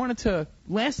want it to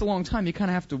last a long time, you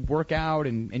kind of have to work out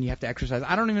and you have to exercise.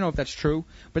 I don't even know if that's true,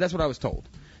 but that's what I was told.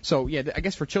 So, yeah, I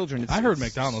guess for children, I heard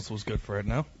McDonald's was good for it,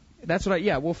 no? That's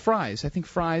what fries. I think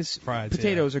fries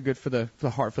potatoes are good for the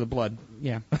heart, for the blood.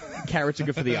 Yeah. Carrots are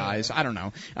good for the eyes. I don't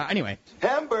know. Anyway.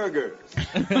 Hamburgers.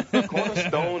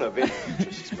 Cornerstone of it.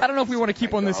 I don't know if we want to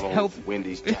keep on this health.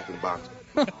 Wendy's, Jack in the Box.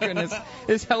 Oh, goodness.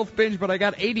 This health binge, but I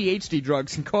got ADHD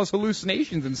drugs can cause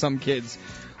hallucinations in some kids.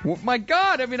 Well, my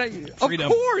God, I mean, of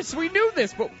course, we knew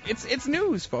this, but it's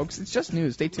news, folks. It's just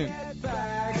news. Stay tuned.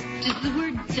 Does the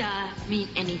word duh mean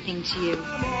anything to you?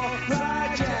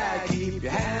 Right, Jack, keep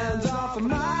your hands off of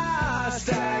my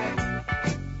stack.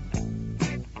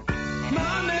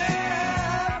 Mommy,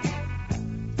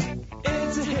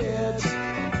 it's a hit.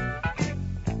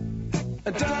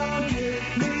 Don't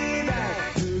get me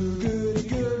back to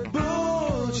good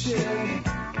bullshit.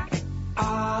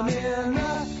 I'm in the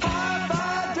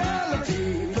high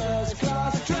fidelity first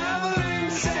class traveling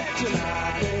section.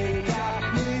 I ain't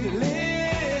got me to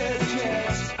live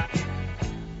yet.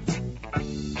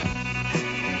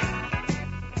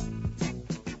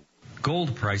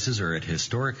 Gold prices are at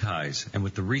historic highs, and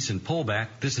with the recent pullback,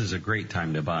 this is a great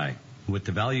time to buy. With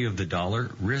the value of the dollar,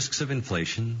 risks of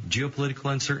inflation,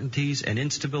 geopolitical uncertainties, and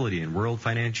instability in world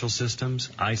financial systems,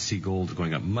 I see gold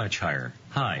going up much higher.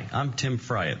 Hi, I'm Tim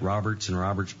Fry at Roberts &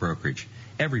 Roberts Brokerage.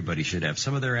 Everybody should have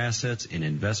some of their assets in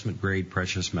investment-grade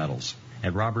precious metals.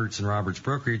 At Roberts & Roberts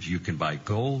Brokerage, you can buy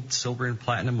gold, silver, and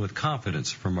platinum with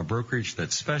confidence from a brokerage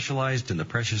that's specialized in the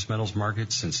precious metals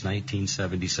market since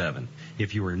 1977.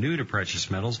 If you are new to precious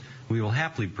metals, we will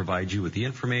happily provide you with the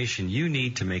information you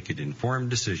need to make an informed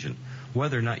decision,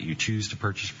 whether or not you choose to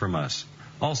purchase from us.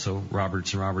 Also,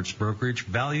 Roberts & Roberts Brokerage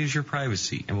values your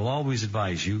privacy and will always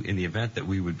advise you in the event that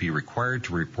we would be required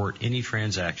to report any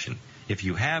transaction. If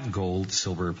you have gold,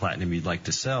 silver, or platinum you'd like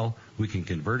to sell, we can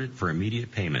convert it for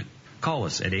immediate payment. Call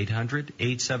us at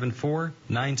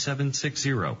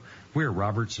 800-874-9760. We're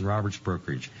Roberts & Roberts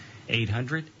Brokerage.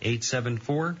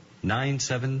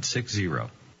 800-874-9760.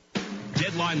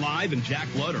 Deadline Live and Jack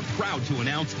Blood are proud to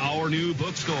announce our new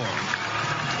bookstore.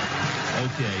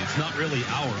 Okay, it's not really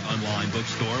our online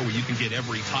bookstore where you can get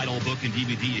every title, book, and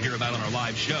DVD you hear about on our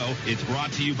live show. It's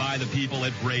brought to you by the people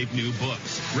at Brave New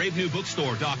Books.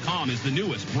 BraveNewBookstore.com is the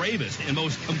newest, bravest, and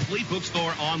most complete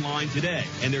bookstore online today.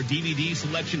 And their DVD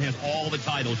selection has all the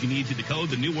titles you need to decode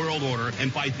the New World Order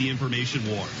and fight the information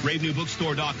war.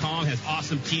 BraveNewBookstore.com has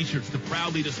awesome t-shirts to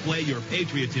proudly display your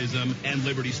patriotism and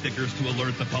liberty stickers to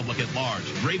alert the public at large.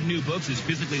 Brave New Books is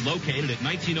physically located at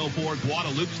 1904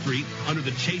 Guadalupe Street under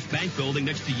the Chase Bank Building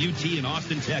next to UT in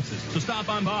Austin, Texas. So stop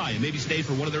on by and maybe stay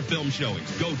for one of their film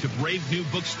showings. Go to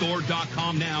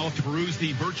BraveNewBookstore.com now to peruse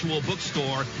the virtual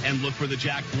bookstore and look for the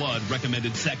Jack Blood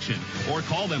recommended section. Or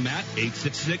call them at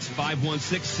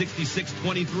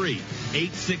 866-516-6623.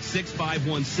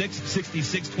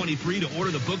 866-516-6623 to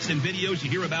order the books and videos you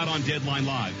hear about on Deadline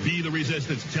Live. Be the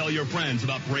resistance. Tell your friends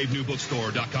about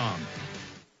BraveNewBookstore.com.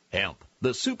 Hemp, the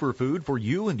superfood for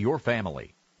you and your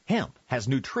family. Hemp has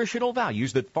nutritional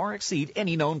values that far exceed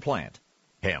any known plant.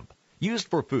 Hemp, used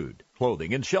for food,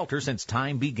 clothing, and shelter since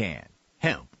time began.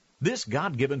 Hemp, this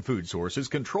God-given food source is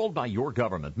controlled by your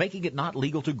government, making it not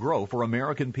legal to grow for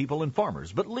American people and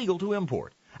farmers, but legal to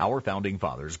import. Our founding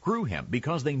fathers grew hemp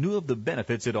because they knew of the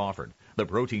benefits it offered. The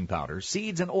protein powder,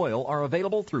 seeds, and oil are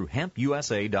available through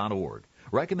hempusa.org.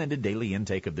 Recommended daily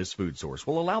intake of this food source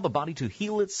will allow the body to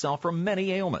heal itself from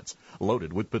many ailments.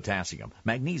 Loaded with potassium,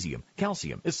 magnesium,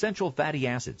 calcium, essential fatty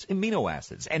acids, amino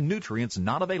acids, and nutrients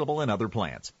not available in other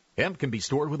plants. Hemp can be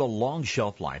stored with a long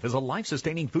shelf life as a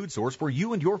life-sustaining food source for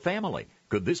you and your family.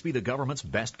 Could this be the government's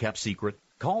best-kept secret?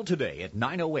 Call today at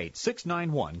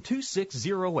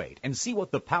 908-691-2608 and see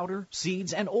what the powder,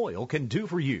 seeds, and oil can do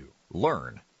for you.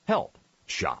 Learn, help,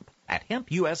 shop at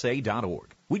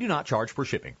hempusa.org. We do not charge for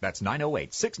shipping. That's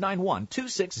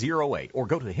 908-691-2608 or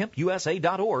go to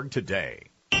hempusa.org today.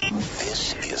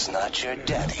 This is not your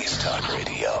daddy's talk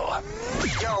radio.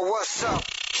 Yo, what's up?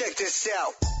 Check this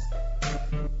out.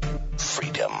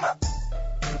 Freedom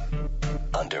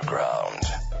Underground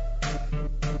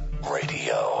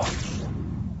Radio.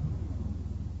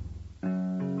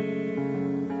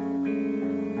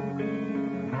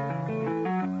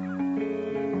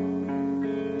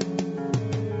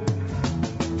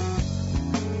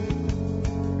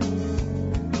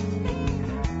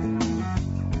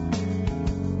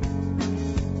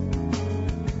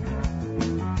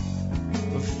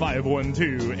 Five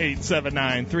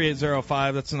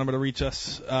 512-879-3805. That's the number to reach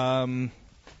us.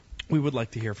 We would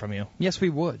like to hear from you. Yes, we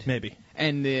would. Maybe.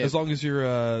 And as long as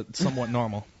you're somewhat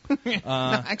normal. No,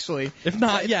 actually, if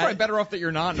not, it's probably better off that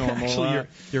you're not normal. Actually,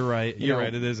 you're right. You're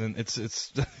right. It isn't.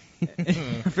 It's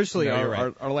officially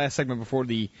no, our last segment before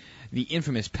the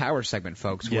infamous power segment,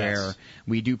 folks, yes, where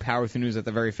we do power through news at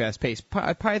the very fast pace.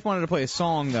 Pyth wanted to play a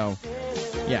song, though.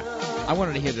 Yeah, I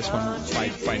wanted to hear this one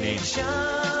by name.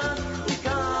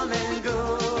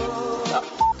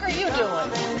 What are you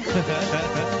doing?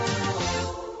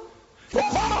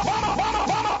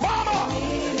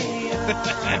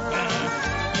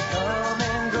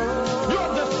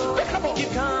 You're despicable. You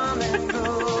come and go.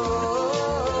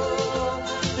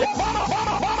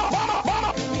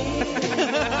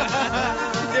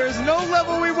 There's no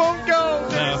level we won't go.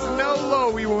 There's no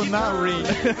low we will not reach.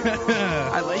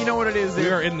 You know what it is? We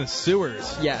are in the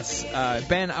sewers. Yes.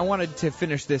 Ben, I wanted to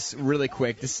finish this really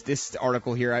quick, this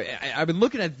article here. I've been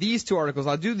looking at these two articles.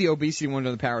 I'll do the obesity one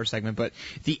in the power segment, but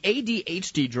the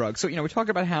ADHD drug. So, we talk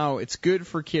about how it's good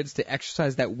for kids to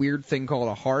exercise that weird thing called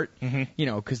a heart,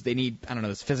 because they need,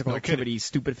 this physical activity,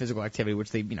 stupid physical activity,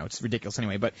 which they, it's ridiculous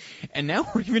anyway. And now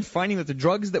we're even finding that the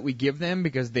drugs that we give them,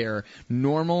 because they're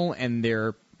normal and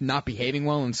they're not behaving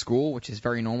well in school, which is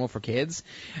very normal for kids.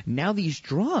 Now these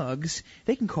drugs,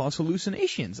 they can cause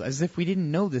hallucinations, as if we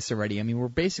didn't know this already. We're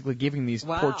basically giving these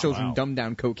poor children dumbed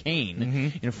down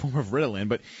cocaine in a form of Ritalin.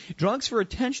 But drugs for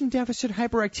attention deficit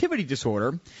hyperactivity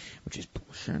disorder, which is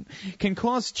bullshit, can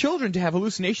cause children to have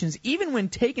hallucinations even when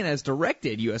taken as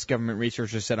directed, U.S. government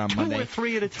researchers said on Monday. 2 or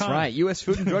 3 at a time. That's right. U.S.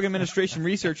 Food and Drug Administration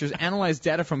researchers analyzed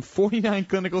data from 49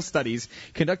 clinical studies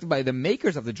conducted by the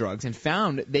makers of the drugs and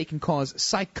found they can cause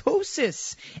psychosis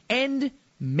and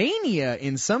mania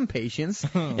in some patients,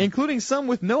 including some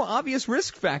with no obvious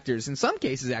risk factors. In some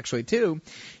cases, actually, too.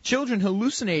 Children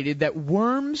hallucinated that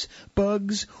worms,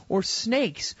 bugs, or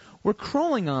snakes were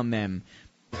crawling on them.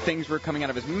 things were coming out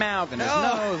of his mouth and his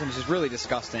nose, and it was just really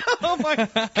disgusting. Oh my God!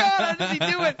 How does he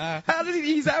do it? How does he?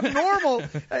 He's abnormal.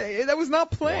 That was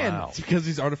not planned. Wow. It's because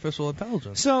he's artificial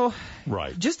intelligence. So,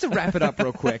 right. Just to wrap it up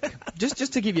real quick,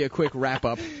 just to give you a quick wrap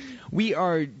up, we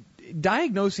are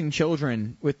diagnosing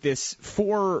children with this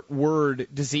 4-word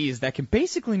disease that can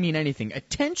basically mean anything: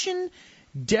 attention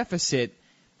deficit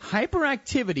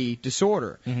hyperactivity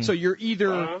disorder. Mm-hmm. So you're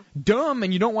either dumb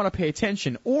and you don't want to pay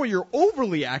attention, or you're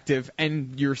overly active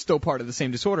and you're still part of the same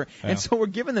disorder. Yeah. And so we're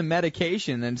given the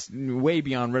medication, and it's way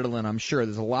beyond Ritalin, I'm sure.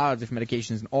 There's a lot of different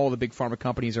medications, and all the big pharma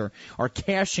companies are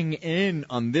cashing in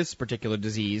on this particular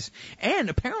disease. And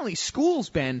apparently schools,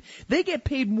 Ben, they get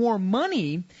paid more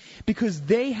money because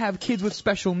they have kids with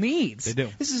special needs. They do.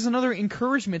 This is another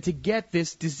encouragement to get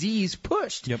this disease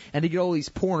pushed, and to get all these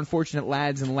poor, unfortunate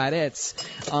lads and ladettes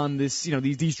on this,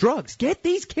 these drugs. Get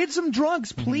these kids some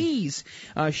drugs, please.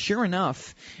 Sure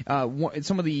enough,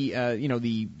 some of the,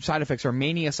 the side effects are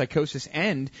mania, psychosis,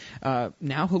 and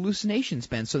now hallucinations,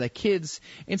 Ben. So that kids,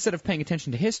 instead of paying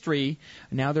attention to history,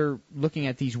 now they're looking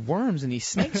at these worms and these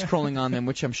snakes crawling on them,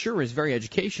 which I'm sure is very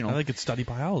educational. I think it's study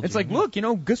biology. It's like, look,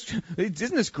 isn't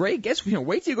this great? Guess,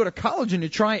 wait till you go to college and you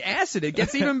try acid. It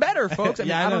gets even better, folks.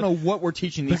 I don't know what we're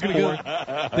teaching these people.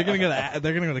 They're gonna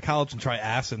go to college and try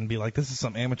acid and be like, this is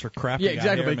some amateur crap. Yeah,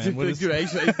 exactly. Here, dude,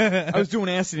 I was doing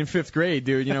acid in 5th grade,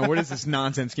 dude. What is this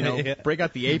nonsense? Break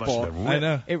out the 8-ball. I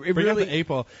know. It Break really, out the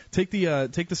 8-ball. Take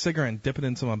the cigarette and dip it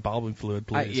in some embalming fluid,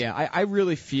 please. I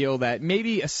really feel that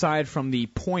maybe aside from the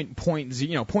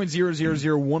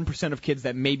 0.0001% of kids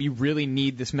that maybe really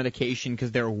need this medication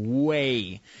because they're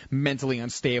way mentally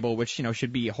unstable, which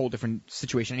should be a whole different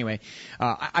situation anyway.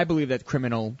 I believe that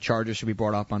criminal charges should be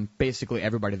brought up on basically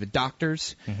everybody: the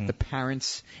doctors, the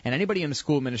parents, and anybody in the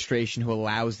school administration who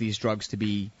allows these drugs to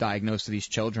be diagnosed to these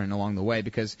children along the way,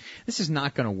 because this is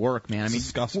not going to work, man. It's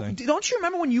disgusting. Don't you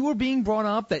remember when you were being brought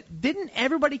up that didn't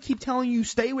everybody keep telling you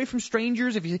stay away from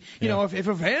strangers? If if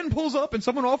a van pulls up and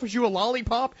someone offers you a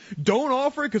lollipop, don't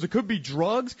offer it because it could be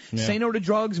drugs. Yeah. Say no to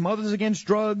drugs. Mothers against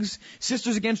drugs.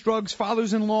 Sisters against drugs.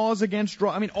 Fathers-in-laws against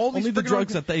drugs. I mean, all these. Only the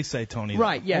drugs that they say, Tony.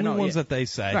 Right? Yeah. Only ones that they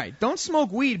say. Right. Don't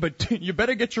smoke weed, but you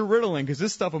better get your Ritalin because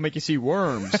this stuff will make you see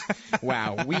worms.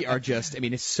 Wow. We are just. I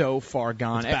mean, it's so far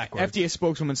gone. FDA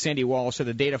spokeswoman Sandy Walsh said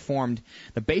the data formed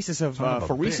the basis of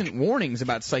for recent warnings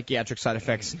about psychiatric side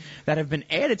effects that have been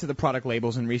added to the product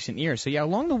labels in recent years. So yeah,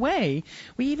 along the way,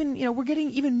 we're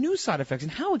getting even new side effects.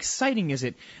 And how exciting is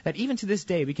it that even to this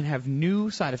day we can have new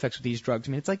side effects with these drugs?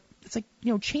 I mean, it's like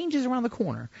changes around the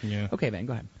corner. Yeah. Okay, Ben,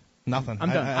 go ahead. Nothing. I'm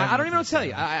done. I don't even know what to tell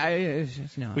you.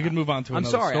 We could move on to another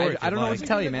story. story. I don't know what to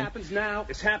tell you, man. What happens now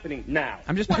is happening now.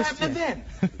 I'm just what pissed. happened then?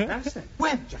 That's it.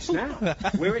 When? Just now.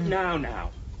 We're at now.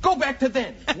 Go back to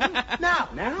then. Now.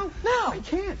 Now? I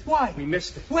can't. Why? We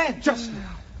missed it. When? Just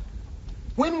now.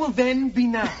 When will then be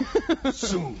now?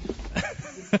 Soon.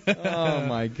 Oh,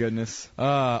 my goodness.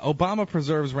 Obama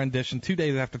preserves rendition 2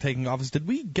 days after taking office. Did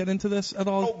we get into this at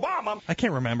all? Obama? I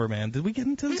can't remember, man. Did we get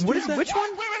into this? Which one? Women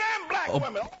and black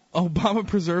women. Obama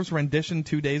preserves rendition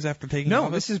 2 days after taking office? No,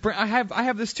 this is. I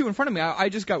have this too in front of me. I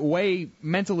just got way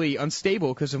mentally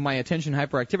unstable because of my attention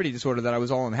hyperactivity disorder that I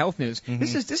was all in health news. Mm-hmm.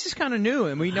 This is kind of new,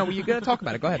 and you got to talk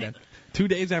about it. Go ahead, Dan. 2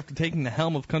 days after taking the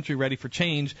helm of Country Ready for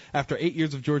Change, after 8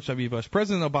 years of George W. Bush,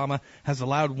 President Obama has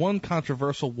allowed one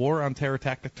controversial war on terror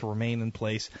tactic to remain in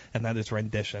place, and that is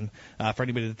rendition. For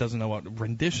anybody that doesn't know what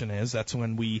rendition is, that's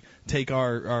when we take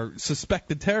our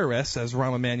suspected terrorists, as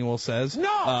Rahm Emanuel says.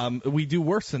 No! We do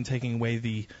worse than taking away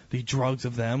the drugs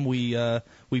of them. We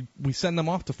send them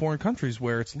off to foreign countries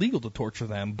where it's legal to torture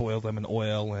them, boil them in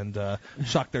oil, and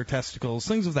shock their testicles,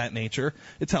 things of that nature.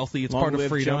 It's healthy. It's part of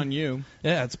freedom. John Yoo.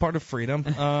 Yeah, it's part of freedom.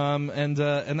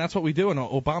 And that's what we do, and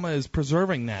Obama is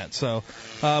preserving that. So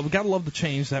we gotta love the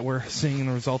change that we're seeing in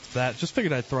the result of that. Just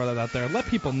figured I'd throw that out there. Let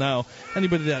people know.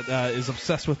 Anybody that is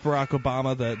obsessed with Barack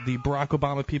Obama, the Barack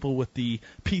Obama people with the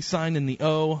peace sign and the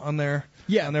O on their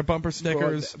bumper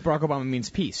stickers. Barack Obama means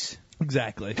peace.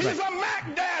 Exactly. He's a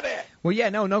Mac Daddy. Well, yeah,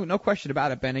 no question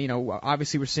about it, Ben.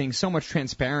 Obviously we're seeing so much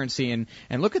transparency, and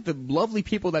look at the lovely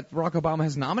people that Barack Obama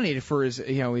has nominated for his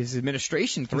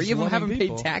administration. 3 of them haven't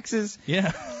paid taxes.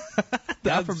 Yeah.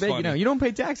 God forbid, you don't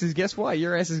pay taxes. Guess what?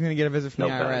 Your ass is going to get a visit from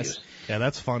the IRS. Yeah,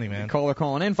 that's funny, man. Caller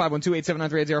calling in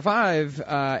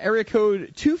 512-879-3805. Area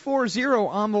code 240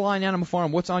 on the line. Animal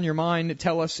Farm. What's on your mind?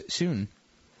 Tell us soon.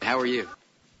 How are you?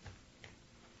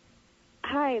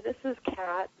 Hi, this is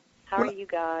Kat. How are you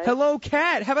guys? Hello,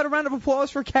 Kat. How about a round of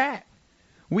applause for Kat?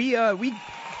 We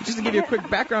just to give you a quick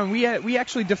background, we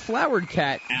actually deflowered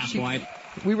Kat.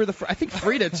 We were I think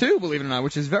Frita too, believe it or not,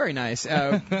 which is very nice.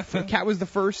 Kat was the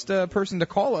first person to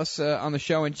call us on the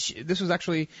show, and this was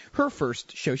actually her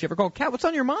first show she ever called. Kat, what's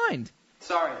on your mind?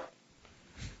 Sorry.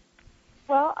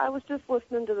 Well, I was just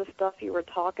listening to the stuff you were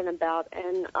talking about,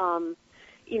 and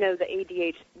the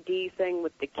ADHD thing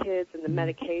with the kids and the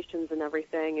medications and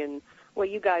everything, and well,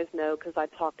 you guys know because I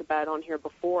talked about it on here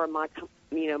before my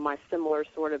similar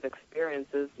sort of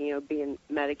experiences, being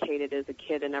medicated as a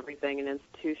kid and everything and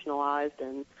institutionalized,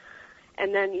 and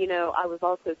then I was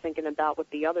also thinking about with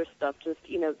the other stuff, just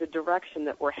the direction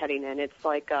that we're heading in. It's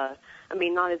like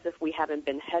not as if we haven't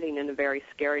been heading in a very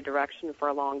scary direction for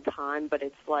a long time, but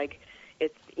it's like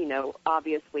it's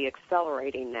obviously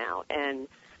accelerating now, and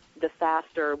the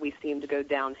faster we seem to go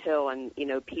downhill, and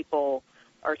people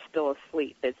are still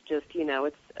asleep. It's just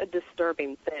it's a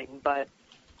disturbing thing. But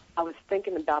I was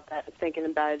thinking about that, thinking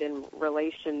about it in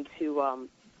relation to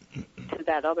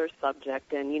that other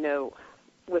subject, and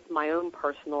with my own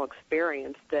personal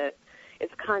experience, that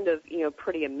it's kind of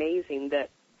pretty amazing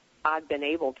that I've been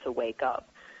able to wake up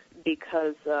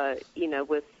because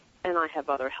and I have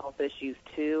other health issues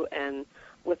too, and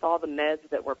with all the meds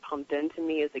that were pumped into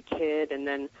me as a kid, and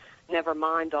then never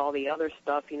mind all the other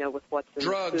stuff, with what's in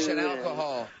drugs food and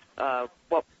alcohol, and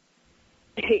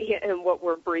what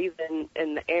we're breathing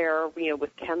in the air,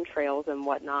 with chemtrails and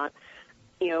whatnot,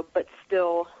 but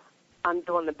still I'm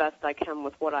doing the best I can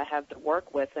with what I have to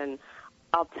work with, and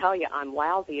I'll tell you, I'm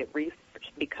lousy at research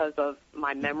because of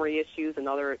my memory issues and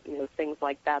other, things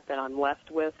like that I'm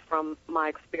left with from my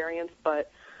experience,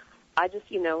 but I just,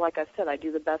 like I said, I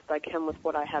do the best I can with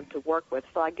what I have to work with.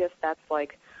 So I guess that's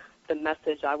like the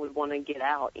message I would want to get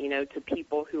out, to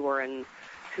people who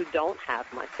don't have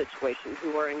my situation,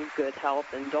 who are in good health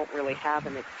and don't really have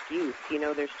an excuse.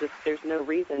 There's no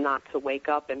reason not to wake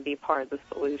up and be part of the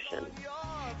solution.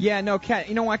 Yeah, no, Kat.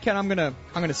 You know what, Kat?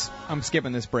 I'm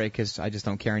skipping this break because I just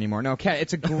don't care anymore. No, Kat,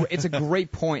 it's a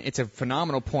great point. It's a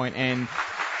phenomenal point, and.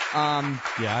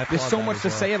 There's so much to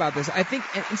say about this. I think,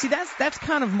 and see, that's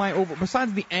kind of my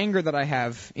besides the anger that I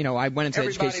have, I went into the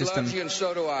education system. Everybody loves you, and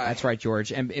so do I. That's right,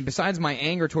 George. And besides my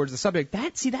anger towards the subject,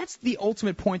 that's the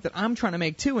ultimate point that I'm trying to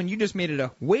make too, and you just made it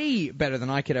a way better than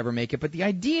I could ever make it. But the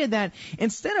idea that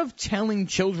instead of telling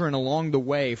children along the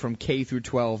way from K through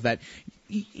 12 that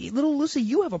little Lucy,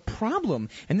 you have a problem,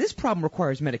 and this problem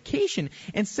requires medication.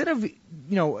 Instead of,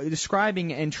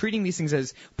 describing and treating these things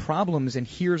as problems and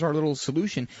here's our little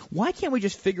solution, why can't we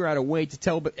just figure out a way to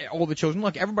tell all the children,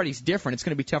 look, everybody's different. It's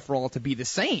going to be tough for all to be the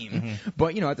same. Mm-hmm.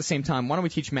 But, at the same time, why don't we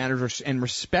teach manners and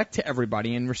respect to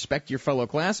everybody and respect your fellow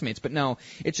classmates? But no,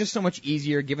 it's just so much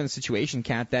easier given the situation,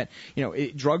 Kat, that,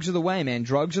 drugs are the way, man.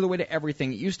 Drugs are the way to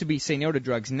everything. It used to be say no to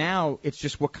drugs. Now it's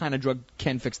just what kind of drug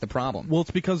can fix the problem. Well,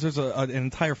 it's because there's an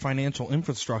entire financial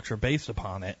infrastructure based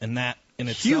upon it, and that in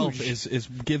itself is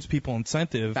gives people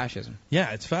incentive. Fascism.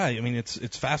 Yeah, it's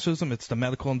it's fascism. It's the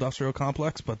medical industrial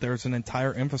complex, but there's an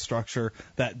entire infrastructure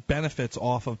that benefits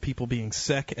off of people being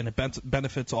sick, and it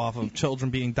benefits off of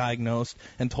children being diagnosed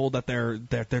and told that they're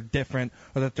different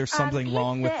or that there's something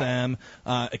wrong with them,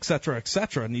 et cetera, et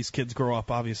cetera. And these kids grow up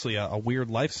obviously a weird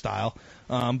lifestyle,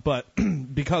 but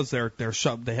because they're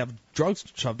shoved, they have drugs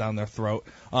shoved down their throat,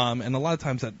 and a lot of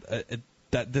times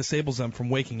that disables them from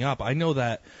waking up. I know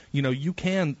that, you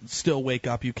can still wake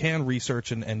up, you can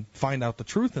research and find out the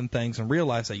truth in things and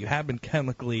realize that you have been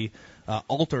chemically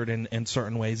altered in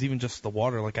certain ways, even just the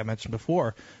water, like I mentioned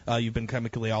before, you've been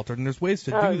chemically altered, and there's ways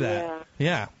to do that.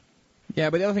 Yeah. Yeah,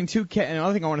 but the other thing, too, Kat, and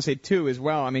another thing I want to say, too, as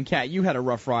well, Kat, you had a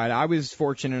rough ride. I was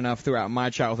fortunate enough throughout my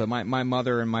childhood. My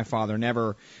mother and my father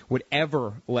never would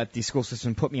ever let the school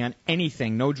system put me on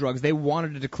anything, no drugs. They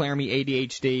wanted to declare me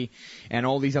ADHD and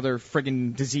all these other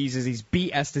friggin' diseases, these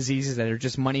BS diseases that are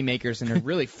just money makers and they're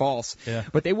really false. Yeah.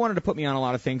 But they wanted to put me on a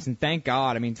lot of things, and thank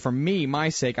God. For me, my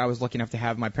sake, I was lucky enough to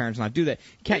have my parents not do that.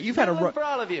 Kat, you've had a for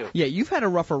all of you. Yeah, you've had a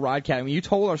rougher ride, Kat. You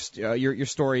told your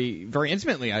story very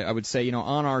intimately, I would say,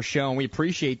 on our show, and we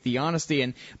appreciate the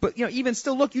honesty. But even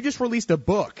still, look, you just released a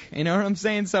book. You know what I'm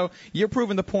saying? So you're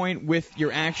proving the point with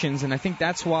your actions, and I think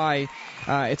that's why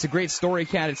it's a great story,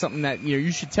 Kat. It's something that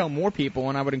you should tell more people,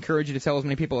 and I would encourage you to tell as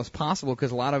many people as possible,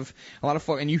 because a lot of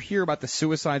folk, and you hear about the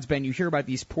suicides, Ben. You hear about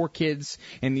these poor kids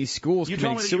in these schools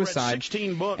committing suicide,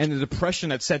 and the depression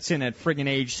that sets in at friggin'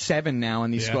 age 7 now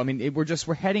in these schools.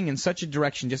 We're heading in such a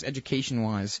direction, just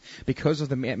education-wise, because of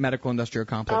the medical industrial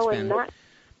complex, Ben.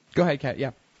 Go ahead, Kat.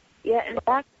 Yeah. Yeah, and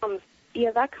that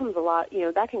comes a lot,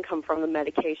 that can come from the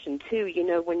medication too.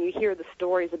 When you hear the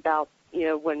stories about,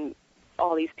 when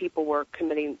all these people were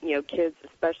committing, kids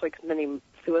especially committing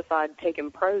suicide,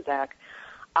 taking Prozac,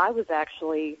 I was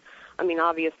actually, I mean,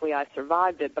 obviously I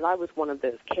survived it, but I was one of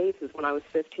those cases. When I was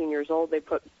 15 years old,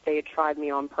 they had tried me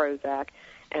on Prozac,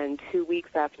 and 2 weeks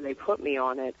after they put me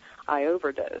on it, I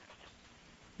overdosed.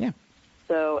 Yeah.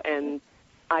 So, and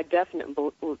I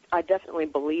definitely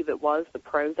believe it was the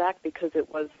Prozac, because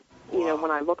it was, you know, when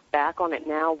I look back on it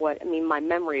now, my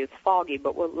memory is foggy,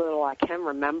 but what little I can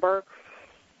remember,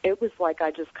 it was like I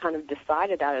just kind of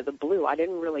decided out of the blue. I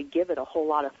didn't really give it a whole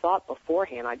lot of thought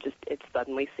beforehand. It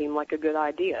suddenly seemed like a good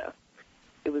idea.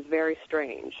 It was very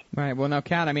strange. Right. Well, now,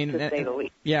 Kat, I mean, to say the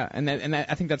least. Yeah, and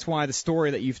I think that's why the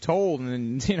story that you've told,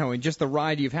 and you know, and just the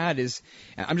ride you've had is.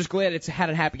 I'm just glad it's had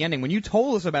a happy ending. When you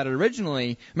told us about it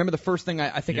originally, remember the first thing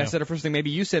I think I said, the first thing maybe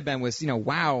you said, Ben, was, you know,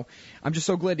 wow, I'm just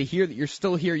so glad to hear that you're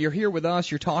still here. You're here with us.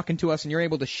 You're talking to us, and you're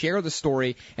able to share the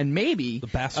story, and maybe the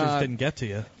bastards didn't get to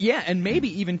you. Yeah, and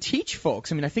maybe even teach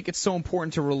folks. I mean, I think it's so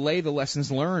important to relay the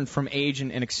lessons learned from age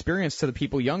and experience to the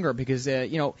people younger, because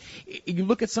you know, you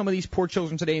look at some of these poor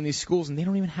children today in these schools, and they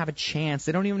don't even have a chance.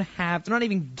 They're not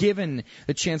even given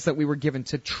the chance that we were given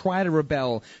to try to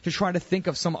rebel, to try to think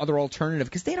of some other alternative,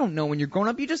 because they don't know when you're growing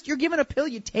up. You're given a pill,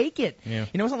 you take it. Yeah.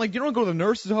 You know, it's not like you don't go to the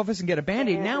nurse's office and get a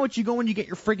Band-Aid. Now what you go and you get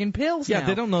your friggin' pills. Yeah, now.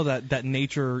 they don't know that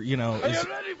nature, you know, is,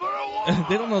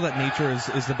 they don't know that nature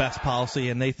is the best policy,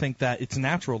 and they think that it's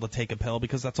natural to take a pill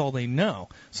because that's all they know.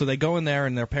 So they go in there,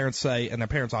 and their parents say, and their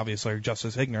parents obviously are just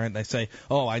as ignorant. They say,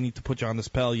 "Oh, I need to put you on this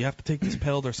pill. You have to take this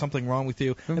pill. There's something wrong with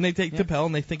you." And they take the pill,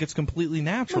 and they think it's completely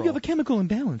natural. No, you have a chemical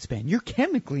imbalance, Ben. You're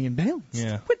chemically imbalanced.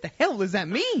 Yeah. What the hell does that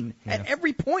mean? Yeah. At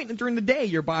every point during the day,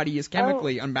 your body is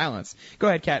chemically unbalanced. Go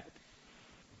ahead, Kat.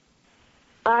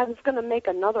 I was going to make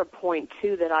another point,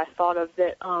 too, that I thought of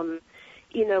that,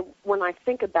 you know, when I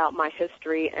think about my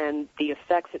history and the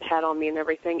effects it had on me and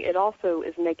everything, it also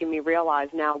is making me realize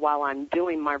now, while I'm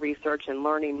doing my research and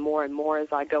learning more and more as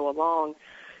I go along,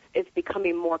 it's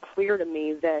becoming more clear to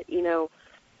me that, you know,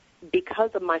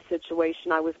 because of my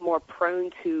situation, I was more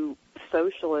prone to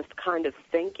socialist kind of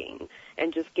thinking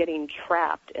and just getting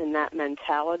trapped in that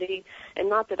mentality. And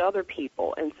not that other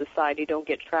people in society don't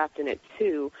get trapped in it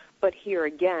too, but here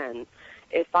again,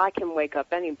 if I can wake up,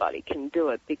 anybody can do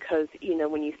it, because, you know,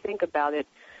 when you think about it,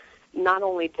 not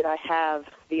only did I have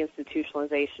the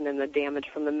institutionalization and the damage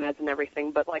from the meds and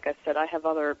everything, but like I said, I have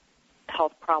other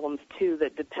health problems too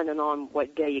that, depending on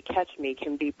what day you catch me,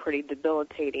 can be pretty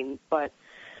debilitating. But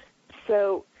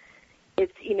so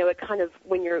it's, you know, it kind of,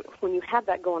 when you have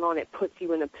that going on, it puts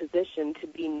you in a position to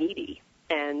be needy,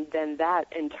 and then that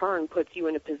in turn puts you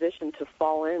in a position to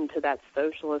fall into that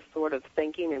socialist sort of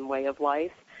thinking and way of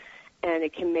life, and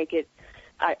it can make it,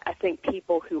 I think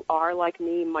people who are like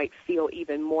me might feel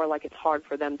even more like it's hard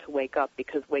for them to wake up,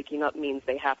 because waking up means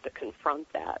they have to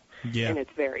confront that, and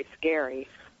it's very scary.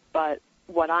 But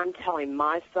what I'm telling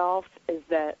myself is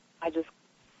that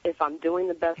if I'm doing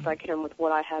the best I can with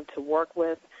what I have to work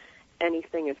with,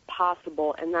 anything is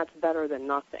possible, and that's better than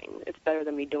nothing. It's better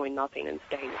than me doing nothing and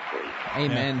staying asleep.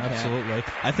 Amen. Yeah, absolutely.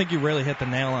 I think you really hit the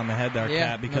nail on the head there,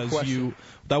 Kat, because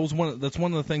that's one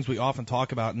of the things we often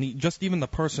talk about, and just even the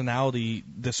personality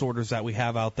disorders that we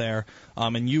have out there,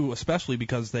 and you especially,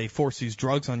 because they force these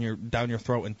drugs down your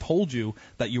throat and told you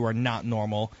that you are not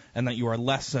normal and that you are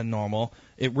less than normal.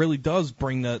 It really does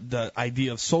bring the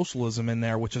idea of socialism in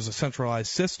there, which is a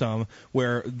centralized system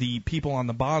where the people on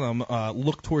the bottom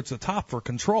look towards the top for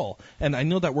control. And I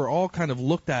know that we're all kind of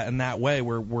looked at in that way,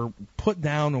 where we're put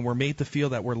down and we're made to feel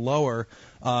that we're lower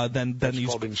than these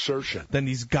called insertion. Than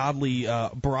these godly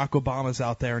Barack Obamas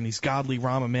out there and these godly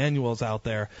Rahm Emanuels out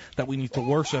there that we need to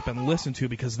worship and listen to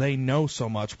because they know so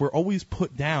much. We're always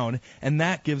put down, and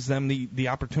that gives them the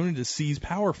opportunity to seize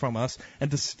power from us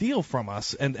and to steal from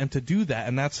us and to do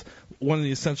that. And that's one of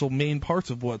the essential main parts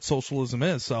of what socialism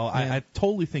is. So I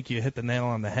totally think you hit the nail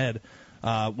on the head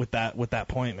with that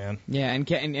point, man. Yeah,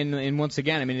 and once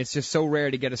again, I mean, it's just so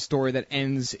rare to get a story that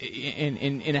ends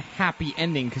in a happy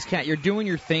ending. Because, Kat, you're doing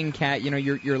your thing, Kat. You know,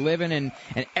 you're living, and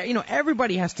you know,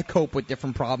 everybody has to cope with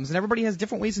different problems, and everybody has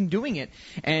different ways in doing it.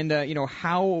 And you know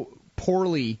how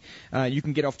poorly you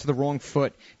can get off to the wrong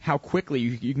foot, how quickly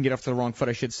you can get off to the wrong foot,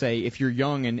 I should say, if you're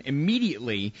young. And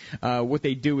immediately what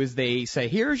they do is they say,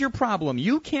 here's your problem.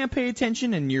 You can't pay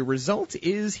attention, and your result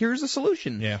is here's a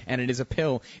solution. Yeah. And it is a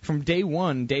pill. From day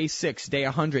 1, day 6, day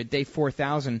 100, day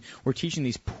 4,000, we're teaching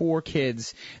these poor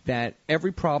kids that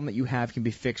every problem that you have can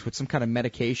be fixed with some kind of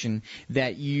medication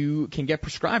that you can get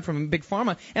prescribed from Big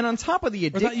Pharma. And on top of the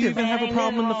addictive... Or that you even have a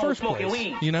problem in the first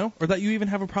place. You know? Or that you even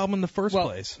have a problem in the first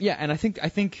place. Yeah, and I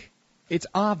think it's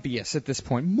obvious at this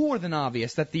point, more than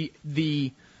obvious, that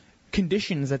the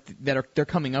conditions that they're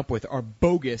coming up with are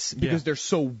bogus because they're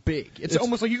so big. It's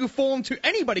almost like you can fall into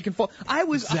anybody can fall. I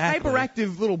was a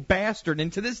hyperactive little bastard,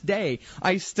 and to this day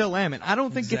I still am. And I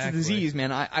don't think it's a disease,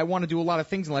 man. I want to do a lot of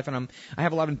things in life, and I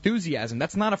have a lot of enthusiasm.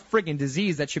 That's not a friggin'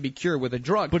 disease that should be cured with a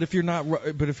drug. But if you're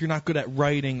not good at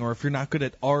writing, or if you're not good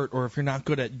at art, or if you're not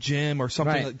good at gym or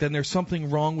something, then there's something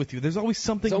wrong with you. There's always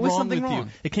something wrong with you.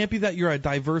 It can't be that you're a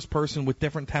diverse person with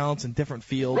different talents in different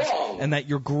fields, and that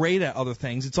you're great at other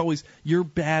things. It's always you're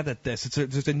bad at this.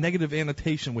 There's a negative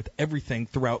annotation with everything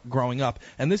throughout growing up,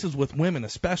 and this is with women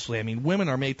especially. I mean, women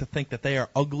are made to think that they are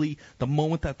ugly the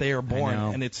moment that they are born,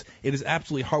 and it is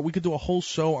absolutely hard. We could do a whole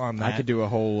show on that. I could do a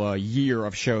whole year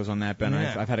of shows on that, Ben.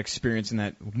 Yeah. I've had experience in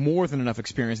that, more than enough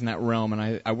experience in that realm,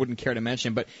 and I wouldn't care to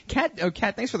mention. But Kat,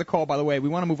 thanks for the call, by the way. We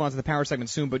want to move on to the power segment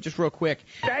soon, but just real quick.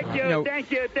 Thank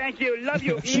you, thank you. Love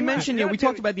you. She mentioned, we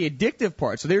talked about the addictive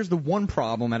part. So there's the one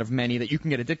problem out of many that you can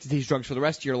get addicted to these drugs for the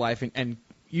rest of your life, and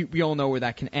we all know where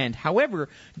that can end. However,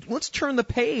 let's turn the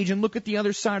page and look at the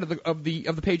other side of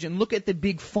the page and look at the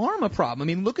big pharma problem. I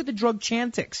mean, look at the drug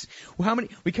Chantix.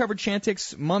 We covered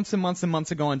Chantix months and months and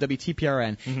months ago on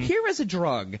WTPRN. Mm-hmm. Here is a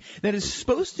drug that is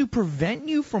supposed to prevent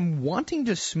you from wanting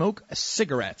to smoke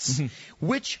cigarettes,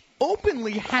 which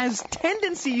openly has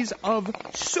tendencies of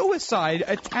suicide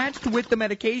attached with the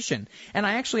medication. And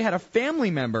I actually had a family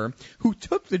member who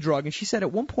took the drug, and she said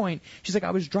at one point, she's like,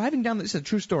 I was driving down, this is a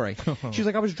true story. She's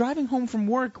like, I was driving home from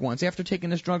work once after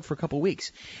taking this drug for a couple of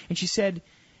weeks, and she said,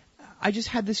 I just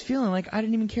had this feeling like I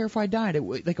didn't even care if I died. It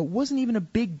wasn't even a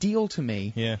big deal to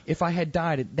me if I had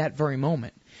died at that very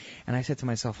moment. And I said to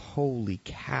myself, holy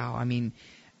cow, I mean,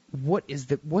 what's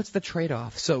the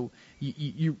trade-off? So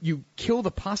you kill the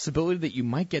possibility that you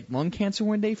might get lung cancer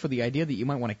one day for the idea that you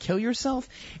might want to kill yourself,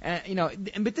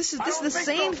 but this is the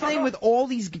same thing with all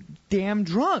these damn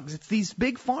drugs. It's these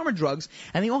big pharma drugs,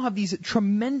 and they all have these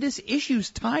tremendous issues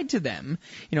tied to them.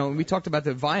 We talked about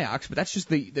the Vioxx, but that's just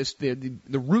the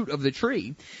root of the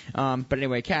tree. But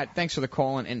anyway, Kat, thanks for the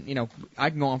call, and I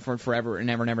can go on for forever and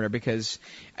ever and ever because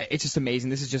it's just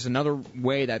amazing. This is just another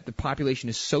way that the population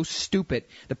is so stupid.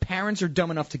 The parents are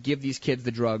dumb enough to give these kids the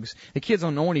drugs. The kids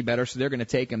don't know any better, so they're going to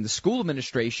take them. The school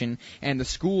administration and the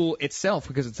school itself,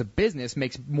 because it's a business,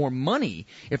 makes more money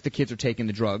if the kids are taking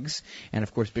the drugs. And,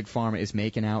 of course, Big Pharma is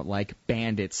making out like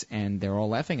bandits, and they're all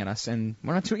laughing at us. And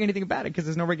we're not doing anything about it because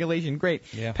there's no regulation. Great.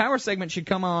 Yeah. Power segment should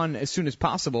come on as soon as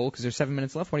possible because there's 7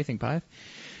 minutes left. What do you think, Pive?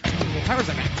 Power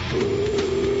segment.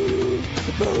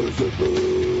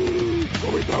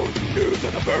 News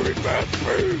at a very fast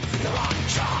pace.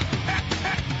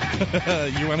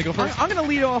 You want to go first? I'm going to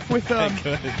lead off with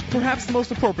perhaps the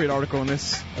most appropriate article in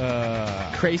this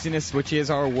craziness, which is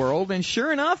our world. And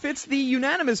sure enough, it's the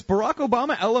unanimous Barack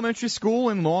Obama Elementary School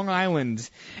in Long Island.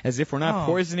 As if we're not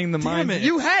poisoning the mind.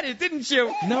 You had it, didn't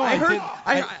you? No,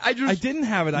 I didn't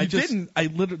have it.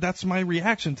 Didn't. That's my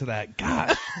reaction to that.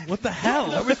 God, what the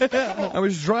hell? I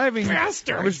was driving.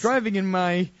 Bastards. I was driving in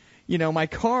my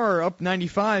car up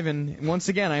 95, and once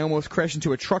again, I almost crashed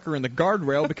into a trucker in the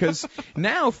guardrail because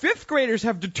now fifth graders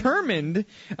have determined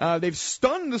they've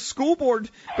stunned the school board,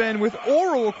 Ben, with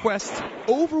oral requests,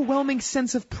 overwhelming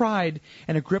sense of pride,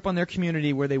 and a grip on their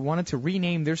community where they wanted to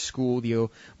rename their school the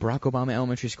Barack Obama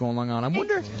Elementary School in Long Island. I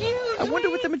wonder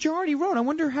what the majority wrote. I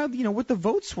wonder how what the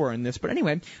votes were in this. But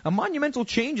anyway, a monumental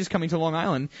change is coming to Long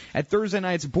Island. At Thursday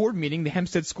night's board meeting, the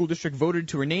Hempstead School District voted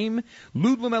to rename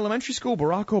Ludlam Elementary School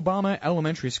Barack Obama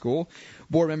Elementary School.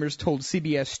 Board members told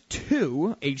CBS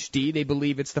 2 HD they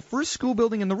believe it's the first school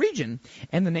building in the region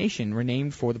and the nation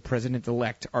renamed for the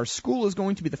president-elect. Our school is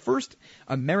going to be the first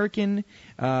in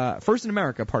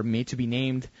America, to be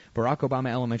named Barack Obama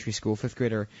Elementary School. Fifth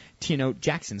grader Tino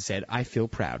Jackson said, "I feel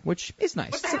proud," which is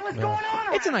nice. What the hell is going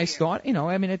on? It's a nice thought.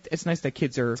 It's nice that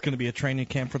kids are... It's going to be a training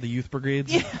camp for the youth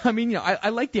brigades. Yeah, I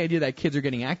like the idea that kids are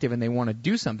getting active and they want to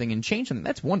do something and change something.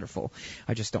 That's wonderful.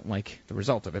 I just don't like the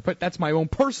result of it. But that's my own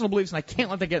personal beliefs, and I can't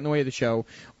let that get in the way of the show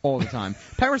all the time.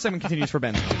 Power segment continues for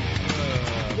Ben.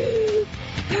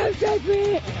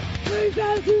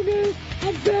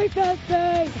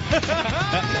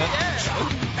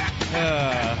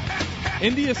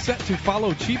 India set to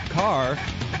follow cheap car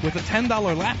with a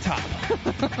 $10 laptop.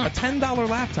 A $10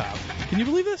 laptop. Can you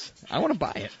believe this? I want to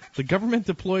buy it. The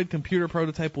government-deployed computer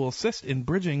prototype will assist in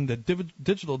bridging the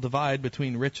digital divide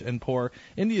between rich and poor.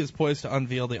 India is poised to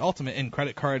unveil the ultimate in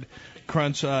credit card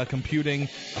crunch computing, a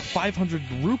 500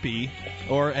 rupee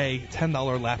or a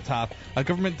 $10 laptop. A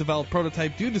government-developed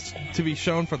prototype due to be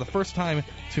shown for the first time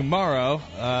tomorrow.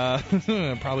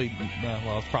 It's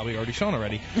probably already shown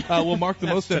already. Will mark the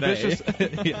most ambitious.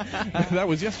 Yeah, that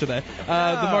was yesterday.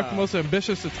 Mark the most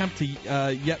ambitious attempt to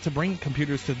yet to bring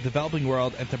computers to the developing developing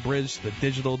world and to bridge the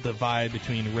digital divide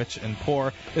between rich and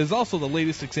poor. It is also the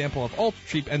latest example of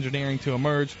ultra-cheap engineering to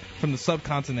emerge from the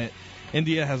subcontinent.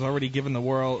 India has already given the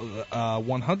world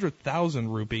 100,000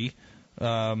 rupee,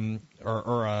 well,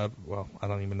 I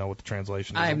don't even know what the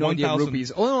translation is. I have no idea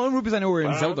rupees. Oh, no, rupees I know were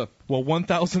in Zelda. Well,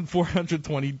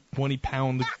 1,420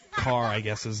 pound car, I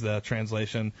guess, is the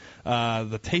translation.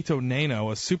 The Tato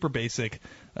Nano, a super basic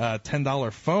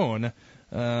 $10 phone,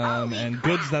 and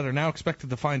goods that are now expected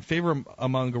to find favor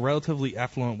among relatively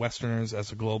affluent Westerners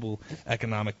as a global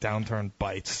economic downturn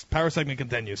bites. Power segment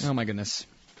continues. Oh, my goodness.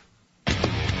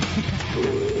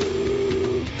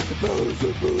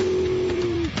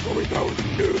 I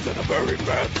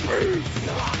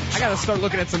gotta start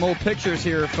looking at some old pictures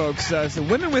here, folks. So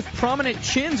women with prominent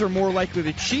chins are more likely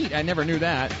to cheat. I never knew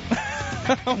that.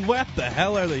 What the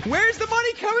hell are they? Where's the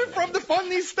money coming from to fund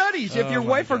these studies? If your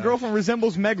wife or girlfriend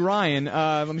resembles Meg Ryan,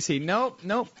 let me see.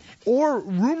 Nope. Or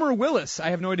Rumor Willis.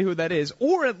 I have no idea who that is.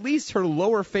 Or at least her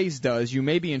lower face does. You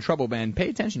may be in trouble, Ben. Pay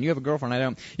attention. You have a girlfriend. I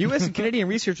don't. U.S. and Canadian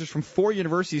researchers from 4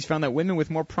 universities found that women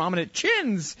with more prominent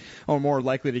chins are more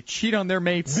likely to cheat on their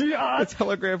mates. The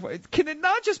Telegraph. Can it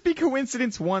not just be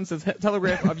coincidence once, as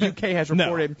Telegraph of UK has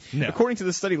reported? No. According to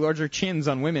the study, larger chins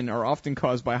on women are often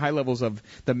caused by high levels of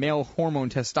the male hormone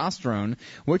testosterone,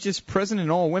 which is present in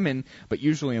all women, but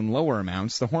usually in lower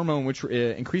amounts. The hormone, which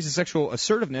increases sexual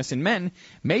assertiveness in men,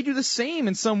 may do the same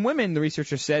in some women, the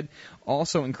researcher said.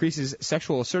 Also increases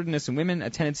sexual assertiveness in women, a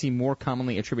tendency more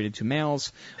commonly attributed to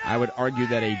males. I would argue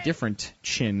that a different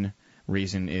chin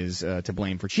reason is to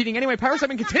blame for cheating. Anyway, Power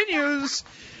 7 continues.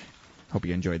 Hope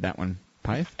you enjoyed that one.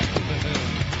 Pyth?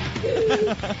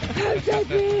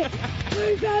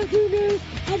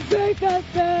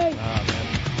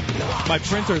 My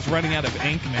printer's running out of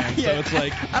ink, man. So it's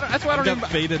like that's why I don't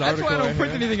faded That's why I don't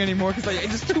print right anything anymore, because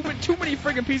it's too many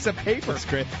friggin' pieces of paper. That's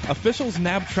great. Officials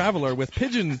nab traveler with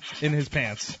pigeon in his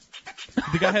pants.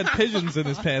 The guy had pigeons in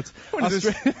his pants. What is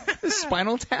this?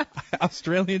 Spinal Tap?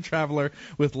 Australian traveler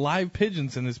with live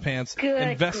pigeons in his pants Good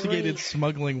investigated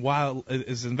grief.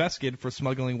 is investigated for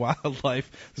smuggling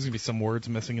wildlife. There's gonna be some words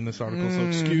missing in this article, so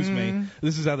excuse me.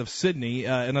 This is out of Sydney.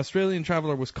 An Australian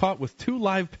traveler was caught with 2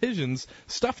 live pigeons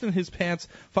stuffed in his pants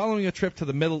following a trip to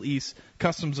the Middle East.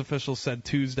 Customs officials said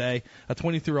Tuesday. A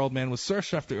 23-year-old man was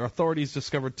searched after authorities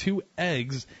discovered 2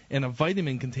 eggs in a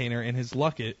vitamin container in his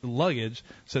luggage,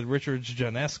 said Richard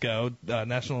Janesco,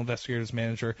 National Investigators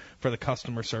Manager for the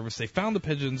Customer Service. They found the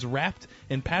pigeons wrapped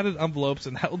in padded envelopes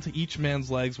and held to each man's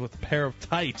legs with a pair of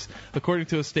tights. According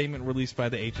to a statement released by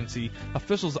the agency,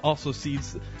 officials also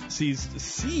seized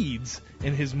seeds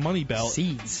in his money belt.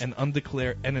 Seeds. And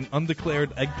an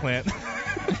undeclared eggplant.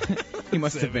 He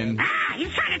must have been.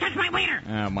 He's trying to touch my wiener.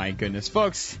 Oh, my goodness.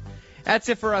 Folks, that's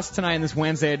it for us tonight in this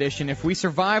Wednesday edition. If we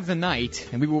survive the night,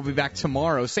 and we will be back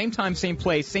tomorrow, same time, same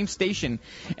place, same station,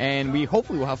 and we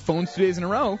hopefully will have phones 2 days in a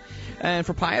row. And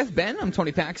for Pyeth, Ben, I'm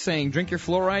Tony Pack saying drink your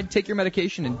fluoride, take your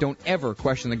medication, and don't ever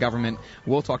question the government.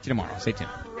 We'll talk to you tomorrow. Stay tuned.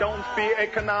 Don't be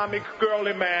economic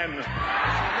girly man.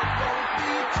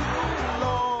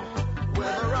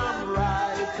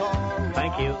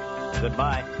 Thank you.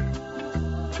 Goodbye.